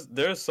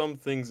there's some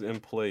things in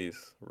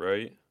place,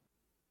 right?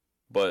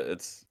 But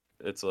it's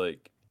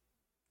like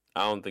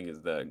I don't think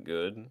it's that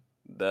good.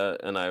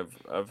 That and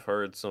I've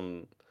heard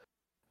some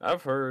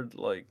I've heard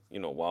like,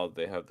 while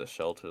they have the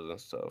shelters and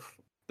stuff,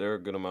 there are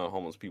a good amount of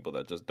homeless people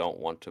that just don't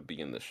want to be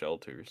in the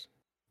shelters.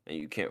 And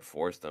you can't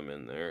force them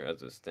in there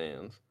as it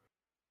stands.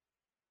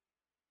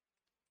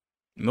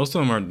 Most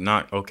of them are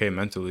not okay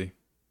mentally,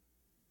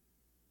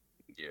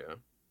 Yeah.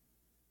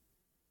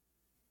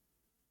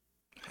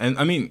 and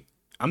I mean,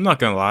 I'm not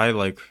gonna lie.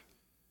 Like,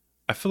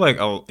 I feel like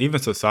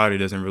even society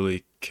doesn't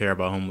really care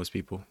about homeless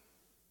people.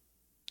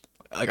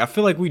 Like, I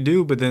feel like we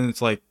do, but then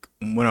it's like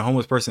when a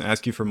homeless person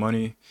asks you for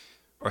money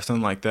or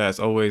something like that, it's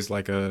always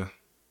like there's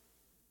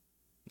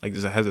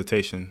a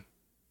hesitation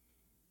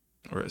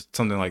or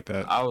something like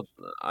that.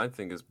 I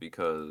think it's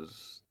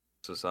because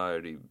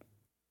society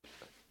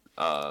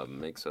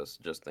makes us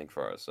just think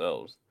for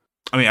ourselves.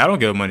 I mean, I don't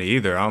give money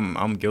either.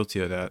 I'm guilty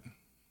of that.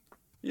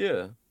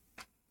 Yeah.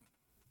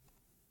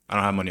 I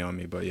don't have money on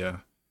me, but yeah.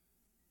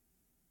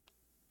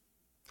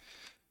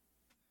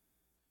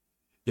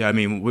 Yeah, I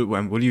mean,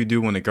 what do you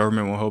do when the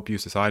government won't help you,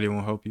 society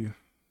won't help you?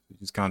 You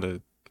just kind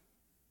of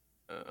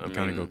I go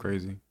mean,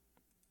 crazy.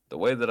 the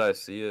way that I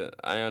see it,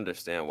 I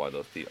understand why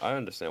those people. I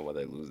understand why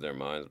they lose their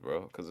minds,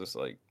 bro. Because it's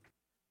like,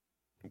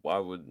 why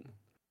would,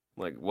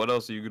 like, what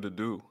else are you gonna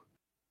do?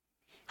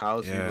 How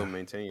else are you Yeah, gonna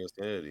maintain your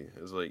sanity?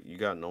 It's like you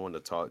got no one to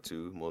talk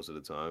to most of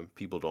the time.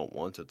 People don't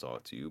want to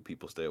talk to you.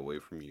 People stay away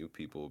from you.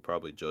 People are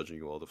probably judging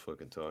you all the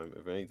fucking time.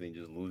 If anything,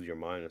 just lose your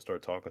mind and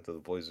start talking to the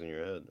voice in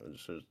your head,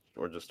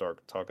 or just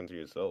start talking to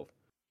yourself.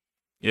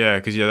 yeah,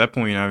 because at that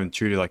point you're not even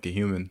treated like a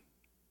human.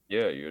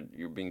 Yeah,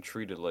 you're being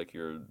treated like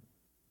you're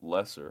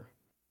lesser.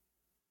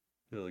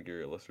 Feel like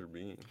you're a lesser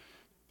being.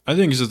 I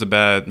think it's just a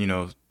bad,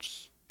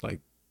 like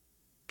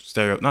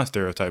not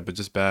stereotype, but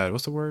just bad.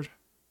 What's the word?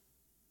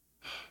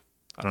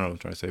 I don't know what I'm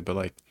trying to say, but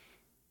like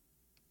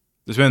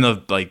there's been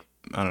enough like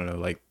I don't know,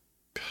 like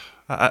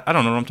I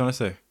don't know what I'm trying to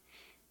say.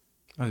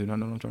 I do not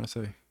know what I'm trying to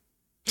say.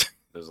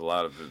 There's a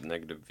lot of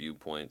negative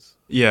viewpoints.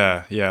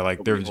 Yeah, like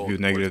That they're we just hold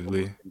viewed towards homeless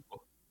negatively.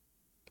 people.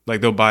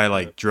 Like they'll buy Yeah.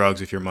 like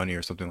drugs with your money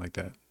or something like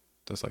that.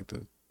 That's like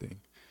the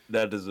thing.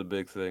 That is a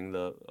big thing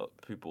that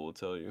people will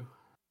tell you.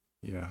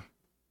 Yeah.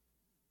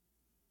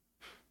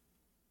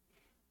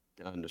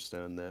 I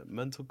understand that.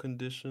 Mental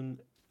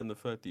condition and the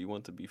fact that you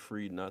want to be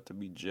free, not to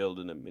be jailed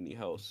in a mini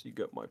house. You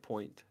get my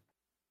point.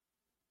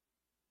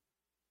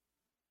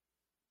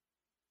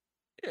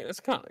 Yeah, it's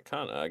kind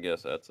of. I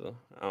guess that's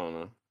I don't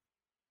know.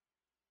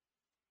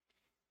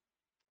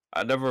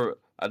 I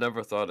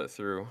never thought it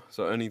through.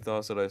 So any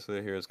thoughts that I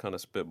say here is kind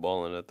of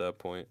spitballing at that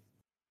point.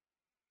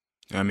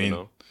 I You mean,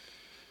 know?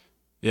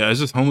 yeah, it's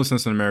just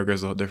homelessness in America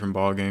is a different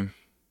ball game.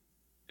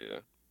 Yeah.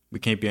 We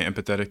can't be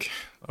empathetic.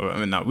 I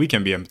mean, not we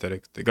can be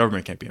empathetic. The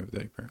government can't be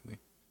empathetic apparently.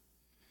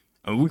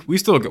 We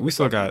still got, we The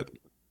still got government.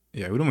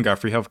 yeah, we don't got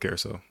free healthcare,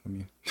 so I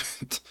mean,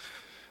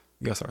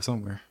 we gotta start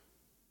somewhere.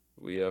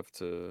 We have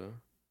to.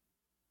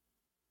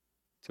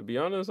 To be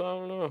honest, I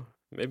don't know.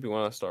 Maybe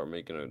when I start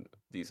making a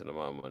decent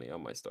amount of money, I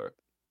might start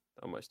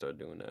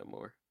doing that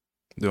more.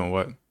 Doing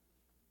what?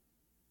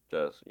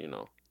 Just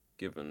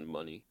giving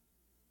money.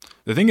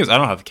 The thing is, I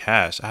don't have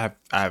cash. I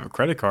have a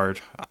credit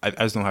card. I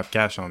just don't have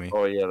cash on me.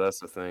 Oh yeah, that's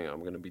the thing.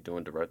 I'm gonna be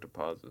doing direct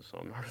deposits, so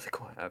I'm not really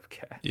gonna have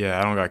cash. Yeah,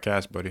 I don't got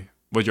cash, buddy.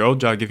 Would your old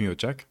job give you a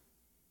check?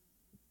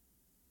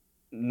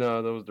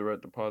 No, that was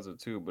direct deposit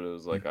too, but it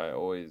was like I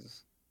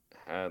always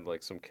had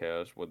like some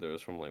cash, whether it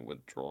was from like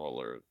withdrawal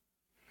or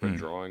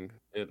withdrawing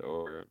it,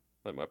 or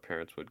like my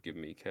parents would give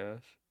me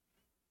cash.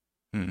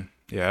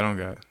 Yeah, I don't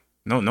got.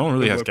 No one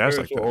really And has my cash parents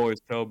like will that.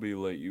 always tell me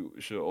like you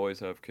should always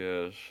have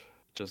cash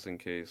just in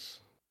case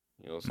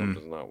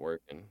something's not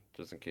working,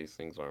 just in case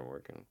things aren't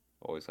working.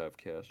 Always have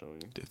cash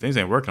on you. If things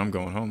ain't working, I'm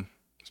going home.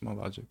 That's my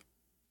logic.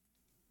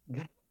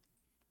 If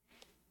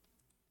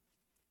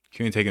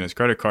you ain't taking his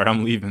credit card,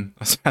 I'm leaving.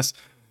 That's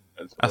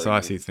how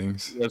I see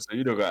things. Yeah, so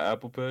you don't got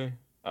Apple Pay?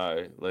 All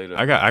right, later.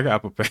 I got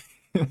Apple Pay.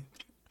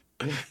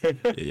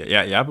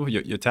 yeah. Apple.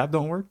 Your tap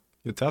don't work.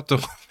 Your tap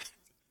don't.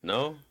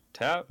 No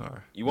tap.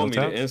 Right. You want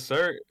no me to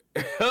insert?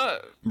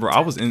 Bro,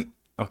 I was in.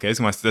 Okay, I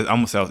almost said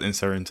I was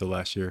inserting until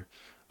last year.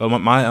 But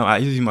I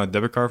used to use my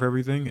debit card for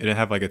everything. It didn't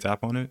have like a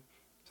tap on it,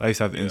 so I used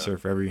to have to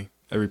insert for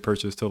every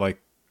purchase till like.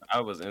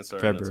 I was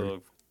inserting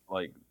until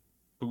like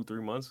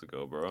 2-3 months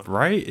ago, bro.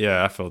 Right?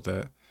 Yeah, I felt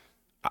that.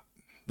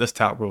 This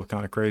tap world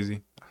kind of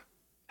crazy.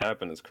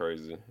 Tapping is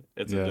crazy.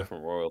 It's a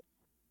different world.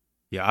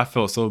 Yeah, I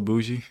felt so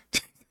bougie.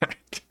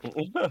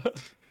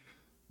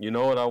 You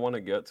know what I want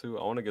to get to?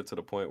 I want to get to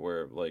the point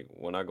where, like,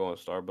 when I go in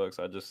Starbucks,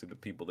 I just see the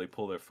people, they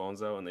pull their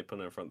phones out and they put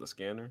it in front of the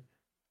scanner.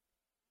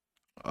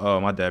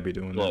 Oh, my dad be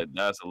doing that. Like,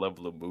 that's a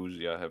level of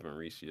bougie I haven't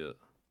reached yet.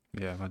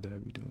 Yeah, my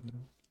dad be doing that.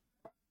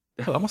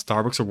 Oh, I'm a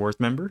Starbucks Rewards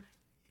member.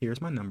 Here's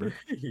my number.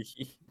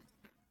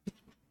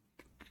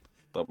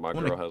 But my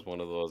girl has one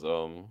of those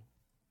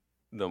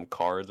them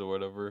cards or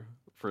whatever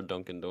for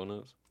Dunkin'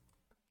 Donuts.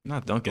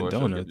 Not Dunkin'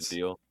 Donuts.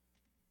 Deal.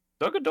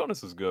 Dunkin'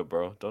 Donuts is good,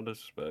 bro. Don't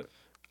disrespect.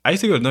 I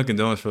used to go to Dunkin'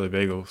 Donuts for the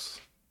bagels.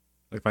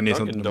 Like if I need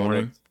something in the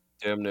morning.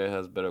 Damn near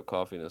has better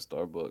coffee than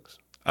Starbucks.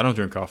 I don't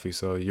drink coffee,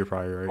 so you're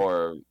probably right.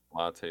 Or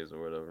lattes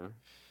or whatever.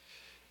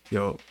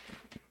 Yo,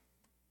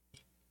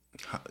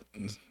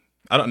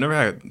 I don't never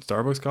had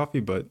Starbucks coffee,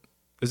 but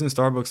isn't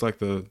Starbucks like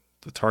the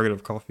target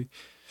of coffee?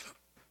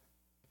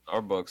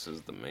 Starbucks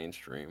is the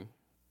mainstream.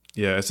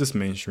 Yeah, it's just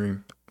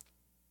mainstream.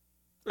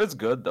 It's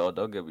good though.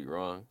 Don't get me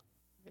wrong.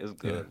 It's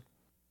good. Yeah.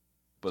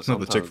 But it's not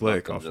the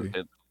Chick-fil-A coffee.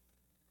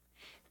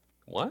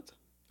 What?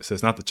 It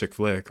says not the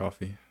Chick-fil-A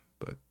coffee,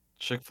 but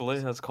Chick-fil-A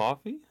has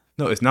coffee?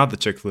 No, it's not the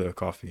Chick-fil-A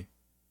coffee.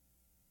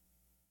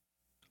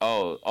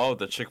 Oh,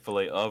 the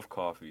Chick-fil-A of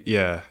coffee.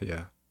 Yeah.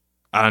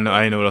 I don't know.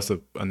 I didn't know what else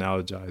to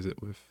analogize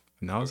it with.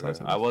 Okay.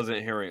 I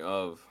wasn't hearing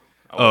of.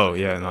 Oh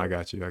yeah, no, I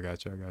got you.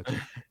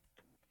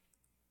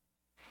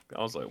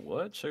 I was like,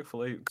 what?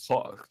 Chick-fil-A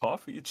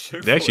coffee?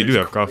 Chick-fil-A they actually do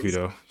have coffee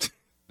though.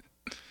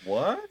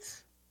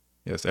 What?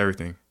 Yes,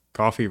 everything.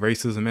 Coffee,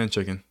 racism, and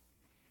chicken.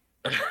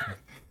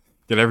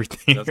 Get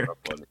everything. That's not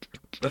funny.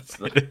 That's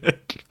not...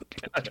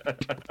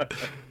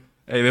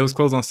 Hey, they was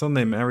closed on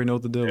Sunday, man. I already know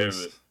what the deal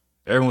is.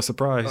 Everyone's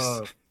surprised.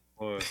 Oh,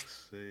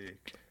 fuck's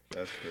sake.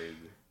 That's crazy.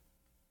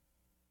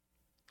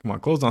 Come on,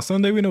 closed on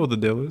Sunday. We know what the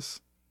deal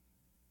is.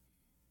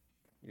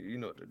 You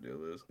know what the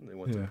deal is. They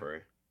went to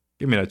pray.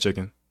 Give me that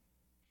chicken.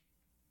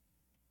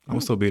 I'm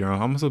gonna still be there. I'm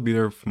gonna still be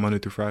there from Monday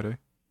through Friday.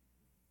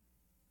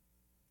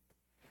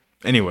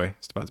 Anyway,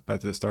 it's back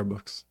to the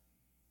Starbucks.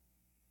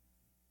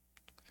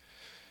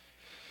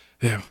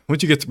 Yeah,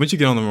 once you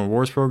get on the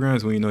rewards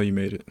programs, when you know you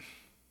made it.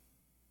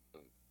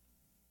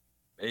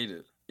 Made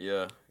it,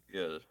 yeah.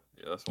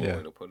 That's one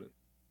way to put it.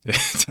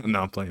 Yeah,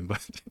 no, I'm playing,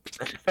 but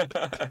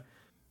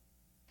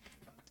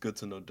good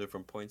to know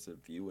different points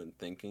of view and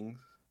thinking.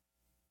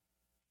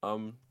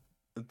 I'm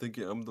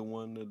thinking I'm the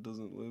one that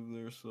doesn't live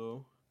there,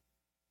 so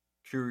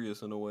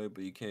curious in a way,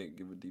 but you can't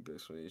give a deep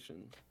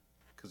explanation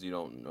because you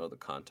don't know the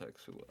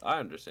context. I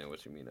understand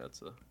what you mean.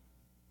 That's a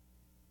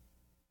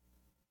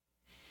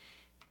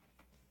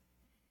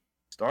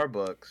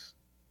Starbucks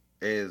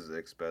is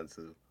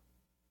expensive.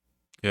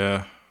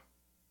 Yeah.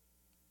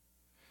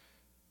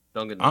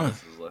 Dunkin'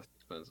 Donuts is less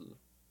expensive.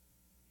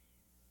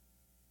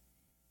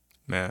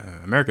 Man,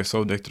 America's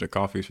so addicted to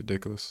coffee. It's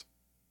ridiculous.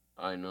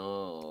 I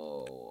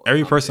know.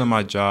 Every person on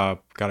my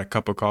job got a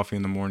cup of coffee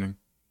in the morning.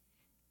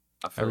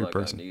 I feel like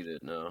I need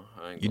it now.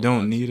 You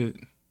don't need it?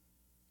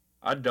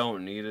 I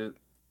don't need it,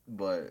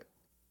 but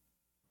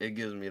it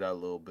gives me that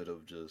little bit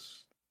of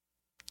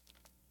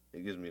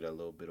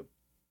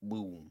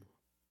boom.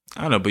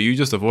 I don't know, but you're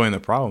just avoiding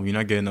the problem. You're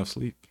not getting enough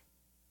sleep.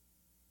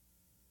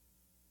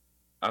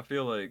 I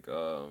feel like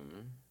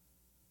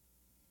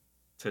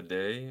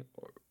today,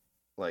 or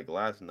like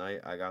last night,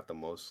 I got the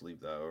most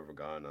sleep that I've ever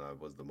gotten, and I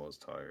was the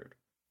most tired.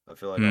 I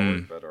feel like I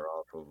was better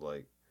off of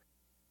like.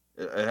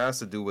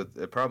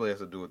 It probably has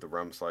to do with the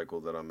REM cycle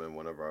that I'm in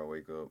whenever I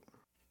wake up.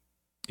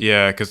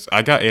 Yeah, because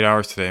I got 8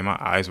 hours today. My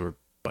eyes were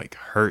like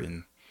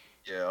hurting.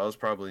 Yeah, I was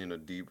probably in a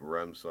deep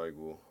REM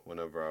cycle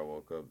whenever I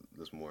woke up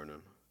this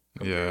morning.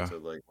 compared Yeah. to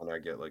like when I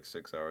get like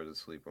 6 hours of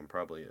sleep. I'm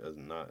probably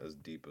not as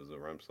deep as a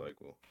REM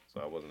cycle,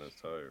 so I wasn't as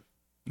tired.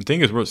 The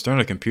thing is, we're staring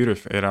at a computer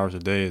for 8 hours a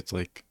day. It's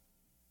like,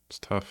 it's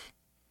tough.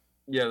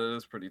 Yeah, that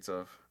is pretty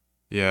tough.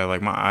 Yeah,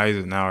 like my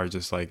eyes now are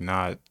just like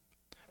not.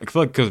 I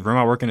feel like because room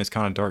I work in is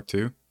kind of dark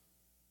too.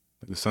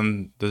 Like the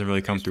sun doesn't really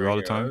Are you come through all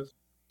the straining your time. eyes?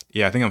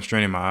 Yeah, I think I'm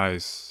straining my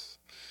eyes.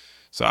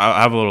 So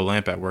I have a little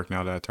lamp at work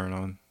now that I turn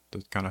on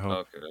to kind of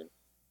help. Okay.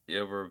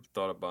 You ever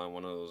thought of buying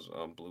one of those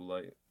blue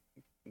light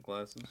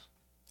glasses?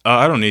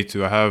 I don't need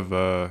to. I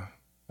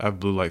have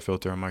blue light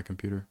filter on my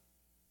computer.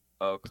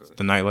 Okay. It's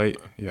the night light.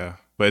 Okay. Yeah,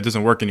 but it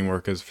doesn't work anymore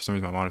because for some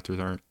reason my monitors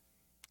aren't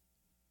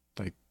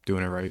like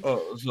doing it right.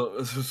 Oh,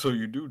 so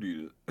you do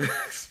need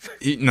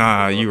it.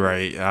 Nah, Well, you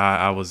right.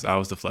 I was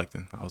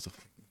deflecting.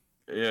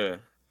 yeah.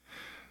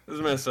 This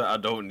man said I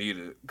don't need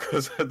it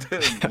because I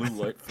did a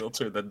blue light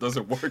filter that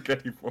doesn't work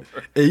anymore.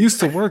 It used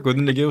to work, but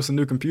then they gave us a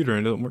new computer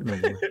and it doesn't work no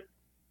more.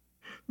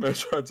 Man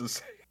tried to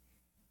say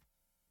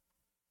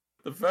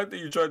the fact that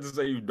you tried to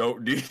say you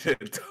don't need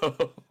it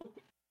though.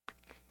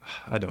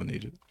 I don't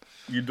need it.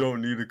 You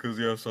don't need it because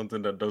you have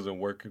something that doesn't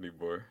work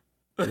anymore.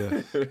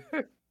 Yeah.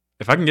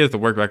 If I can get it to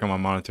work back on my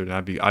monitor, then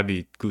I'd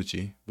be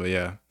Gucci. But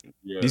yeah,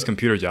 Yeah. these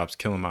computer jobs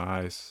killing my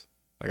eyes.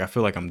 Like I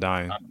feel like I'm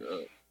dying.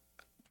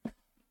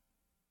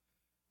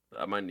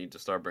 I might need to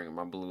start bringing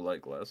my blue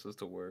light glasses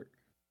to work.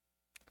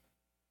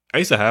 I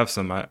used to have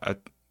some.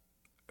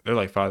 They're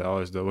like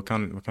 $5 though. What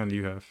kind do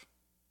you have?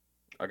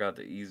 I got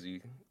the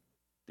easy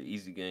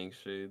gang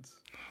shades.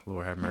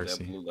 Lord have That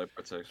mercy. blue light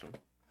protection.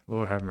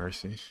 Lord have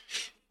mercy.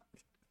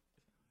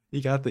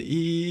 You got the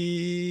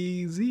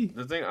easy.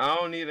 The thing, I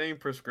don't need any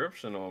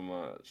prescription on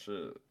my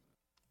shit.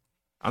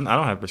 I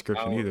don't have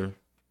prescription either.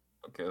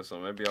 Okay, so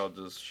maybe I'll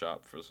just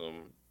shop for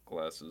some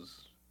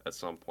glasses at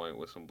some point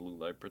with some blue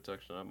light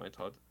protection. I might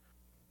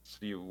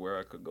see where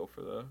I could go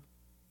for that.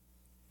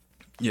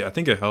 Yeah, I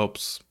think it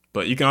helps.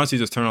 But you can honestly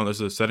just turn on.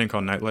 There's a setting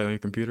called nightlight on your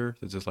computer.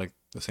 It's just like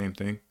the same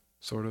thing,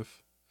 sort of.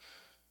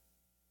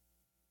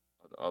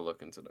 I'll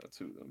look into that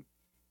too then.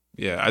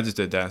 Yeah, I just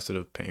did that instead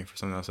of paying for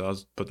something else. I'll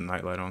just put the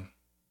nightlight on.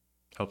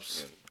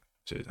 Helps.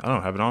 Yeah. Shit, I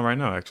don't have it on right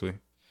now actually.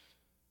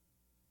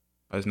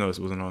 I just noticed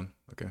it wasn't on.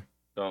 Okay.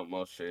 Don't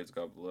most shades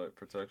got blue light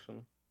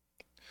protection?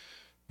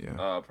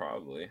 Yeah.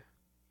 Probably.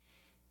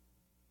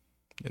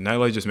 Yeah,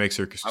 nightlight just makes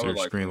your I would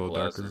like screen a some little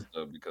glasses darker.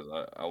 though because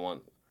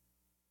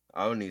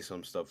I would need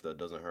some stuff that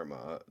doesn't hurt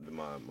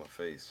my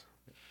face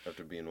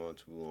after being on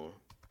too long.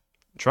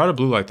 Try the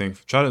blue light thing.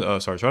 Try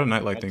the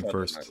nightlight thing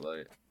first.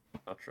 Nightlight.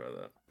 I'll try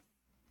that.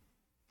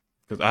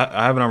 Because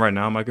I have it on right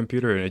now on my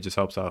computer and it just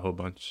helps out a whole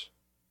bunch.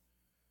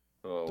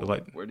 Oh,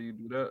 where do you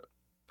do that?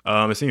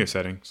 It's in your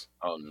settings.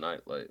 Oh,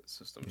 nightlight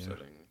system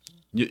settings.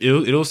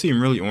 It'll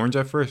seem really orange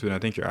at first, but I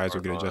think your eyes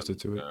will get adjusted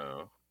to it.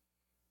 No.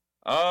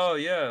 Oh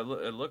yeah,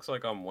 it looks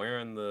like I'm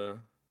wearing the.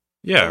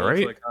 Yeah, it right.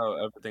 looks like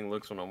how everything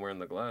looks when I'm wearing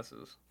the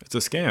glasses. It's a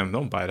scam.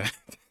 Don't buy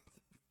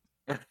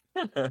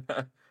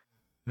that.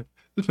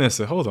 This man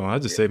said, "Hold on, I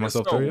just saved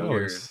myself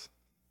 $30."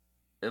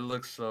 It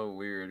looks so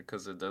weird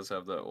because it does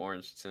have that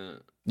orange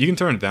tint. You can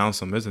turn it down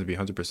some. It doesn't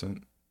have to be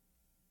 100%.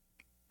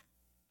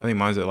 I think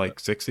mine's at like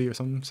 60 or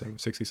something,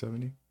 60,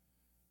 70.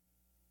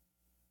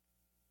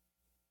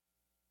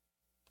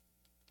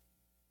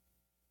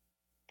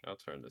 I'll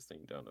turn this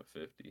thing down to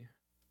 50.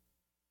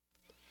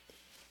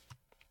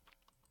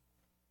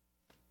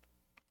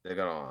 They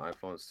got it on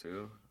iPhones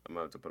too. I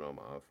might have to put it on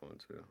my iPhone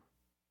too.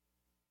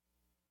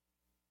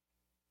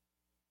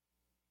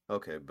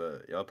 Okay,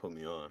 but y'all put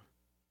me on.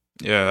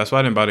 Yeah, that's why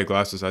I didn't buy the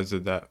glasses. I just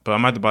did that. But I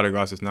might have to buy the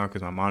glasses now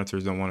because my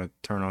monitors don't want to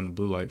turn on the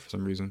blue light for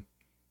some reason.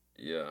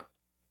 Yeah.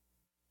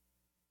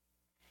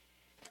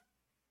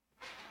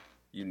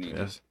 You need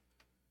it.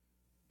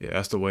 Yeah,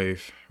 that's the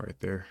wave right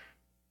there.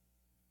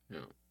 Yeah.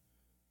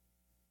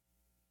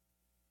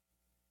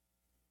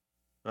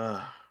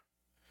 But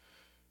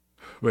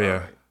yeah,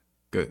 right.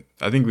 Good.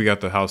 I think we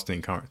got the house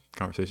thing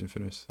conversation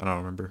finished. I don't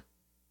remember.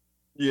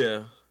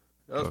 Yeah,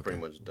 that was pretty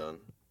much done.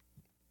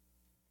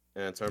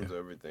 And in terms of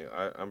everything,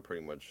 I'm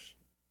pretty much,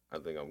 I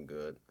think I'm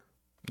good.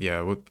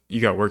 Yeah, well, you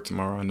got work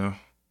tomorrow, I know.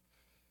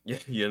 Yeah,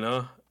 you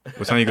know.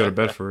 What time you go to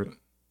bed for it?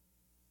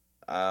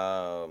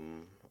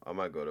 I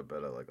might go to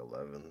bed at like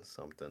 11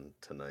 something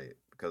tonight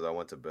because I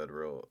went to bed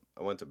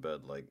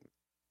like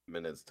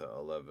minutes to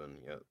 11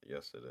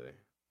 yesterday.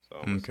 So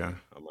I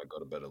might go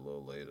to bed a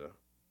little later.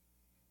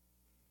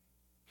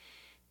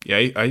 Yeah,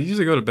 I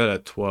usually go to bed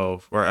at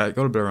 12, or I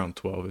go to bed around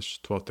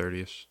 12ish,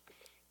 12:30ish.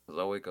 Cause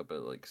I wake up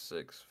at like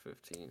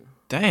 6:15.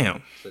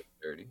 Damn.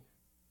 6:30.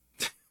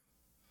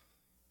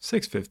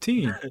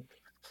 6:15.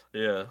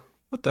 Yeah.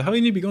 What the hell?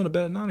 You need to be going to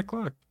bed at 9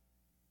 o'clock.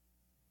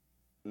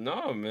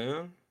 No,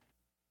 man.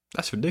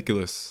 That's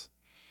ridiculous.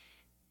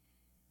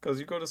 Cause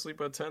you go to sleep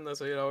at 10.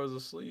 That's 8 hours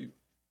of sleep.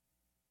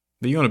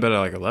 But you go to bed at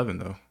like 11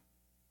 though.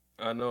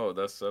 I know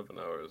that's 7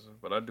 hours,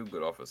 but I do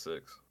good off at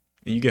 6.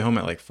 And you get home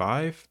at like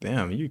 5.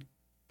 Damn,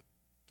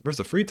 where's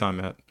the free time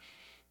at?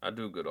 I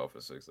do good off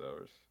at 6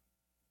 hours.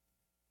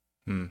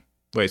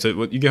 Wait, so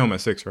you get home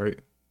at 6, right?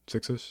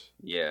 6ish?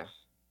 Yeah.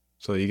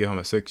 So you get home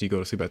at 6, you go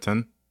to sleep at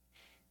 10?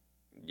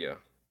 Yeah.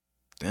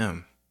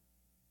 Damn.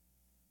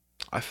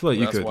 I feel like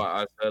you That's could.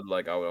 why I said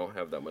like I don't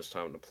have that much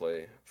time to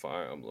play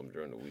Fire Emblem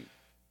during the week.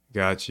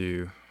 Got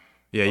you.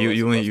 Yeah, Unless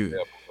you if only I stay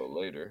up a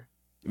little later.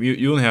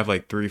 you only have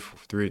like 2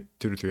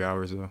 to 3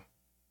 hours though,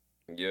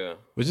 Yeah.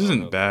 which I don't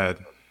isn't have that.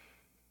 bad.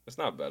 It's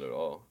not bad at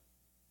all.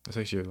 That's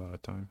actually a lot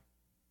of time.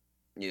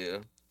 Yeah.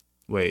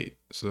 Wait,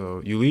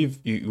 so you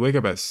wake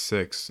up at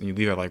 6 and you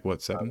leave at like what,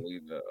 I 7?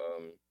 leave at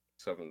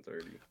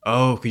 7:30.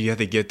 Oh, cause you have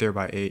to get there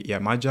by 8. Yeah,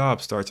 my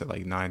job starts at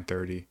like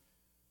 9:30.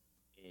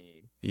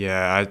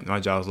 Yeah, my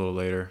job's a little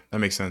later. That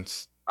makes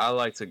sense. I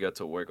like to get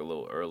to work a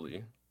little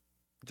early.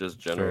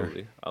 Just Fair.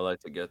 generally. I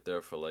like to get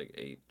there for like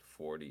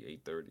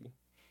 8:40, 8:30.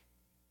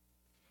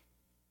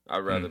 I'd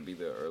rather be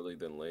there early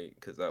than late,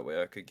 because that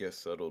way I could get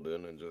settled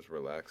in and just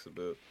relax a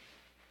bit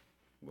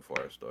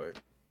before I start.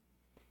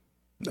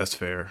 That's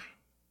fair.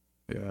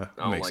 Yeah, I that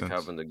don't makes like sense.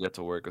 having to get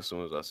to work as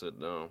soon as I sit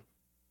down.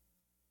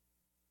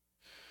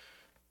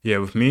 Yeah,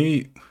 with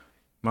me,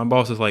 my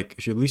boss is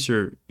like, at least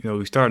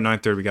we start at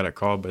 9:30, we got a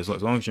call, but as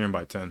long as you're in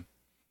by 10.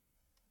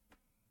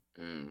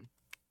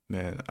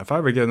 Man, if I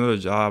ever get another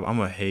job, I'm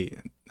gonna hate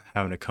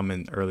having to come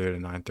in earlier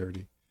than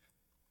 9:30.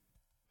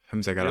 That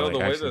means I gotta The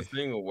way actually. the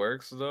thing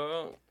works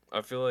though,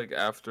 I feel like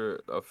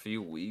after a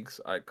few weeks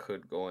I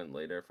could go in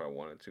later if I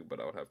wanted to, but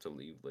I would have to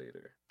leave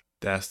later.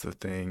 That's the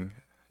thing.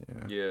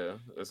 Yeah. Yeah,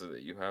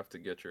 you have to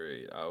get your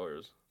 8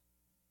 hours.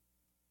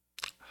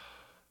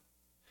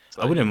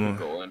 So I wouldn't you could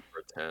go in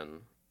for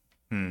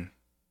 10.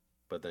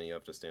 But then you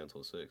have to stay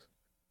until 6.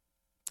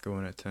 Go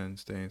in at 10,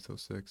 stay until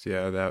 6.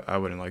 Yeah, that I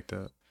wouldn't like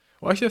that.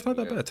 Well, actually, it's not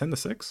that bad. 10 to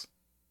 6.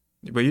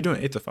 But you're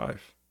doing 8 to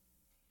 5.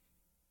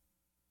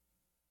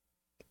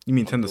 You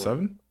mean 10 to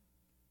 7?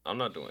 I'm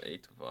not doing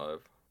 8 to 5.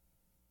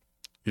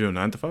 You're doing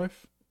 9 to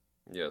 5?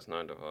 Yeah, it's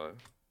 9 to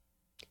 5.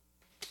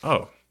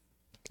 Oh,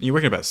 you're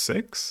waking up at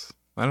 6?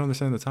 I don't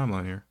understand the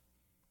timeline here.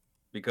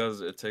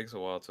 Because it takes a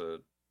while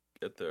to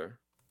get there.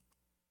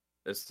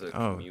 It's the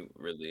commute,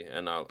 really,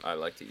 and I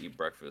like to eat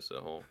breakfast at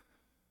home.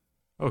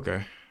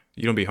 Okay.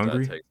 You don't be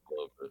hungry? That takes a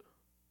little bit.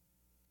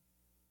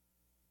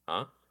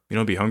 Huh? You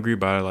don't be hungry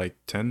by like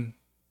 10,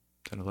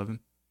 11?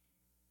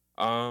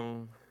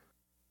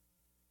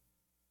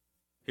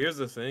 Here's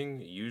the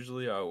thing.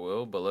 Usually I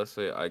will, but let's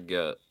say I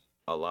get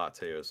a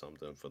latte or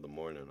something for the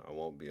morning. I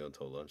won't be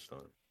until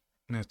lunchtime.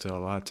 That's a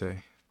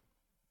latte.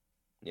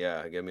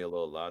 Yeah, get me a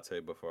little latte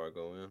before I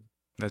go in.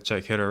 That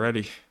check hit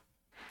already.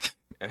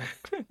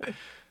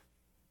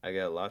 I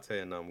get a latte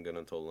and I'm good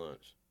until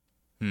lunch.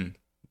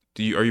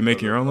 Are you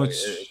making your own lunch?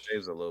 It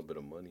saves a little bit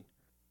of money.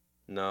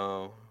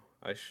 No,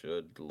 I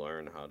should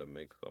learn how to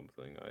make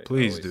something.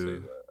 Please always do.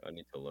 say that. I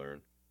need to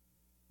learn.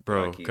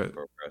 Bro, I keep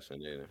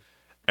procrastinating.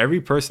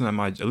 Every person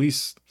at at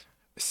least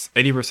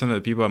 80% of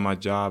the people at my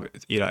job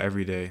eat out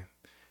every day.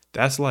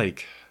 That's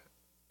like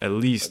at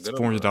least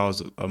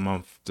 $400 a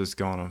month just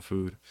going on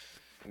food.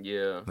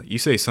 Yeah. Like, you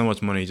save so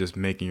much money just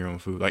making your own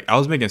food. Like, I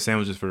was making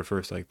sandwiches for the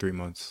first like 3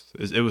 months.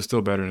 It was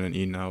still better than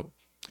eating out.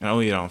 And I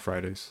only eat out on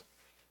Fridays.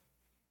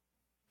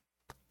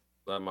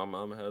 Like, my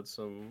mom had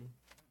some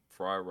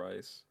fried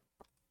rice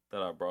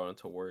that I brought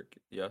into work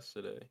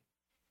yesterday.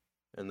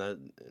 And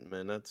that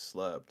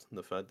slapped.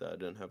 The fact that I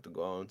didn't have to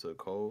go out into the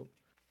cold.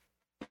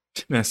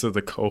 Man, so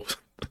the cold.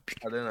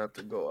 I didn't have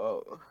to go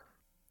out.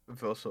 It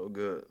felt so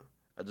good.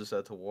 I just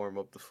had to warm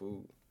up the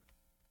food.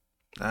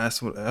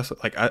 That's what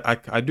like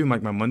I do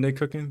like my Monday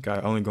cooking. I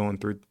only go on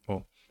 3.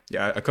 Well,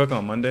 yeah, I cook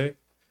on Monday,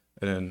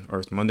 and then or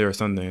it's Monday or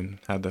Sunday, and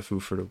have that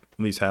food for at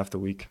least half the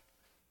week.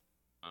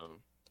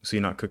 So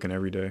you're not cooking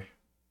every day.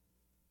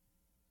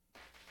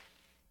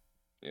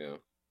 Yeah.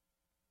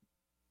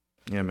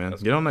 Yeah, man.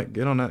 Get on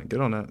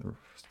that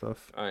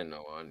stuff. I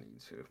know I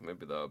need to.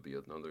 Maybe that'll be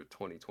another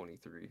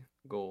 2023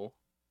 goal.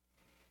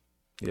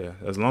 Yeah,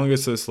 as long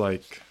as it's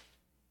like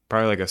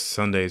probably like a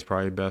Sunday is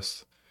probably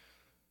best.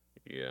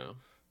 Yeah.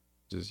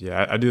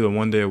 I do the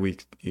 1 day a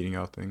week eating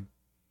out thing.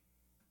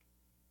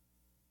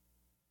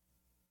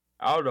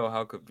 I don't know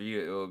how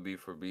convenient it would be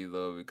for me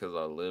though, because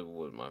I live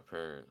with my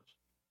parents.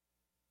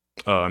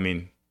 I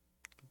mean,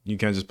 you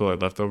can't just put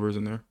like leftovers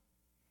in there.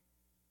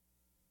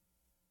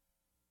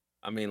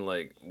 I mean,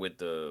 like with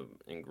the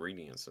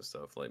ingredients and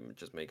stuff, like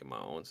just making my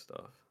own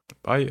stuff.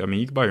 I mean,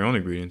 you can buy your own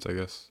ingredients, I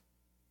guess.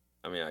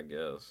 I mean, I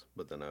guess,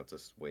 but then I have to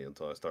wait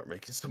until I start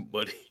making some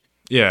money.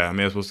 Yeah, I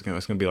mean, it's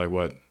gonna be like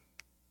what,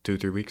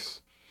 2-3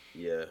 weeks.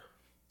 Yeah.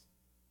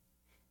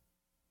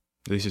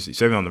 At least you're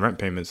saving on the rent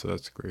payment, so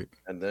that's great.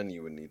 And then I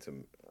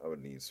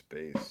would need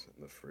space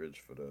in the fridge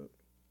for that.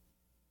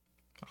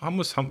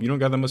 You don't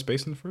got that much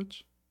space in the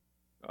fridge?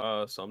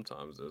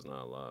 Sometimes there's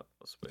not a lot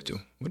of space.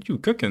 What are you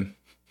cooking?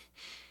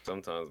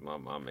 Sometimes my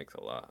mom makes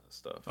a lot of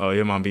stuff. Oh,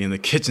 your mom being the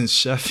kitchen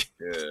chef.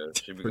 Yeah,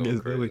 she be going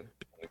crazy in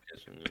the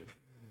kitchen. Yeah.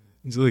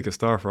 He's like a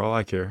star for all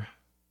I care.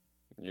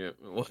 Yeah,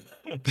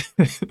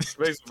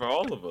 space for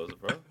all of us,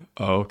 bro.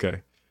 Oh,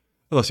 okay.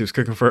 I thought she was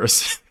cooking for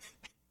us.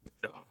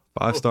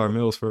 5-star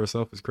meals for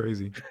herself is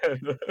crazy.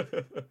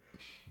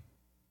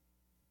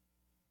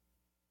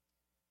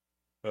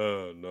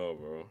 Oh no,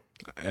 bro.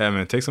 Yeah,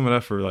 man, take some of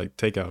that for like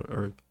takeout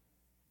or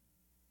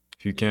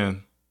if you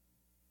can.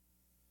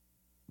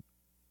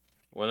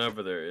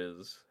 Whenever there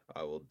is,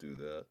 I will do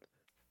that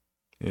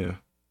Yeah.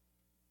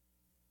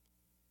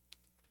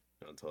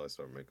 until I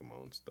start making my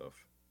own stuff.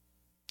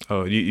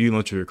 Oh, you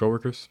lunch with your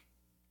coworkers?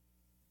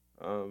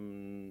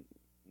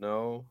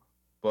 No,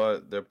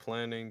 but they're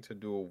planning to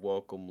do a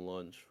welcome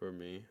lunch for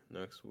me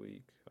next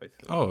week, I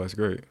think. Oh, that's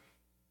great.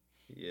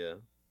 Yeah.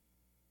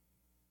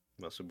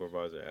 My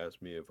supervisor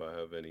asked me if I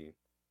have any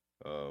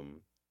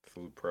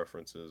food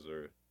preferences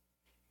or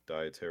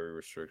dietary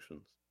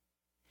restrictions.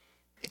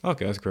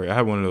 Okay, that's great. I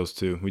had one of those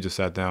too. We just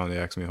sat down. They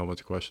asked me a whole bunch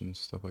of questions,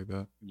 stuff like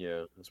that.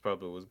 Yeah, that's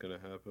probably what's gonna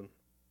happen.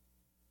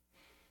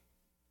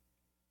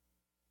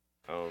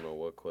 I don't know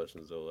what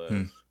questions they'll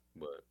Hmm. ask,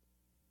 but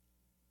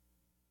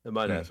they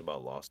might ask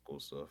about law school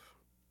stuff.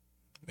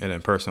 And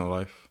then personal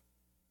life,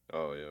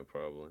 Oh yeah,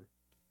 probably.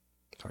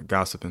 start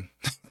gossiping.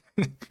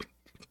 Be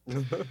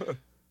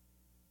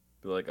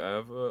like, I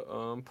have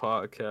a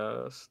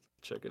podcast.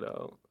 Check it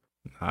out.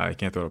 I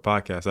can't throw the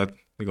podcast.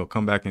 We gonna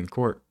come back in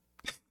court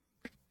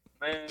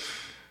Man,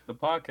 the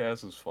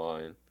podcast is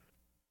fine.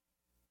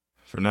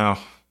 for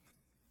now.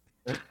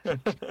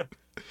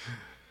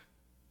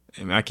 I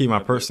mean, I keep my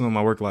personal and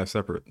my work life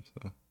separate.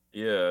 So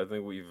Yeah, I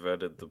think we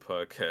vetted the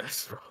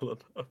podcast well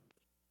enough.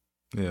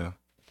 yeah.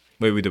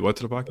 Wait, we did what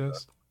to the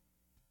podcast?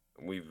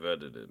 We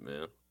vetted it,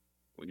 man.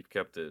 We've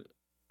kept it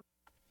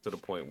to the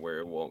point where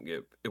it won't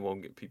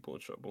get people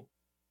in trouble.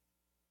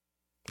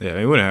 Yeah,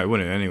 it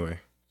wouldn't anyway.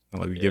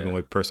 Not like we giving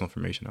away personal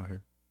information out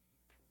here.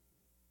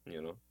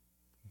 You know.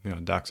 You're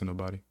not doxing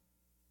nobody.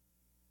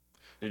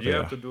 Did you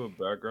have to do a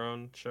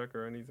background check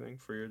or anything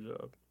for your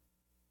job?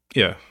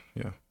 Yeah.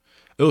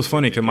 It was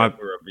funny because Did you have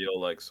to reveal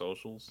like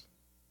socials?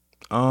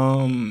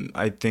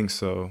 I think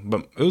so,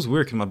 but it was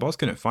weird because my boss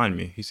couldn't find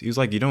me. He's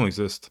like, you don't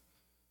exist.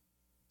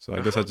 So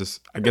I guess I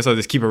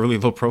just keep a really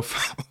low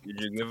profile.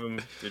 Did you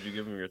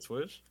give him your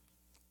Twitch?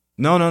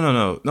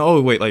 No.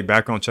 Oh, wait, like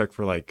background check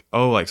for like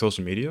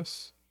social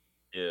medias.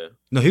 Yeah.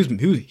 No,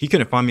 he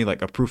couldn't find me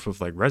like a proof of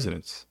like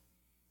residence.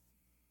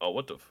 Oh,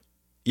 what the?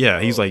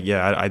 Yeah, he's like,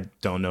 yeah, I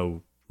don't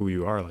know who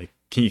you are. Like,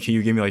 can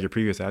you give me like your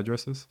previous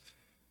addresses?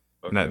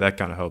 Okay. And that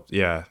kind of helped.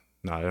 Yeah,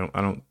 no,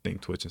 I don't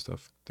think Twitch and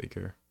stuff they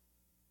care.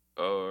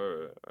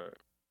 Oh, all right.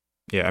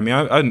 Yeah, I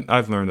mean,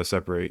 I've learned to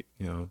separate,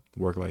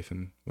 work life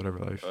and whatever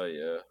life. Oh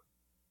yeah.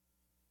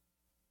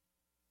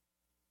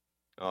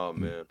 Oh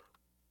man.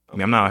 I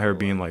mean, I'm not out here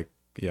being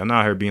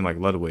like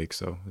Ludwig,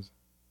 so it's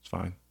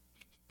fine.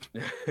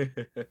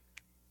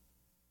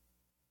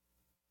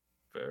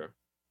 Fair.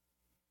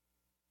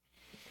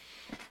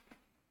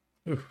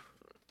 Oof.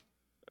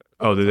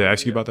 Oh, did they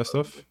ask you about that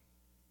stuff?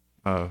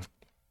 I'll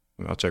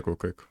check real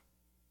quick.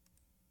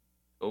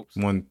 Oops.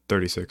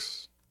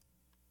 136.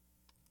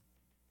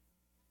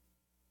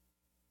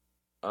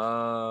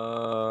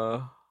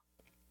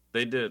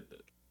 They did.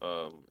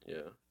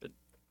 Yeah.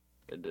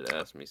 They did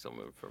ask me some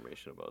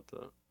information about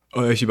that.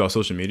 Oh, they asked you about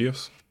social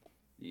medias?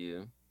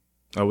 Yeah.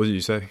 Oh, what did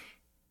you say?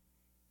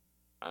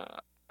 I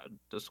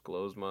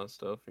disclose my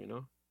stuff,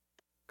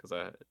 because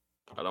I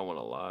don't want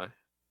to lie,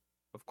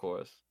 of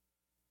course.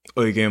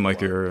 Oh, you gave him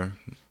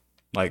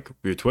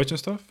your Twitch and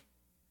stuff?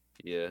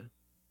 Yeah.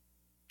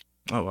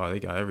 Oh wow, they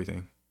got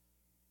everything.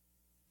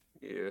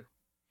 Yeah.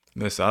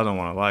 Listen, I don't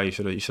want to lie. You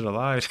should have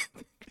lied.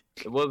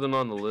 It wasn't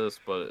on the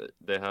list, but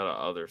they had a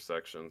other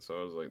section, so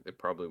I was like, they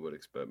probably would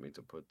expect me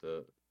to put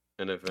that.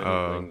 And if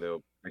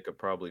anything, they could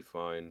probably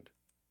find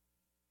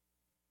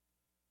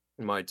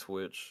my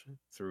Twitch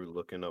through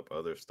looking up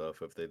other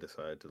stuff if they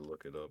decide to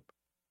look it up.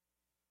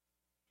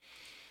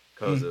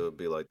 Because it would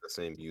be like the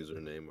same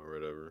username or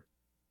whatever.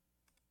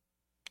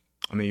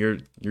 I mean, your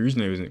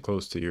username isn't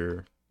close to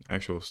your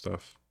actual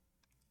stuff.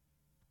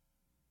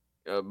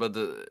 But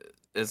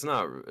it's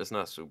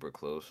not super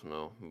close,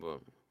 no.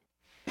 But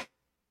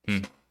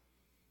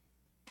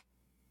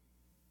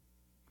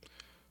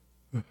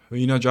well,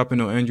 you're not dropping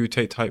no Andrew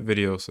Tate type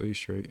video, so you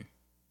straight.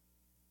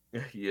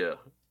 Yeah,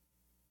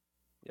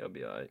 I'll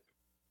be alright.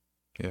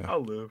 Yeah,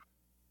 I'll live.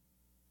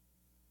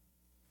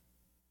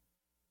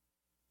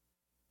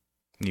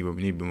 We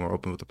need to be more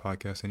open with the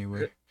podcast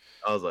anyway.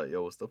 I was like,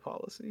 yo, what's the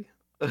policy?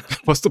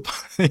 What's the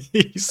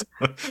he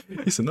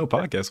said no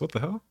podcast. What the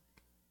hell?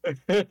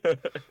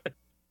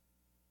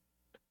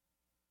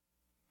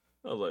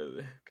 I was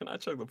like, can I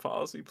check the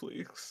policy,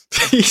 please?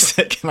 He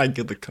said, can I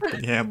get the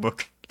company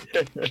handbook?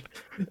 This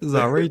is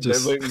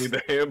outrageous. They linked me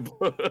the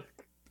handbook.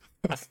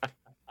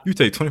 You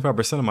take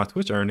 25% of my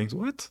Twitch earnings.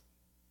 What?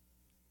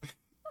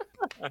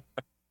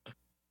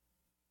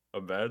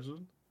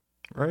 Imagine.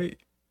 Right?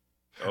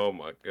 Oh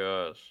my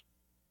gosh.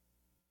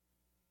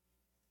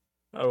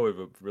 I don't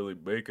even really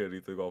make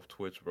anything off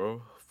Twitch,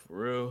 bro. For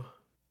real.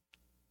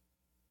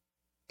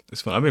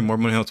 It's fun. I made more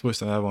money on Twitch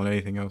than I have on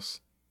anything else.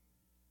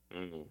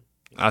 Mm-hmm.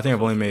 I think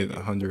I've only made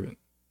 100.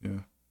 Yeah.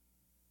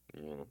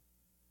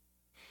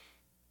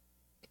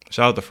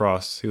 Shout out to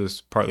Frost. He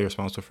was partly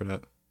responsible for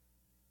that.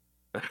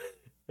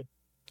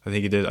 I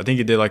think he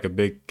did like a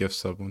big gift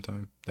sub one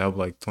time. That helped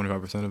like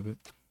 25% of it.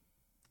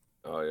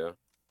 Oh yeah.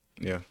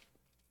 Yeah.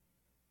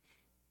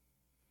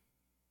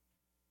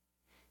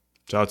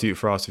 Shout out to you,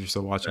 Frost, if you're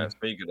still watching.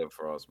 Speaking of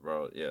Frost,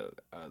 bro, yeah,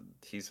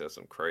 he said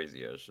some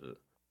crazy ass shit.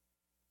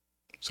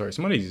 Sorry,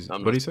 I'm what not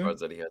he say?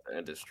 surprised that he had to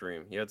end his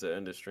stream. He had to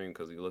end his stream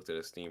because he looked at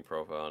his Steam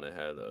profile and it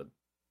had a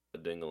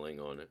ding-a-ling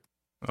on it.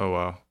 Oh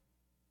wow.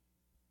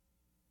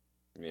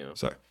 Yeah.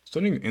 Sorry.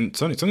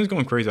 Sonny's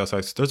going crazy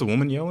outside. There's a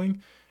woman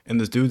yelling, and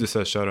this dude just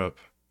says, "Shut up."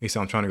 He said,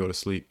 "I'm trying to go to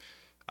sleep."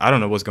 I don't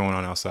know what's going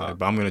on outside,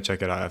 but I'm gonna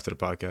check it out after the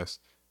podcast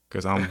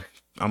because I'm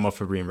up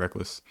for being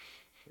reckless.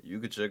 You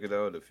could check it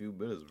out in a few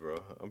minutes,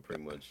 bro. I'm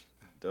pretty much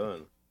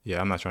done. Yeah,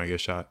 I'm not trying to get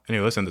shot.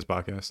 Anyway, let's end this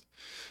podcast.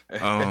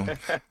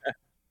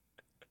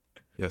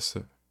 Yes,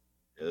 sir.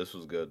 Yeah, this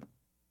was good.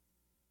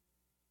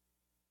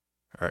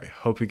 All right.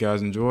 Hope you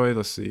guys enjoy.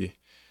 Let's see.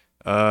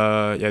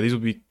 Yeah, these will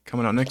be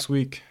coming out next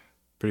week.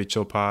 Pretty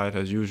chill pod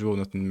as usual.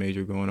 Nothing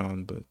major going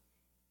on, but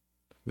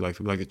we like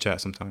to chat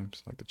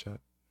sometimes. Like to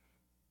chat.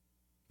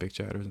 Big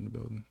chatters in the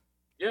building.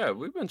 Yeah,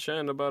 we've been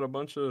chatting about a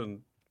bunch of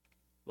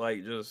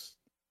like just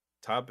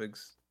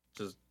topics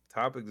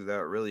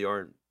that really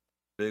aren't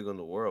big on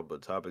the world,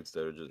 but topics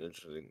that are just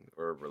interesting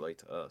or relate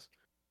to us.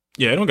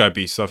 Yeah, it don't gotta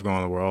be stuff going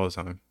on in the world all the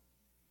time.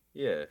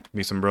 Yeah.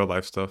 Be some real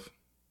life stuff.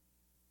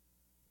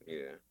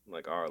 Yeah,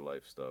 like our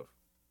life stuff.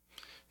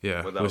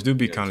 Yeah, which do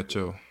be kind of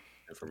chill.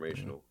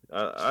 Informational.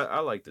 I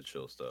like the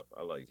chill stuff.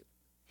 I like it.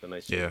 It's a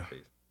nice chill pace.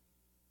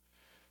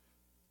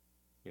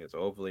 Yeah, so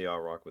hopefully y'all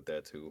rock with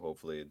that too.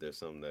 Hopefully there's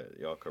something that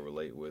y'all can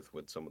relate with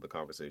some of the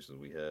conversations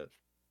we had.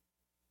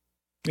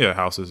 Yeah,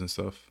 houses and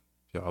stuff.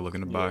 Y'all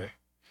looking to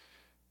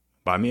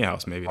buy me a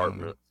house maybe.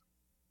 Apartment.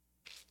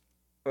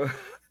 Then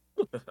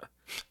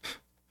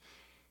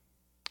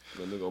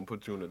they're gonna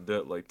put you in a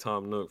debt like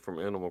Tom Nook from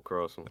Animal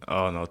Crossing.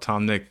 Oh no,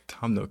 Tom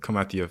Nook come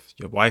after your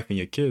wife and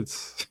your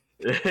kids.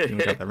 You don't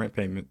got that rent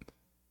payment.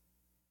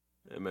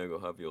 That man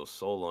gonna have your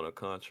soul on a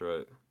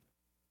contract.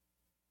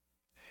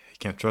 You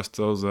can't trust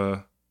those.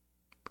 Can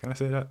I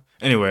say that?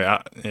 Anyway,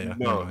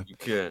 no, you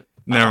can't.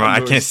 Never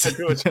mind. I can't say.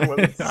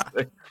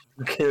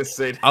 You can't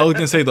say that. I was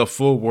gonna say the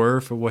full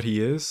word for what he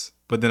is,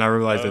 but then I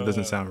realized it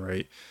doesn't sound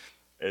right.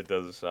 It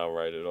doesn't sound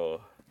right at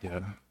all.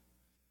 Yeah.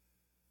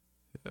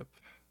 Yep.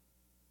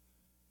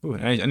 Ooh,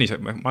 I need to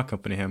check my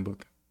company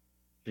handbook.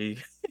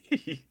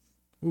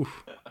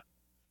 Oof.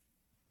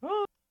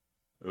 It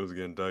was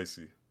getting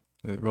dicey.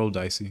 Real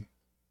dicey.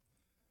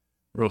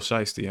 Real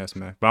shiesty ass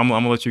Mac. But I'm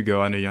gonna let you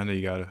go. I know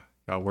you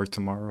gotta work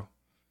tomorrow.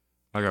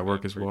 I got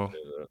work as well.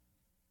 That.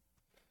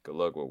 Good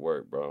luck with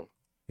work, bro.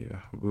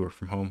 Yeah, we work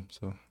from home,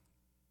 so.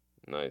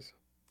 Nice.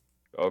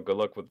 Oh, good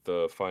luck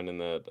with finding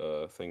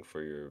that thing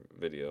for your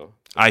video.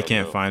 I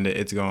can't find it.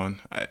 It's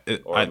gone.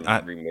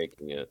 I'm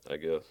remaking it, I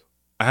guess.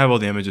 I have all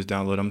the images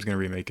downloaded. I'm just gonna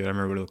remake it. I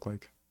remember what it looked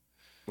like.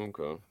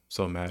 Okay.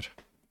 So mad.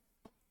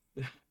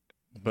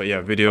 But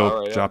yeah,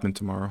 video dropping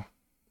tomorrow.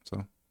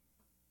 So.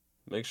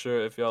 Make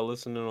sure if y'all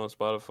listening on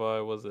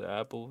Spotify, was it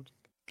Apple?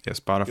 Yeah,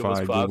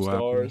 Spotify, Google,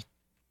 stars. Apple.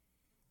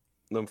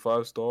 Them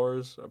 5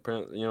 stars.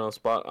 Apparently, I'm on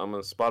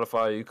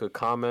Spotify. You could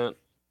comment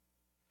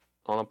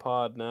on a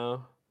pod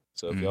now.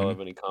 So if y'all have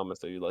any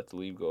comments that you'd like to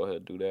leave, go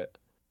ahead, do that.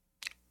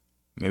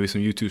 Maybe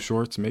some YouTube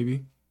shorts,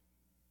 maybe.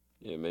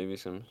 Yeah, maybe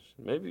some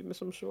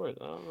shorts.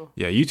 I don't know.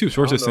 Yeah, YouTube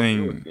shorts is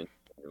saying.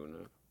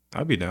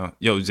 I'd be down.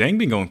 Yo, Zhang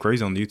been going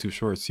crazy on the YouTube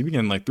shorts. He been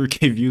getting like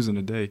 3K views in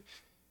a day.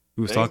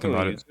 We was talking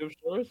about it. YouTube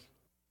shorts?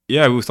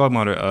 Yeah, we was talking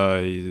about it.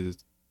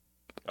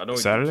 I know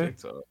Saturday.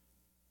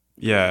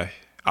 Yeah,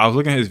 I was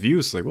looking at his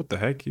views. Like, what the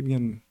heck? He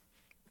getting.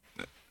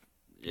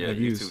 Yeah,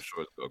 YouTube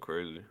shorts go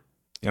crazy.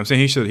 Yeah, I'm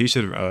saying he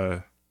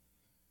should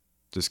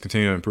just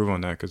continue to improve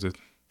on that because it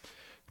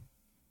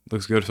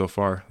looks good so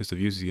far. At least the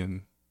views he's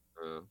getting.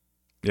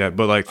 Yeah,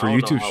 but like for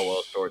YouTube, how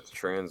well shorts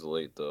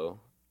translate though.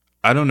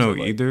 I don't know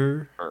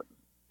either.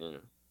 Yeah.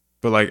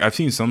 But like I've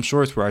seen some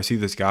shorts where I see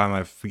this guy on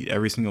my feed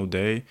every single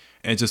day,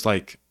 and it's just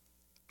like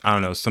I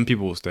don't know. Some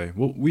people will stay.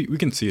 Well, we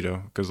can see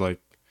though, because like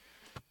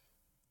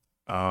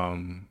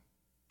to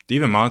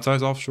even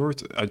monetize off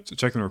shorts, I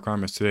checked the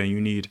requirements today. And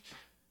you need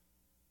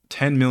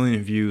 10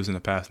 million views in the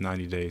past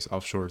 90 days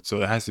off shorts.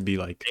 So it has to be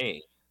like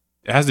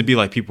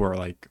people are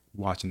like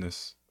watching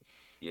this.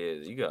 Yeah,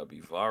 you gotta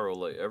be viral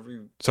like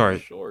every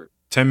short.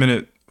 10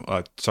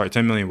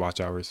 million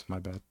watch hours. My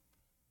bad.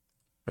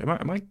 Wait,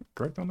 am I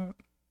correct on that?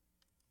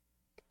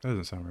 That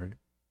doesn't sound right.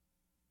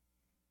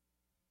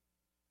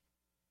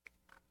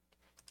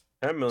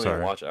 10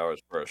 million watch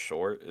hours for a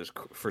short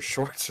for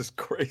shorts is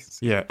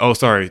crazy. Yeah. Oh,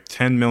 sorry.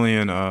 10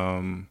 million.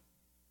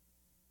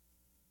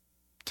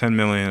 10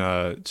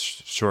 million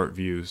short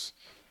views.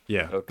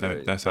 Yeah.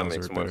 Okay. That sounds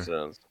makes more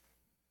sense.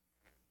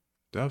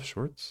 Do I have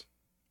shorts?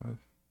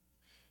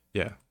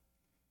 Yeah.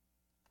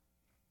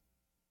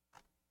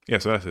 Yeah.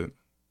 So that's it.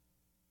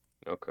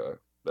 Okay.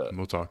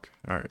 We'll talk.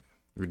 All right.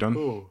 We done?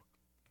 Cool.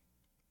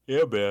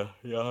 Yeah, man.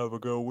 Y'all have a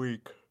good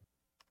week.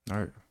 All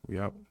right. We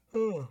out.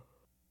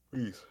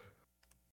 Peace.